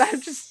compliments.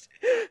 Yes.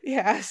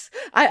 Yes.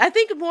 I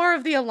think more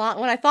of the Alana,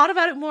 when I thought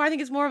about it more, I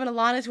think it's more of an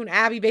Alana to an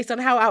Abby based on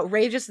how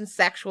outrageous and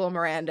sexual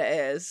Miranda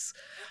is,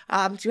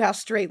 to how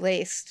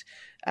straight-laced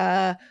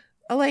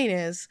Elaine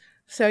is.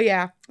 So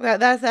yeah,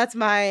 that's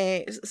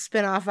my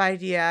spin-off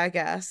idea, I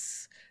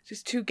guess.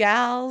 Just two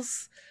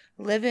gals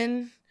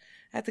living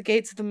at the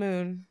gates of the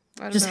moon.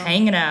 Just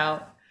hanging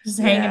out.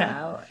 Hanging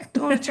out.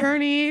 Going to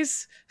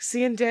attorneys,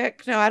 seeing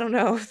Dick. No, I don't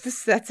know.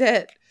 That's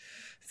it.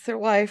 It's their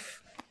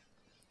life.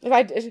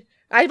 By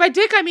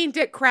Dick, I mean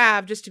Dick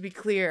Crabbe, just to be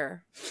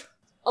clear.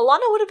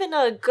 Alana would have been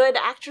a good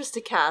actress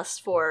to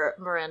cast for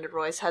Miranda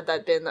Royce had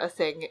that been a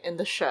thing in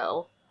the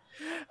show.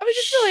 I mean,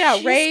 she's really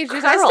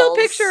outrageous. I still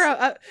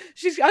picture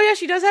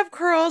she does have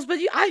curls, but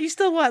you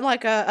still want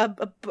like I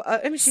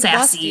mean, she's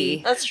sassy.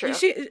 Busty. That's true.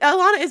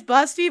 Alana is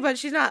busty, but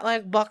she's not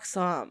like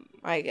buxom,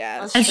 I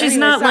guess. And she's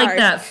not like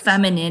that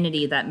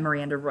femininity that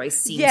Miranda Royce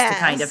seems to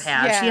kind of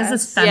have. She has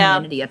this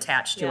femininity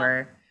attached to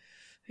her.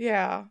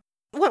 Yeah.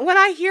 When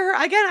I hear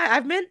her, again,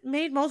 I've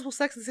made multiple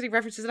Sex and the City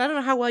references, and I don't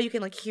know how well you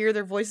can like hear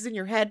their voices in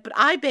your head, but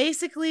I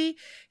basically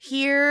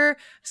hear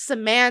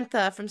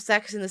Samantha from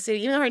Sex and the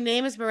City. Even though her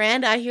name is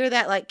Miranda, I hear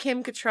that like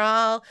Kim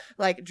Cattrall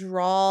like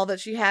drawl that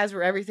she has,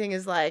 where everything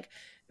is like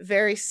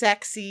very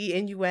sexy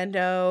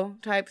innuendo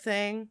type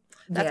thing.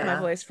 That's my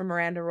voice for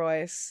Miranda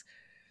Royce.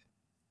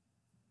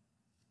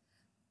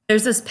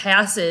 There's this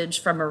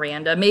passage from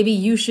Miranda. Maybe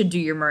you should do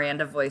your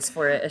Miranda voice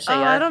for it,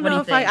 Ashaya. I don't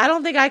know I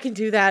don't think I can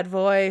do that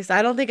voice.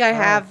 I don't think I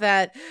have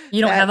that. You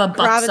don't have a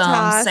buxom,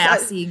 gravitas.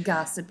 sassy,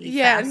 gossipy.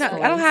 Yeah, no,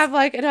 I don't have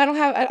like I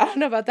don't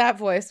know about that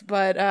voice,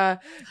 but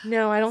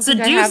no, I don't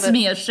think I have it. Seduce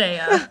me,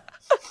 Ashaya.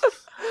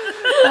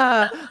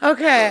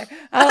 Okay,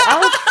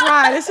 I'll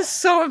try. This is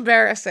so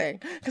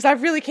embarrassing because I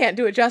really can't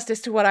do it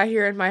justice to what I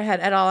hear in my head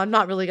at all. I'm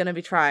not really going to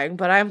be trying,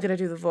 but I am going to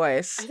do the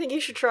voice. I think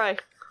you should try.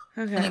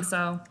 Okay. I think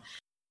so.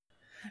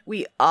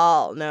 We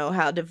all know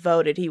how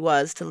devoted he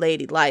was to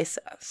Lady Lysa,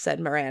 said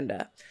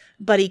Miranda.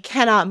 But he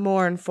cannot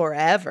mourn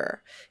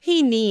forever.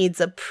 He needs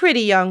a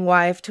pretty young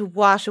wife to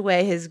wash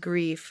away his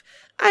grief.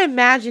 I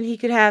imagine he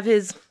could have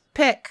his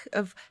pick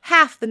of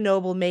half the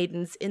noble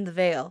maidens in the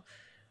Vale.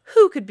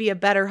 Who could be a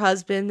better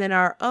husband than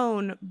our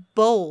own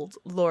bold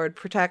Lord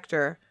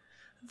Protector?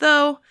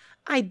 Though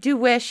I do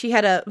wish he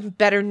had a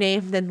better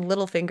name than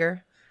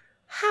Littlefinger.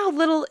 How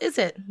little is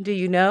it, do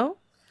you know?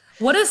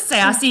 What a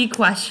sassy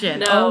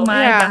question. No. Oh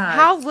my God.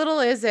 How little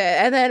is it?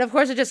 And then, of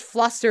course, it just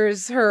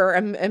flusters her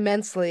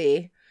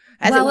immensely.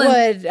 As it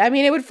would. I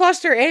mean, it would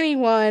fluster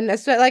anyone.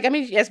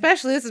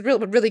 Especially this is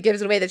what really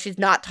gives it away that she's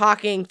not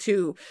talking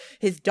to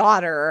his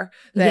daughter.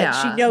 That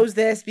she knows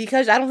this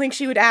because I don't think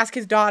she would ask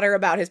his daughter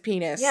about his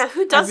penis. Yeah,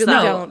 who does I really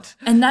that? don't.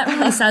 And that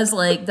really says,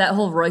 like, that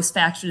whole Royce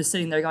faction is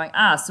sitting there going,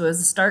 so is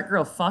the Stark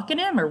girl fucking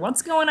him or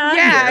what's going on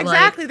here? Yeah,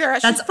 exactly.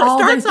 Like, that's all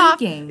they're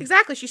thinking.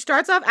 Exactly. She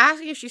starts off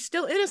asking if she's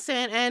still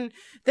innocent and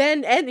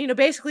then,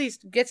 basically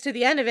gets to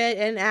the end of it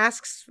and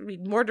asks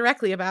more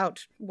directly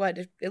about what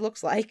it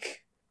looks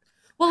like.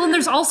 Well, and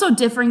there's also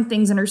differing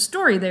things in her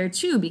story there,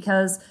 too,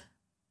 because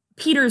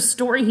Peter's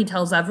story he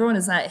tells everyone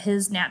is that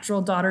his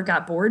natural daughter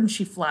got bored and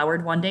she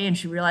flowered one day and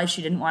she realized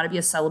she didn't want to be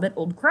a celibate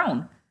old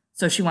crone.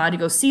 So she wanted to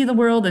go see the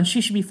world and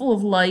she should be full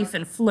of life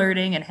and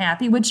flirting and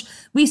happy, which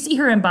we see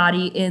her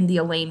embody in the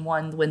Elaine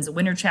One Wins a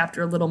Winter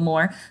chapter a little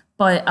more.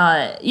 But,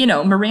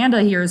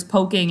 Miranda here is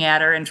poking at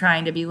her and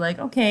trying to be like,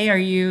 okay, are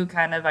you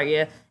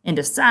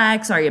into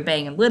sex? Are you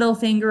banging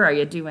Littlefinger? Are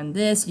you doing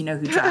this? You know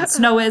who Jon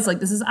Snow is?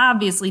 Like, this is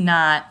obviously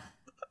not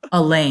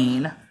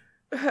Elaine.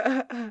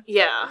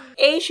 Yeah.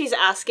 She's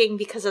asking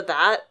because of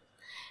that.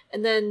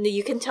 And then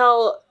you can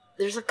tell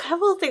there's a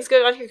couple of things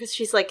going on here because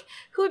she's like,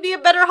 who would be a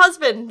better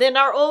husband than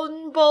our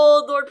own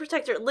bold Lord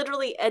Protector?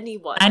 Literally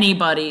anyone.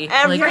 Anybody.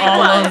 Everyone. Like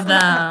all of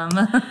them.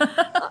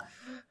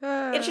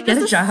 And she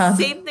does the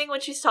same thing when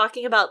she's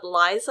talking about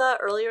Liza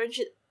earlier, and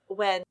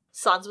when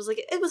Sansa was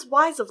like, it was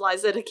wise of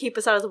Liza to keep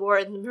us out of the war,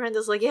 and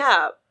Miranda's like,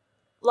 yeah,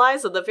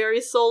 Liza, the very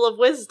soul of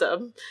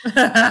wisdom.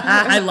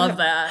 I love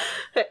that.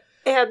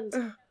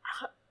 And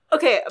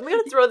okay, I'm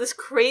gonna throw this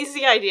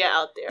crazy idea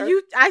out there.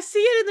 I see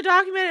it in the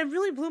document. It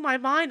really blew my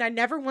mind. I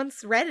never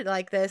once read it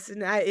like this,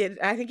 and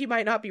I think you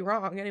might not be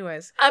wrong.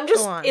 Anyways,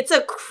 it's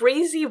a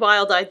crazy,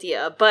 wild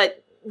idea,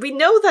 but we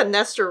know that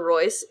Nestor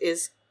Royce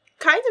is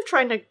kind of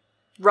trying to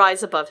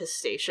rise above his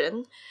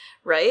station,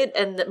 right?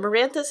 And that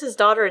Miranda's his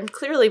daughter and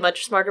clearly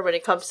much smarter when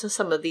it comes to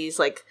some of these,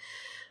 like,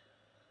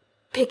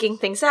 picking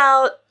things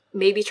out,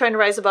 maybe trying to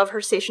rise above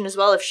her station as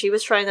well if she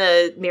was trying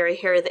to marry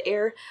Harry the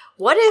Heir.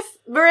 What if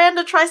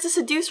Miranda tries to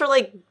seduce her,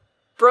 like,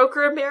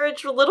 broker a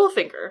marriage with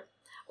Littlefinger?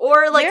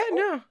 Or, like,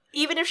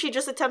 even if she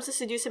just attempts to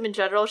seduce him in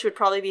general, she would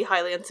probably be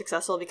highly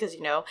unsuccessful because,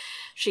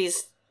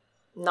 she's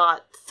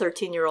not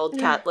 13-year-old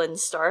Catelyn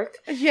Stark.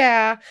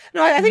 Yeah.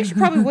 No, I think she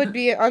probably would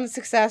be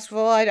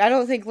unsuccessful. I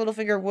don't think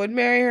Littlefinger would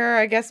marry her.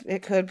 I guess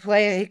it could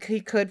play. He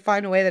could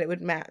find a way that it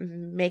would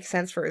make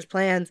sense for his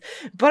plans.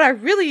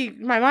 But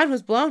my mind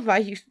was blown by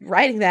you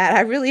writing that. I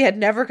really had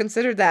never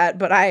considered that.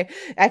 But I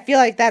feel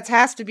like that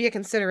has to be a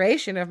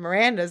consideration of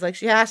Miranda's. Like,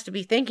 she has to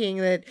be thinking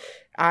that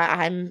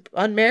I'm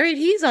unmarried,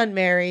 he's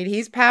unmarried,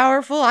 he's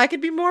powerful, I could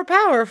be more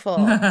powerful.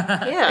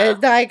 Yeah.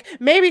 Like,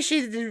 maybe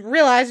she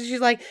realizes, she's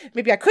like,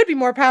 maybe I could be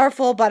more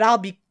powerful, but I'll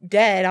be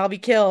dead, I'll be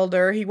killed,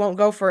 or he won't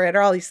go for it,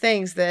 or all these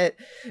things that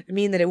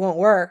mean that it won't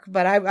work.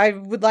 But I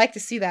would like to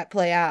see that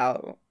play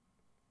out.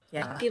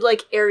 Yeah. Be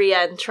like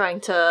Arianne trying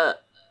to...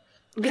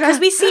 Because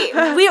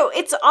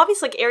it's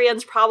obvious like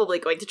Arianne's probably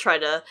going to try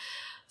to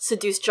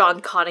seduce John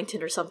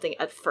Connington or something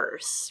at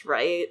first,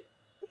 right?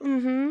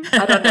 Mm-hmm.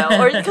 I don't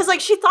know, or because like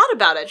she thought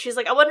about it. She's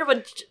like, I wonder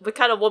what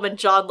kind of woman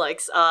John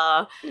likes.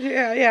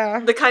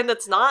 Yeah. The kind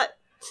that's not.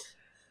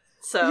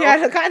 So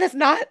yeah, the kind that's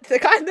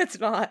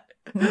not.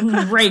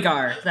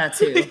 Rhaegar, that's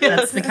who. Yes.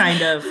 That's the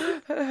kind of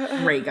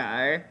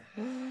Rhaegar.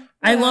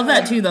 I love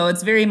that too, though.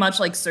 It's very much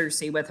like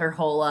Cersei with her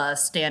whole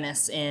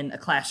Stannis in A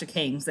Clash of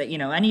Kings. That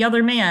any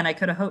other man I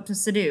could have hoped to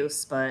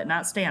seduce, but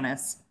not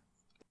Stannis.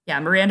 Yeah,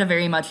 Miranda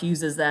very much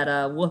uses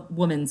that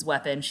woman's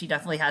weapon. She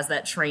definitely has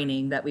that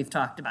training that we've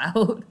talked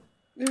about.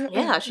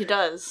 Yeah, she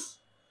does.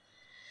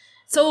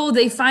 So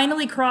they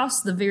finally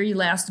cross the very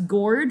last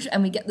gorge,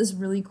 and we get this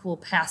really cool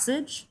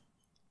passage.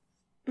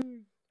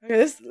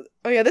 This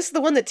is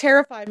the one that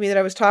terrified me that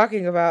I was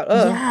talking about.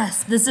 Ugh.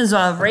 Yes, this is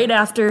right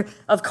after,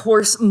 of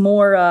course,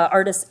 more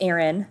Artis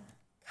Arryn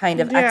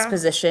kind of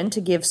exposition to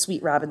give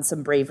Sweet Robin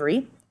some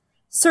bravery.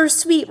 Sir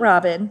Sweet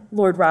Robin,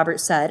 Lord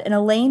Robert said, and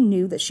Elaine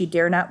knew that she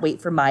dare not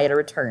wait for Maya to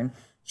return.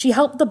 She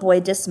helped the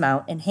boy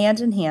dismount, and hand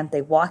in hand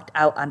they walked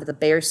out onto the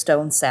bare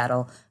stone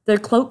saddle, their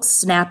cloaks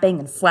snapping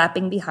and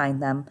flapping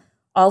behind them.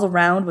 All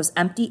around was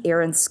empty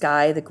air and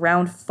sky, the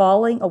ground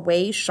falling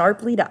away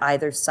sharply to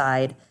either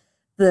side.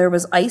 There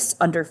was ice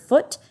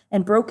underfoot,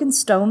 and broken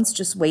stones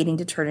just waiting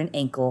to turn an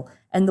ankle,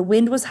 and the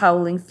wind was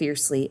howling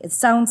fiercely. It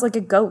sounds like a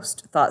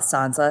ghost, thought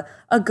Sansa,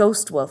 a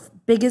ghost wolf,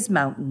 big as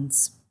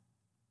mountains.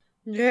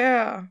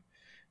 Yeah.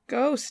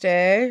 Ghost,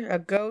 eh? A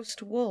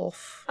ghost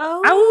wolf.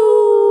 Oh.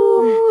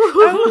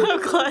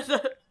 I'm glad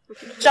that...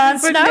 Jon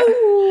Snow!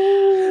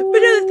 But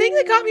the thing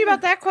that got me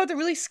about that quote that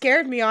really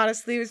scared me,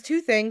 honestly, was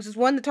two things. Was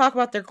one, to talk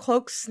about their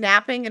cloaks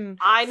snapping and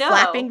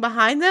flapping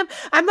behind them.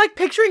 I'm, like,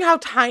 picturing how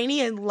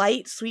tiny and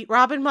light Sweet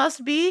Robin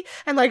must be,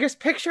 and, like, just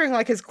picturing,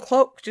 like, his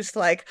cloak just,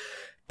 like...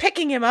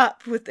 picking him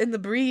up in the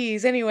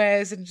breeze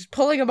anyways and just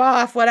pulling him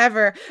off,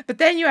 whatever. But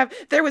then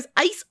there was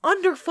ice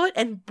underfoot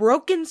and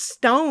broken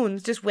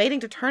stones just waiting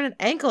to turn an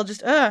ankle.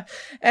 Just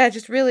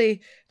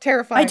really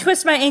terrifying. I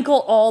twist my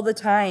ankle all the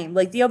time.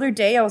 Like the other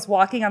day I was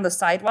walking on the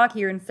sidewalk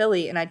here in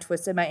Philly and I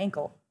twisted my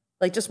ankle.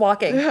 Like just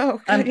walking.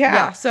 Oh,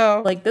 yeah.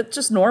 So like that's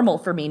just normal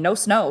for me. No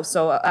snow.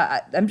 So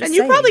I'm just And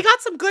you saying. probably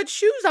got some good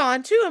shoes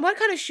on too. And what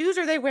kind of shoes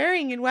are they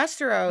wearing in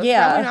Westeros?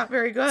 Yeah. Probably not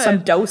very good. Some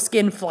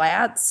doeskin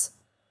flats.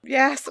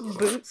 Yeah, some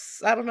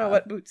boots. I don't know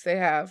what boots they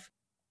have.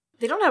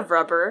 They don't have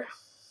rubber.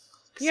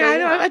 Yeah, I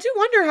know. I do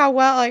wonder how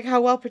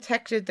well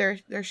protected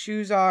their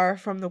shoes are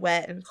from the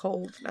wet and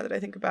cold. Now that I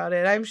think about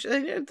it, I'm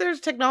sure there's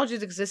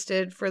technologies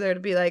existed for there to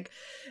be like,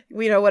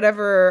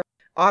 whatever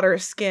otter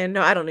skin.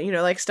 No, I don't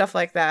know. Like stuff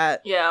like that.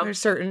 Yeah, there's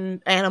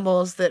certain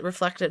animals that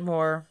reflect it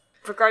more.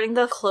 Regarding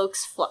the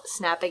cloaks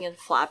snapping and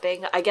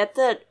flapping, I get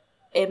that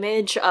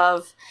image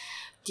of.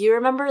 Do you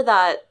remember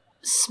that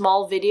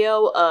small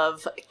video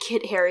of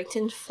Kit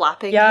Harington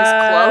flapping his cloak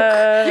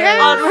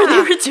on where they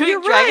were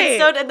doing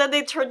Dragonstone, and then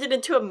they turned it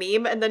into a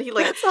meme, and then he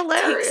takes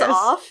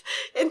off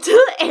into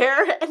the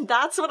air, and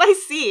that's what I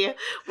see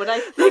when I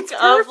think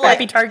of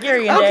Happy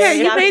Targaryen Day.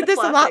 Okay, you made this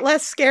a lot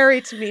less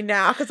scary to me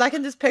now, because I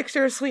can just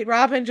picture Sweet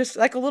Robin, just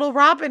like a little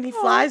robin. He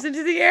flies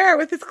into the air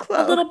with his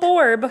cloak. A little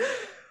borb.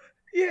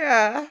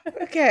 Yeah.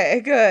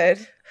 Okay,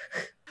 good.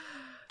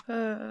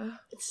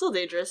 It's still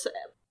dangerous.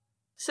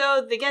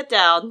 So they get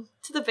down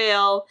to the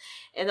Vale,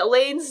 and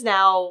Elaine's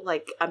now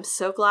like, I'm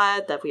so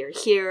glad that we are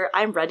here.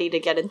 I'm ready to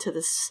get into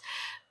this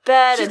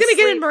bed. She's gonna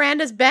get in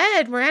Miranda's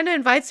bed. Miranda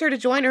invites her to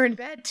join her in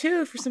bed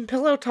too for some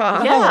pillow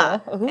talk. Yeah.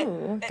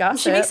 Ooh, gossip.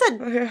 She makes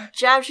a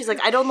jab. She's like,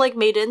 I don't like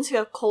maidens who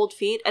have cold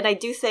feet. And I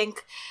do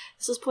think,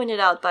 this was pointed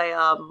out by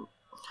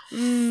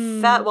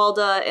Fat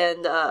Walda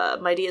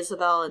and Mighty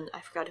Isabel, and I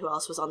forgot who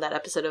else was on that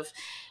episode of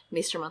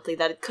Maester Monthly,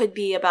 that it could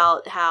be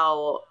about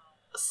how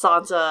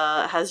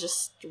Sansa has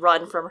just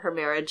run from her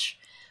marriage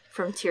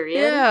from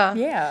Tyrion.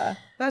 Yeah.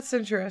 That's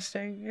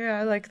interesting. Yeah,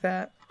 I like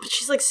that. But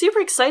she's like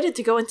super excited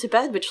to go into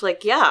bed, which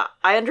like, yeah,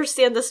 I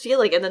understand this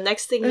feeling. And the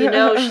next thing you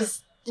know,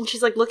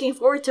 she's like looking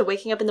forward to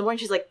waking up in the morning.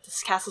 She's like,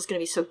 this castle's gonna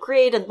be so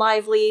great and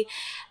lively,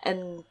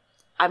 and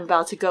I'm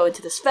about to go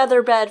into this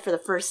feather bed for the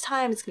first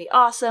time. It's gonna be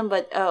awesome.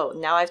 But oh,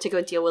 now I have to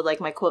go deal with like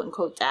my quote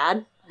unquote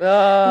dad.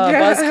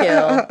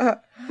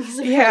 Buzzkill. He's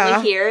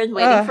apparently here and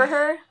waiting for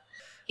her.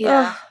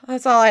 Yeah,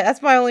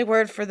 that's my only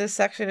word for this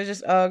section is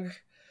just ugh.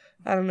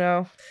 I don't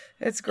know.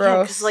 It's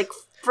gross. Because like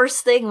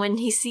first thing when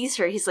he sees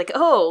her, he's like,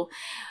 oh,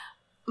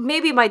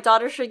 maybe my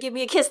daughter should give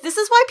me a kiss. This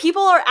is why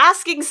people are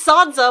asking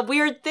Sansa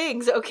weird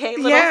things, okay?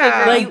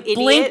 Littlefinger, like, you idiot.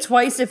 Blink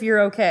twice if you're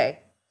okay.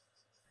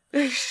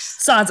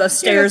 Sansa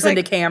stares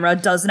into camera,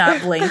 does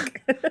not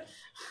blink.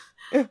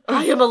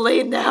 I am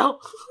Elaine now.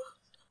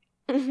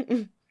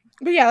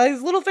 But yeah,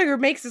 his Littlefinger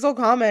makes this whole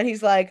comment.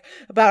 He's like,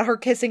 about her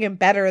kissing him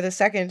better the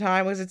second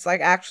time, was it's like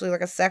actually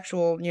like a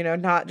sexual,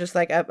 not just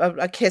like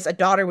a kiss a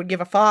daughter would give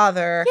a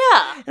father.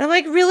 Yeah. And I'm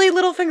like, really,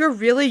 Littlefinger,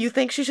 really? You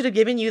think she should have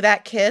given you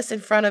that kiss in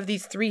front of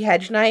these 3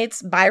 hedge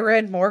knights,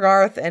 Byron,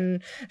 Morgarth,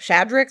 and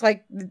Shadrick?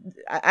 Like,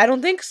 I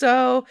don't think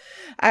so.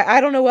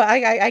 I don't know what,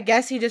 I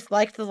guess he just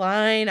liked the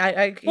line.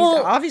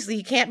 Obviously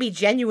he can't be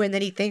genuine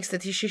that he thinks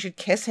that she should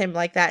kiss him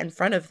like that in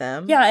front of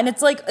them. Yeah, and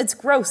it's like, it's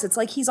gross. It's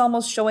like he's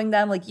almost showing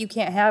them, like, you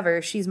can't have her.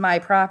 She's my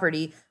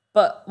property,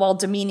 but while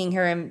demeaning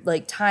her and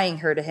like tying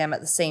her to him at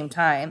the same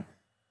time.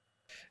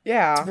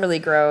 Yeah. It's really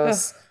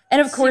gross.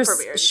 And of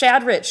course,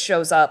 Shadrich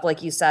shows up,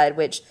 like you said,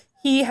 which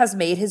he has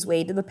made his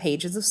way to the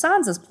pages of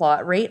Sansa's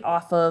plot, right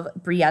off of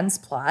Brienne's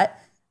plot.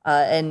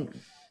 And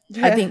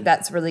I think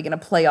that's really going to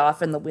play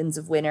off in the Winds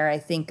of Winter. I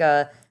think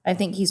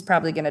he's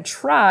probably going to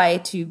try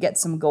to get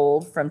some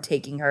gold from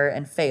taking her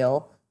and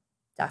fail.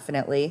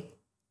 Definitely.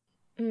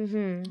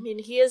 Mm-hmm. I mean,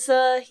 he is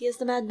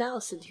the Mad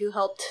Mouse, and who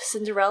helped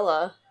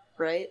Cinderella,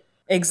 right?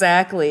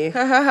 Exactly.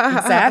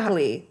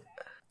 Exactly.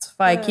 That's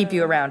why I keep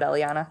you around,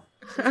 Eliana.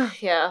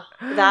 Yeah,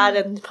 that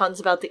and puns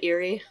about the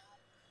Eyrie.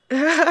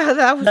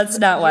 That's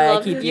not why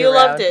I keep you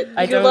around. Loved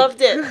it. You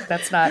loved it.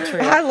 That's not true.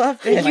 I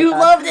loved it. Oh you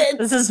loved it.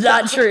 This is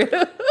not true.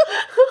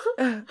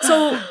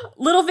 So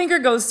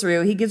Littlefinger goes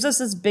through. He gives us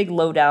this big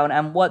lowdown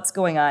on what's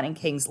going on in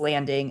King's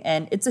Landing,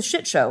 and it's a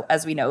shit show,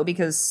 as we know,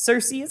 because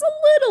Cersei is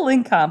a little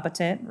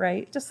incompetent,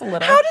 right? Just a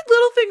little. How did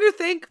Littlefinger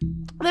think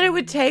that it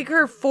would take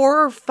her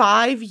 4 or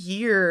 5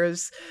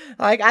 years?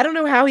 Like, I don't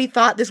know how he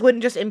thought this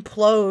wouldn't just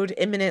implode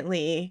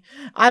imminently.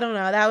 I don't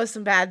know. That was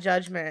some bad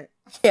judgment.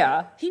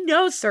 Yeah. He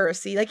knows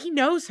Cersei. Like, he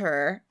knows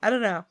her. I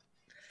don't know.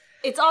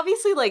 It's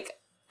obviously like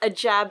a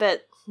jab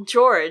at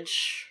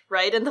George,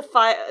 right? And the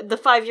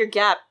 5-year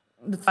gap.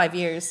 The 5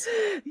 years.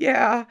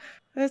 Yeah,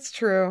 that's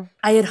true.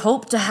 I had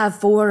hoped to have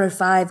 4 or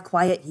 5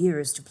 quiet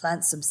years to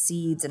plant some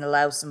seeds and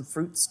allow some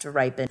fruits to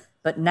ripen.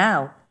 But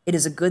now, it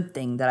is a good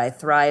thing that I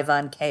thrive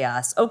on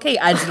chaos. Okay,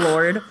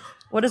 edgelord.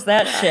 What is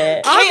that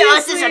shit?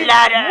 Chaos is a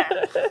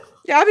ladder!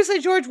 Yeah, obviously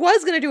George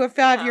was going to do a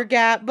 5-year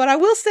gap, but I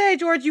will say,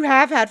 George, you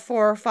have had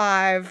 4 or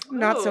 5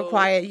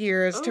 not-so-quiet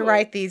years to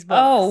write these books.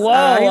 Oh,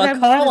 whoa, a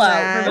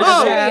call-out.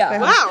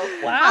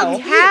 Wow. He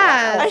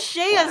has.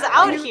 Ashaya's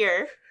out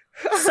here.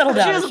 Settle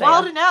down, Ashaya's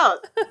wilding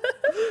out.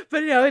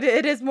 But no,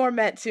 it is more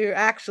meant to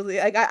actually,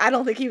 like, I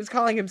don't think he was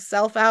calling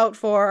himself out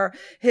for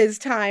his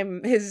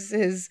time,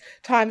 his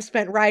time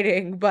spent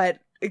writing, but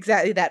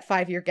exactly that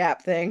 5-year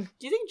gap thing.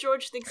 Do you think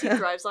George thinks he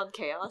thrives on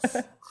chaos?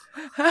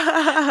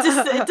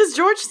 Does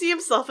George see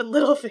himself in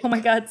Littlefinger? Oh my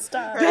god,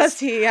 stop. Does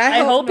he?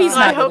 I hope he's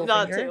not. I hope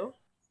not too.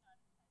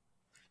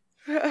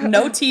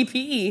 No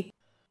TP.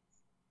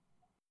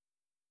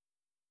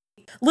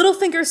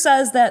 Littlefinger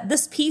says that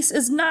this peace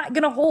is not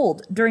going to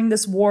hold during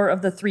this War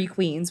of the Three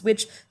Queens,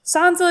 which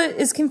Sansa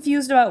is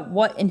confused about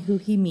what and who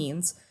he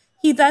means.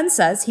 He then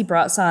says he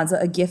brought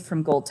Sansa a gift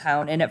from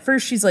Goldtown, and at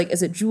first she's like,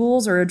 is it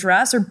jewels or a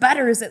dress, or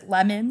better, is it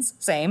lemons?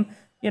 Same.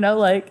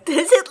 Like...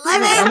 Is it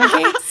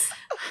lemons?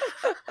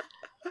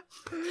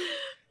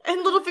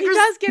 And Littlefinger's... He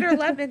does get her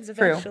lemons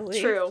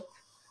eventually. True.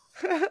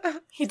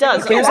 He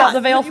does. He clears out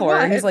the veil for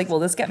her. He's like, will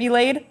this get me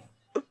laid?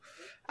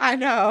 I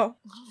know.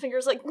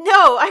 Littlefinger's like,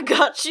 no, I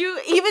got you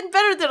even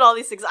better than all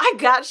these things. I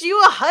got you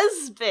a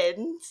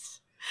husband.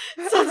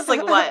 So it's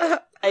like,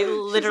 what? I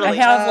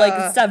have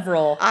like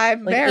several.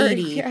 I'm like married.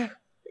 80.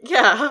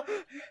 Yeah.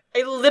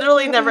 I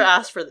literally never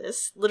asked for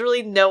this.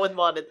 Literally no one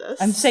wanted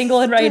this. I'm single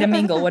and ready to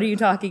mingle. What are you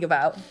talking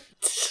about?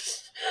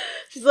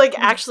 She's like,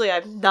 actually,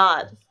 I'm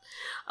not.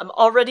 I'm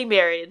already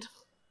married.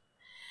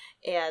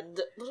 And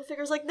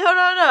Littlefinger's like,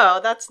 no,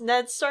 that's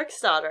Ned Stark's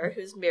daughter,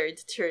 who's married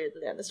to Tyrion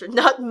Lannister,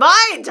 not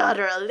my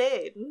daughter,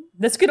 Elaine.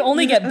 This could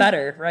only get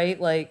better, right?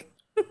 Like,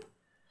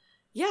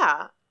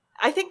 yeah.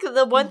 I think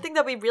the one thing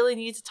that we really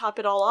need to top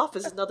it all off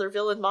is another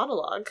villain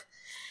monologue.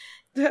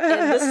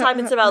 And this time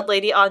it's about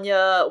Lady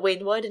Anya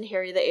Waynwood and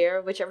Harry the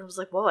Heir, which everyone was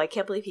like, whoa, I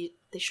can't believe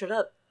they showed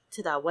up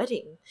to that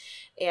wedding.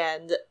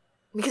 And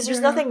because there's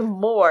nothing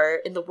more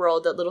in the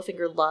world that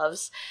Littlefinger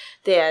loves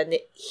than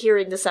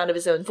hearing the sound of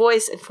his own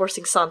voice and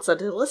forcing Sansa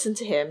to listen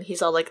to him.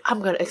 He's all like,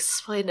 I'm going to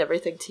explain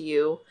everything to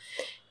you.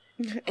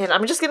 And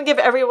I'm just going to give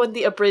everyone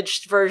the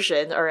abridged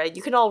version, alright?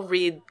 You can all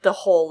read the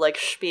whole, like,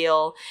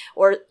 spiel.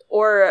 Or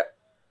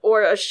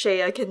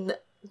Shea can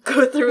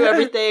go through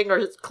everything,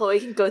 or Chloe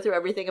can go through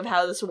everything of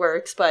how this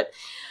works. But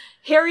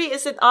Harry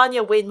isn't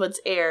Anya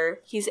Waynwood's heir.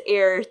 He's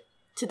heir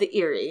to the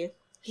Eyrie.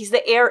 He's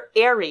the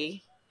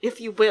Eyrie, if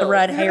you will. the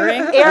red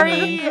herring?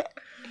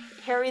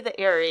 Harry the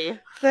Eyrie.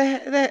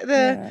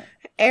 The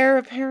heir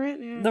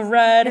apparent. Yeah. The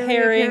red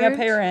herring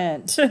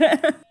apparent.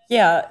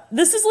 Yeah,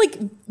 this is like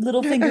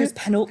Littlefinger's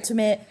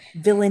penultimate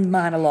villain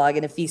monologue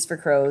in A Feast for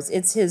Crows.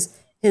 It's his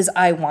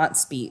I want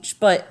speech,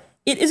 but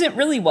it isn't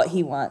really what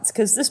he wants,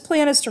 because this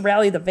plan is to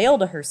rally the Vale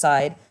to her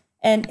side,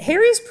 and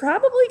Harry's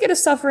probably going to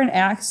suffer an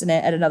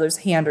accident at another's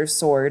hand or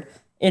sword,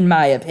 in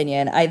my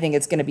opinion. I think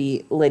it's going to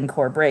be Lynn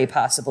Corbray,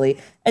 possibly.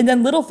 And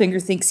then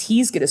Littlefinger thinks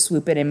he's going to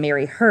swoop in and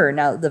marry her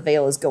now that the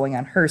Vale is going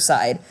on her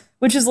side,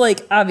 which is,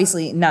 like,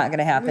 obviously not going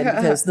to happen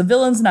because the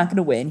villain's not going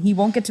to win. He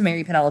won't get to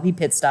marry Penelope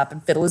Pitstop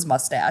and fiddle his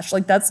mustache.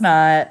 Like, it's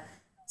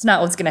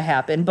not what's going to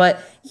happen.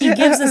 But he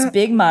gives this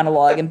big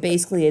monologue, and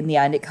basically in the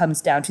end it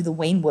comes down to the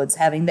Waynwoods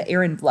having the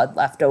Arryn blood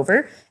left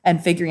over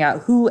and figuring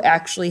out who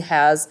actually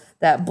has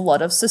that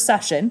blood of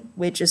succession,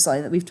 which is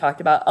something that we've talked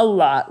about a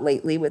lot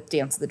lately with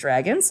Dance of the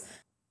Dragons.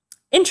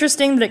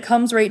 Interesting that it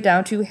comes right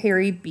down to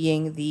Harry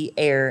being the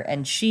heir,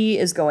 and she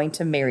is going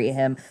to marry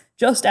him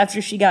just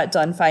after she got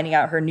done finding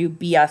out her new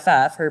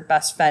BFF, her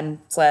best friend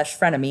 /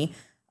 frenemy,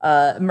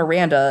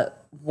 Miranda,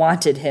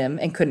 wanted him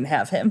and couldn't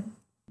have him.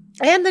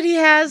 And that he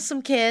has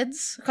some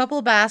kids, a couple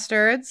of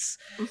bastards.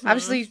 Mm-hmm.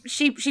 Obviously,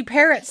 she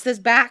parrots this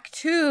back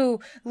to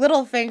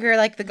Littlefinger,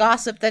 like the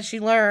gossip that she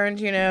learned,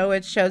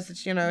 it shows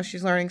that,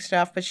 she's learning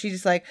stuff. But she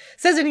just, like,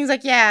 says it, and he's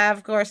like, yeah,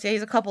 of course, yeah,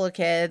 he's a couple of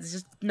kids,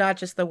 just not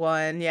just the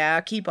one.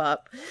 Yeah, keep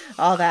up,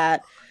 all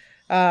that.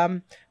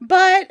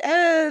 But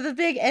the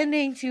big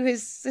ending to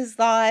his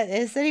thought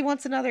is that he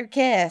wants another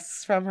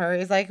kiss from her.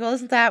 He's like, well,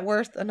 isn't that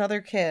worth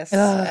another kiss?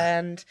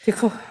 And,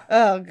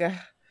 oh,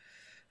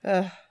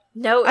 God.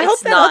 No, I hope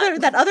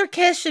not. that other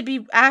kiss should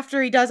be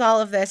after he does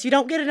all of this. You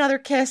don't get another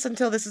kiss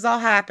until this has all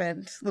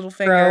happened,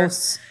 Littlefinger.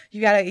 Gross.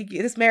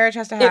 This marriage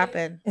has to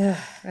happen.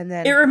 And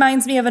then it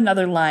reminds me of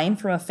another line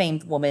from a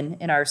famed woman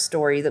in our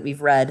story that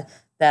we've read,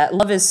 that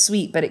love is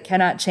sweet, but it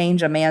cannot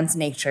change a man's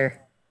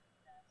nature.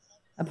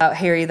 About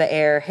Harry the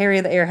Heir.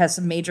 Harry the Heir has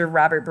some major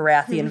Robert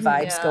Baratheon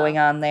vibes going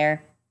on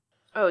there.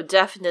 Oh,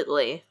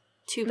 definitely.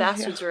 Two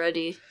bastards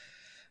already.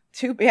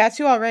 Two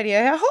already.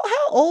 How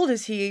old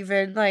is he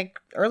even? Like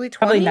early 20s?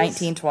 Probably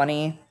 19,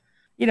 20.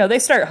 They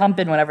start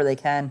humping whenever they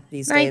can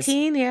these 19, days.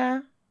 19, yeah.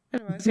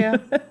 Anyways, yeah.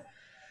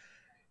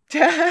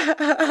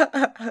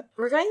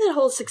 Regarding that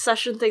whole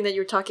succession thing that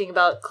you're talking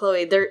about,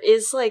 Chloe, there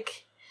is,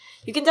 like,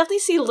 you can definitely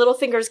see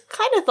Littlefinger's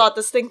kind of thought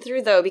this thing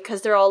through, though,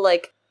 because they're all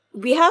like,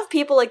 we have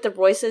people like the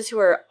Royces who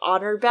are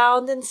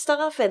honor-bound and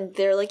stuff, and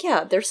they're like,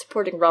 yeah, they're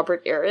supporting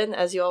Robert Arryn,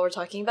 as you all were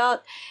talking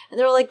about. And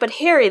they're like, but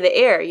Harry the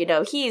Heir,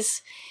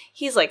 he's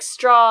like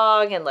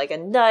strong and like a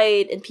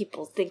knight, and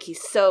people think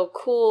he's so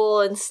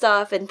cool and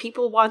stuff, and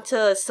people want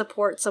to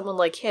support someone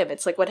like him.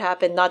 It's like what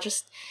happened not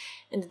just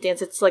in the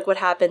dance, it's like what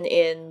happened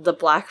in the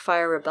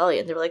Blackfyre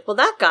Rebellion. They were like, well,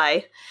 that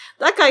guy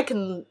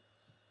can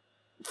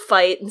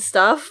fight and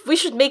stuff. We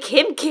should make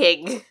him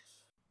king.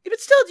 But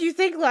still, do you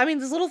think,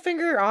 does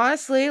Littlefinger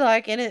honestly,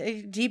 like, in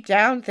it, deep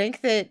down,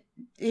 think that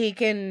he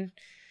can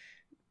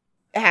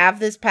have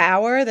this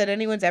power, that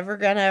anyone's ever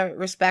gonna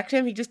respect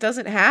him? He just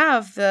doesn't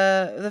have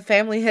the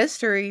family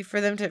history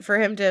for him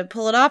to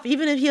pull it off,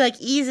 even if he, like,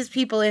 eases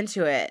people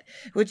into it,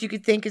 which you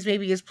could think is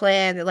maybe his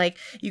plan, that, like,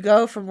 you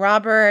go from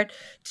Robert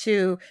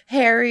to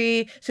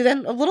Harry, so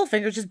then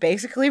Littlefinger's just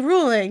basically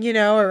ruling,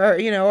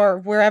 or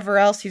wherever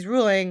else he's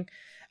ruling.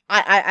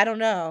 I don't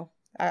know.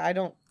 I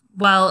don't.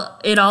 Well,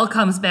 it all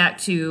comes back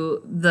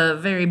to the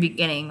very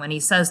beginning when he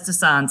says to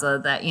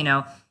Sansa that,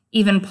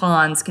 even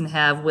pawns can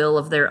have will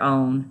of their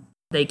own.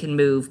 They can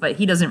move, but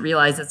he doesn't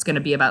realize it's going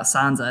to be about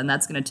Sansa, and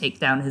that's going to take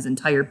down his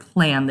entire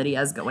plan that he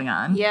has going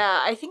on.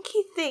 Yeah, I think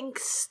he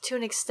thinks to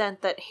an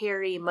extent that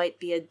Harry might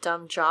be a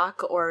dumb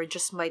jock, or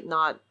just might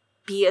not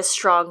be a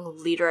strong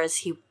leader as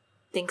he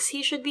thinks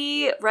he should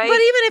be, right? But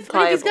even if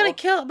Pliable.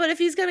 if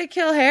he's gonna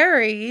kill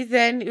Harry,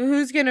 then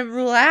who's gonna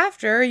rule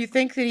after? You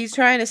think that he's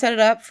trying to set it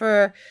up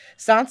for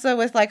Sansa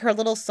with like her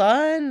little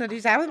son that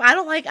he's having?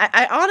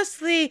 I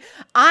honestly,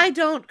 I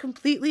don't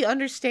completely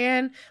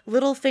understand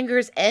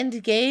Littlefinger's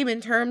end game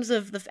in terms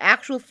of the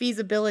actual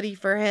feasibility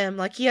for him.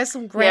 Like, he has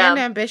some grand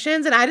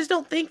ambitions, and I just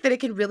don't think that it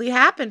can really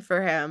happen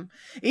for him.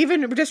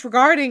 Even just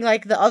regarding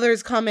like the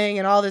others coming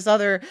and all this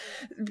other,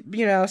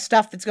 you know,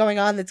 stuff that's going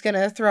on that's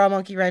gonna throw a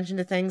monkey wrench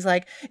into things.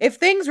 Like, if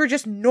things were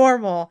just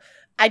normal,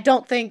 I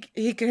don't think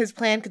his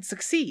plan could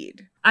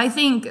succeed. I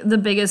think the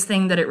biggest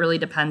thing that it really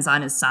depends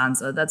on is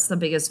Sansa. That's the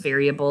biggest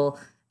variable.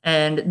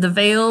 And the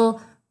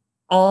Vale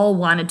all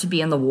wanted to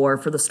be in the war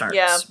for the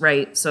Starks,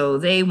 right? So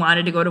they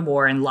wanted to go to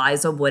war, and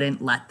Lysa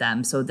wouldn't let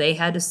them. So they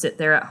had to sit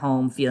there at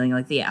home feeling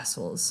like the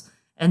assholes.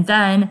 And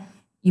then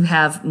you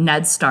have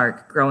Ned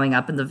Stark growing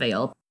up in the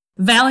Vale.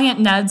 Valiant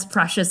Ned's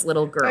precious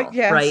little girl,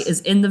 right, is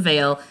in the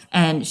Vale,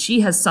 and she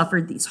has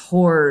suffered these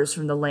horrors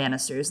from the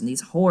Lannisters and these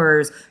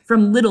horrors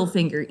from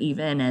Littlefinger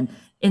even. And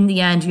in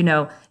the end, you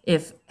know,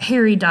 if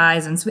Harry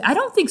dies, and I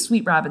don't think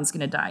Sweet Robin's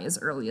going to die as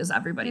early as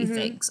everybody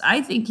thinks.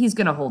 I think he's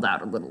going to hold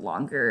out a little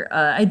longer.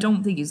 I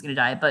don't think he's going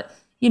to die. But,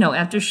 you know,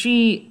 after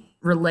she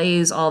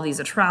relays all these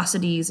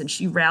atrocities and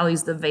she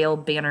rallies the Vale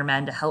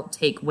Bannermen to help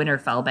take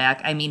Winterfell back,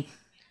 I mean,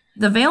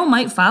 the Vale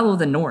might follow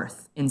the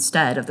North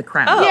instead of the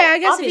Crown. Oh, yeah, I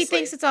guess obviously. If he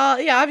thinks it's all,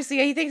 obviously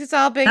he thinks it's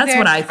all big. That's there.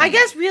 what I think. I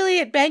guess really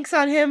it banks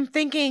on him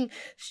thinking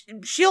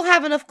she'll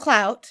have enough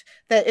clout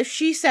that if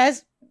she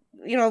says,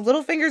 you know,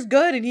 Littlefinger's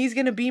good and he's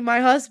going to be my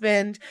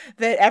husband,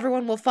 that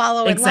everyone will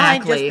follow in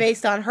line just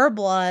based on her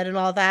blood and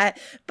all that.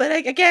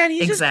 But again,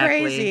 he's just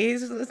crazy.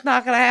 It's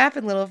not going to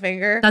happen,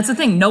 Littlefinger. That's the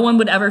thing. No one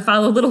would ever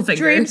follow Littlefinger.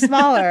 Dream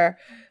smaller.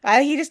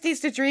 He just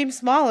needs to dream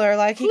smaller.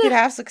 Like, he could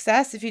have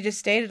success if he just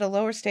stayed at a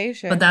lower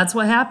station. But that's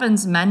what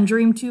happens. Men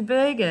dream too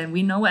big, and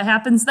we know what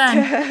happens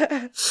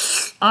then.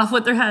 Off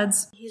with their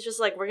heads. He's just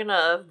like, we're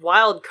gonna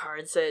wild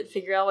cards it,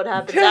 figure out what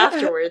happens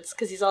afterwards,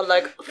 because he's all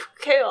like,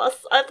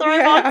 chaos. I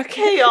thrive on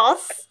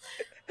chaos.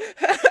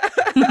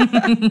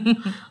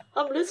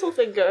 I'm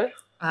Littlefinger.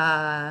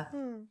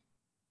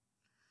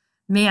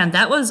 Man,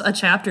 that was a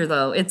chapter,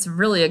 though. It's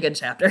really a good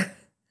chapter.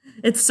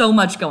 It's so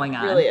much going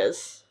on. It really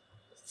is.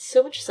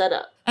 So much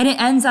setup. And it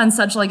ends on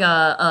such like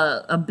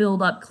a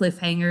build-up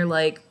cliffhanger,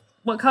 like,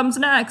 what comes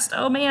next?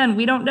 Oh man,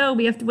 we don't know.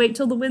 We have to wait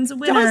till the wind's a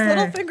winner. Does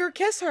Littlefinger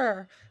kiss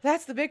her?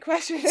 That's the big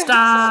question. Stop.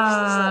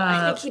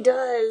 I think he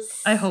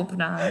does. I hope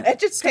not. It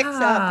just picks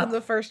up in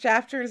the first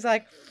chapter. It's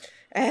like,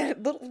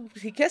 and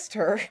he kissed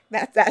her.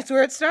 That's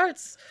where it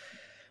starts.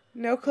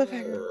 No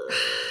cliffhanger.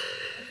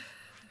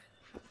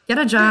 Get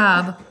a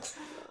job.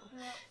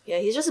 Yeah,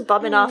 he's just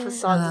bumming off of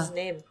Sansa's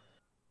name.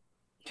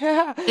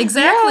 Yeah.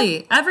 Exactly.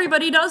 Yeah.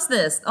 Everybody does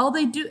this. All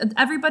they do,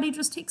 everybody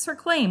just takes her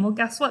claim. Well,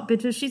 guess what,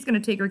 bitches? She's going to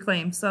take her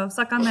claim. So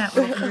suck on that,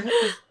 Littlefinger.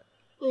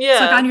 Yeah.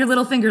 Suck on your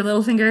little finger,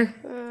 Littlefinger.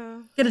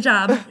 Get a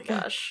job. Oh my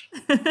gosh.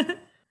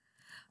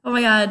 Oh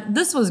my god.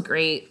 This was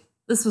great.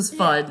 This was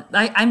fun.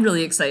 I'm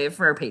really excited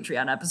for our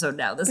Patreon episode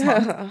now this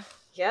month.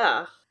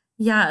 Yeah.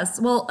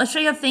 Yes. Well,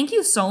 Ashaya, thank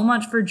you so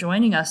much for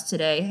joining us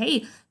today. Hey,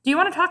 do you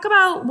want to talk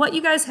about what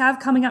you guys have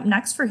coming up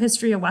next for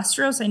History of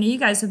Westeros? I know you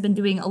guys have been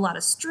doing a lot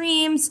of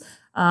streams,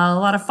 a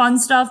lot of fun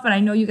stuff, but I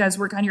know you guys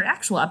work on your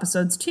actual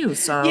episodes too,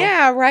 so...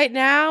 Yeah, right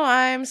now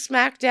I'm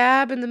smack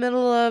dab in the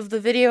middle of the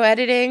video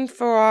editing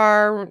for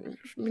our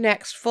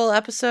next full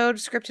episode,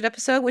 scripted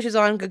episode, which is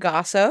on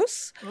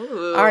Gagassos.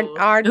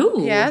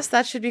 Ooh. Yes,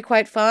 that should be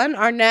quite fun.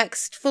 Our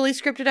next fully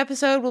scripted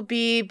episode will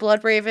be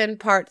Bloodraven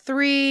Part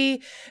 3,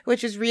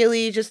 which is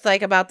really just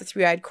like about the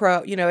Three-Eyed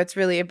Crow. You know, it's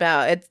really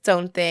about its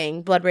own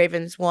thing.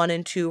 Bloodravens 1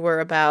 and 2 were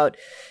about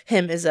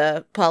him as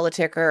a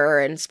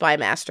politicker and spy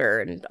master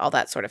and all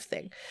that sort of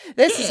thing.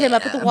 This is him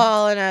up at the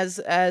wall and as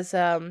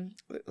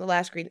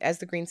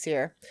the Green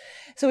Seer.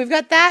 So we've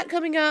got that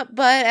coming up,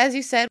 but as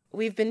you said,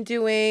 we've been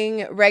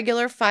doing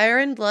regular Fire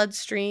and Blood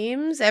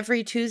streams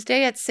every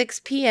Tuesday at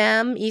 6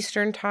 p.m.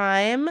 Eastern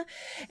Time,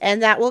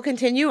 and that will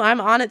continue.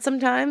 I'm on it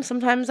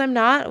sometimes I'm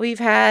not. We've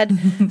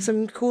had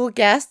some cool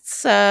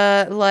guests,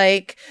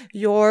 like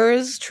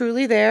yours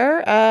truly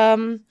there.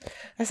 I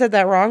said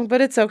that wrong, but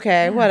it's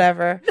okay.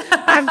 Whatever.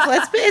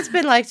 It's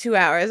been like 2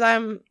 hours.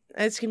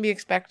 It can be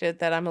expected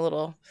that I'm a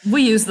little...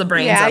 We use the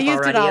brains up already. Yeah, I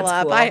used it all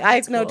up. Cool. I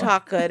don't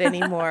talk good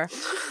anymore.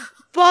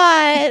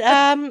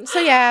 But, so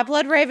yeah,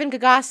 Bloodraven,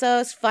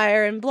 Gagassos,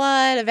 Fire and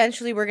Blood.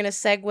 Eventually we're going to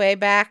segue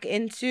back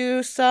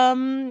into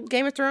some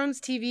Game of Thrones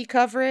TV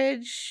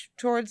coverage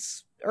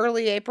towards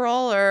early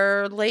April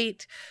or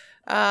late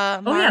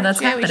March. Oh yeah, that's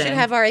happening. We should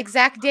have our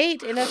exact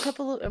date in a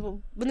couple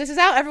of, when this is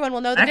out, everyone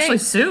will know the date. Actually,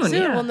 soon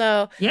we'll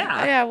know.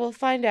 Yeah, we'll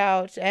find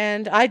out.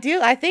 And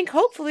I think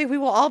hopefully we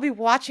will all be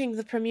watching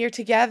the premiere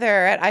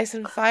together at Ice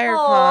and Fire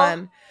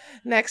Con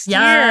next year.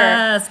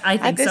 Yes, I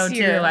think so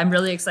too. I'm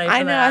really excited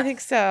for that. I think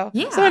so.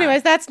 Yeah. So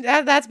anyways,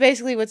 that's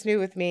basically what's new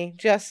with me.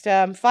 Just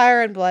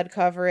Fire and Blood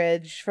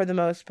coverage for the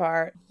most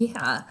part.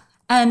 Yeah.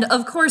 And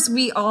of course,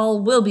 we all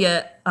will be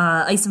at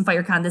Ice and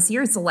Fire Con this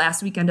year. It's the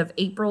last weekend of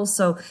April,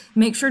 so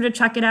make sure to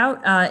check it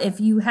out. If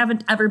you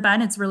haven't ever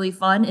been, it's really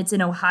fun. It's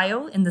in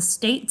Ohio, in the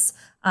States,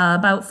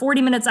 about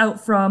 40 minutes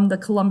out from the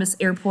Columbus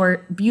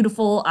airport.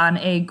 Beautiful on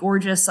a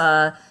gorgeous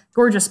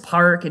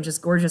park and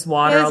just gorgeous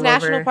water all over.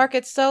 National Park,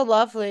 it's so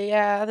lovely.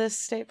 Yeah, this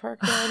state park.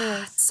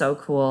 Anyways. So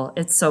cool.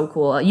 It's so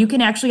cool. You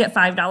can actually get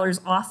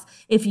 $5 off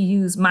if you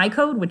use my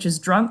code, which is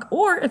drunk,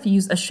 or if you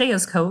use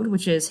Ashea's code,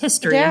 which is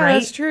history, yeah, right?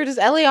 That's true. Does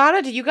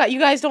Eliana, you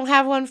guys don't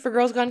have one for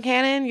Girls Gone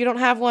Canon? You don't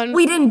have one?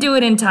 We didn't do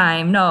it in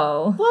time,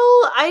 no.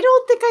 Well, I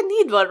don't think I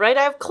need one, right?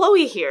 I have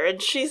Chloe here,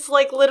 and she's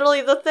like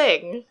literally the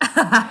thing.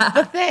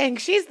 The thing.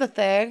 She's the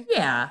thing.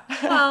 Yeah.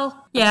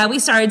 Well, yeah, we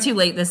started too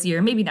late this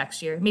year. Maybe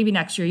next year. Maybe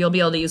next year you'll be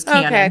able to use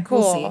Canon. Okay,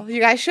 cool. We'll see.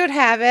 You guys should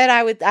have it.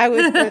 I would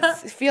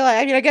feel like,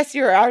 I mean, I guess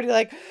you're already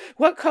like,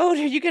 what code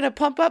are you going to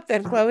pump up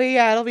then, Chloe?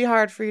 Yeah, it'll be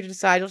hard for you to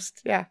decide. You'll just,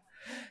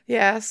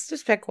 Yes,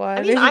 just pick one.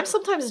 I mean, I'm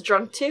sometimes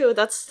drunk too.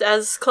 That's,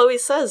 as Chloe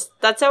says,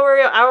 that's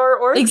our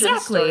origin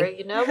story,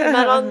 you know? We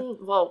met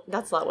on, well,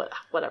 that's not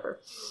whatever.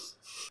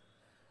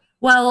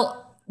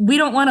 Well, we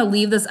don't want to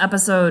leave this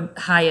episode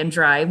high and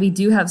dry. We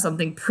do have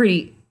something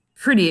pretty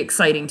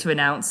exciting to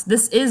announce.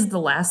 This is the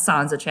last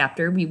Sansa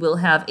chapter. We will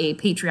have a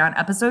Patreon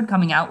episode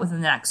coming out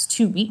within the next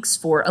 2 weeks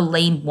for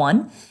Elaine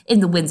 1 in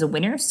the Winds of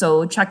Winter.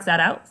 So check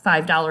that out.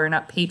 $5 and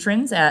up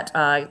patrons at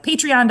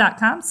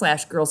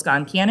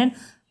patreon.com/girlsgonecanon.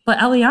 But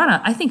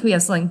Eliana, I think we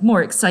have something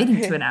more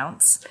exciting to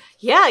announce.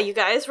 Yeah, you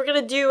guys, we're going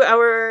to do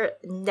our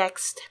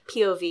next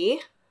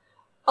POV.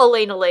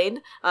 Elaine. No,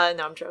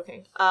 I'm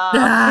joking.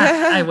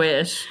 I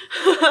wish.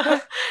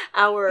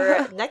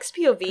 Our next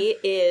POV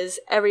is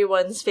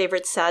everyone's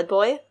favorite sad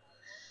boy.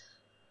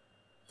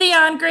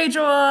 Theon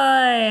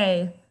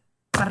Greyjoy!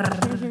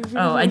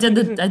 Oh, I did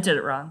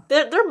it wrong.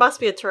 There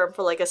must be a term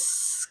for like a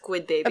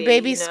squid baby. A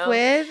baby you know?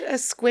 squid? A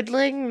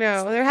squidling?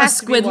 No, there has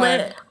to be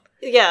one.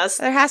 Yes.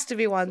 There has to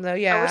be one, though,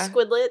 yeah. Our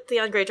Squidlet,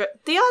 Theon Greyjoy.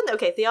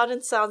 Theon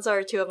and Sansa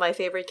are two of my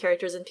favorite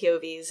characters in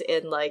POVs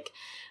in, like,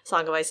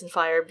 Song of Ice and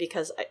Fire,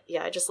 because,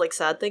 I just like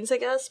sad things, I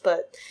guess,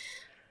 but...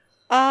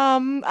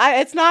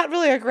 it's not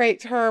really a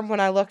great term when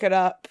I look it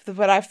up,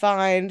 but I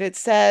find it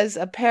says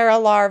a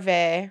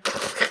paralarvae.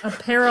 A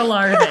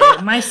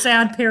paralarvae. My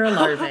sad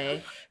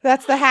paralarvae.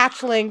 That's the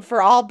hatchling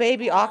for all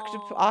baby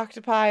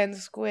octopi and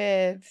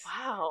squids.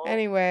 Wow.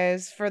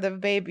 Anyways, for the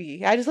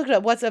baby. I just looked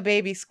up what's a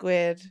baby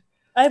squid.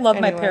 I love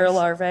my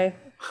paralarvae.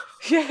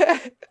 Yeah.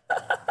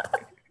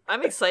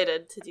 I'm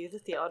excited to do the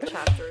Theon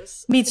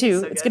chapters. Me too.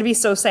 So it's going to be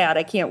so sad.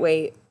 I can't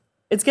wait.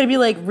 It's going to be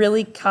like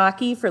really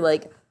cocky for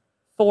like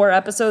 5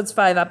 episodes,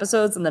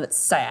 and then it's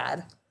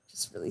sad.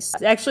 Just really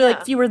sad. Actually,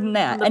 like fewer than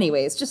that.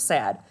 Anyways, just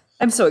sad.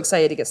 I'm so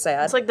excited to get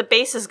sad. It's like the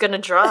bass is going to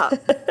drop.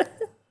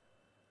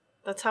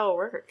 That's how it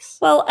works.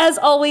 Well, as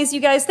always,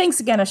 you guys, thanks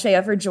again,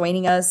 Ashea, for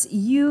joining us.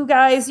 You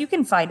guys, you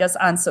can find us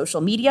on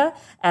social media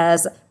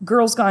as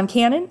Girls Gone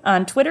Canon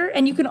on Twitter,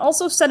 and you can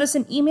also send us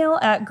an email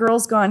at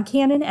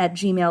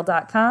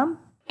girlsgonecanon@gmail.com.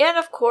 And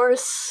of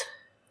course,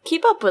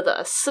 keep up with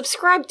us.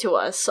 Subscribe to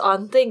us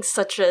on things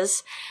such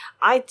as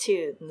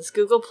iTunes,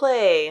 Google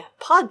Play,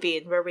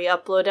 Podbean, where we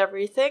upload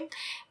everything,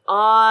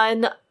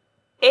 on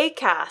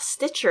Acast,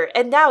 Stitcher,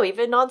 and now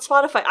even on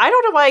Spotify. I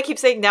don't know why I keep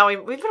saying now.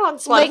 We've been on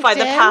Spotify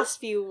the past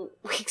few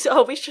weeks.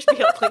 Oh, we should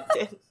be on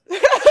LinkedIn.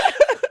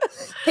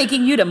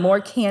 Taking you to more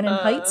canon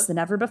heights than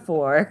ever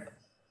before.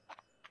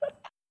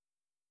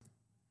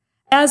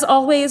 As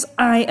always,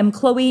 I am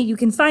Chloe. You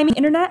can find me on the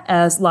internet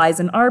as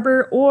Liza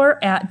Arbor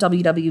or at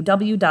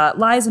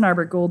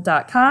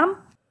www.lizenarborgold.com.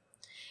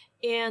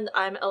 And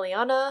I'm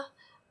Eliana,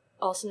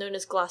 also known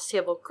as Glass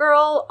Table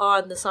Girl,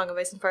 on the Song of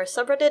Ice and Fire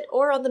subreddit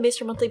or on the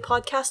Maester Monthly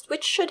podcast,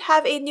 which should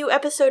have a new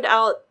episode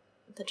out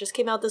that just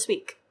came out this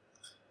week.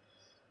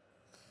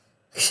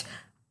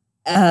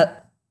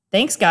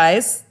 Thanks,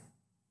 guys.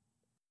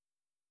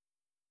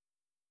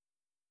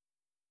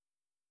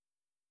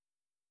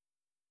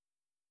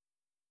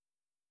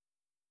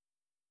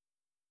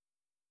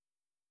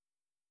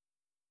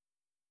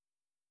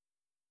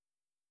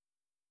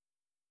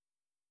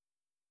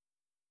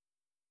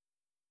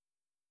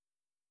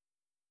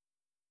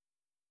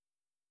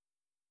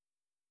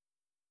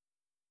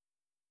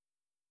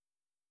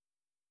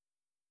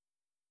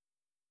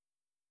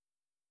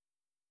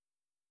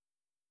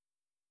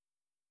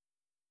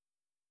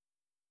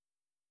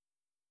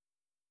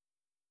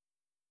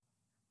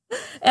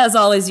 As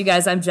always, you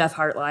guys, I'm Jeff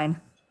Hartline.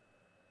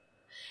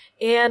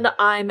 And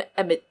I'm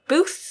Emmett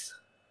Booth.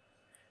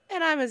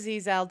 And I'm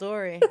Aziz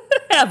Aldori.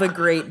 Have a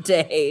great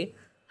day.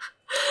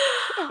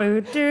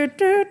 He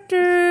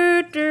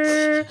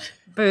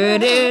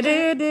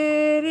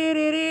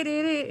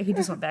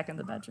just went back in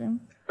the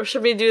bedroom. Or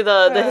should we do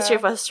the History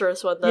of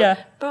Westeros one? Yeah.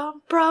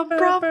 Brum, brum,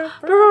 brum, brum,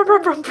 brum,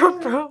 brum, brum,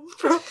 brum,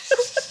 brum.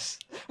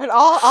 An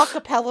all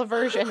acapella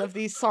version of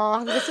these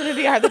songs. This is going to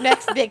be the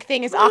next big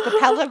thing is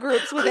acapella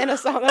groups within a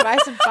Song of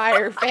Ice and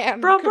Fire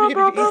fan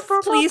communities.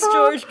 Please,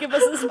 George, give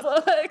us this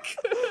book.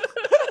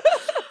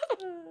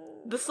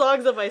 The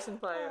Songs of Ice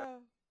and Fire.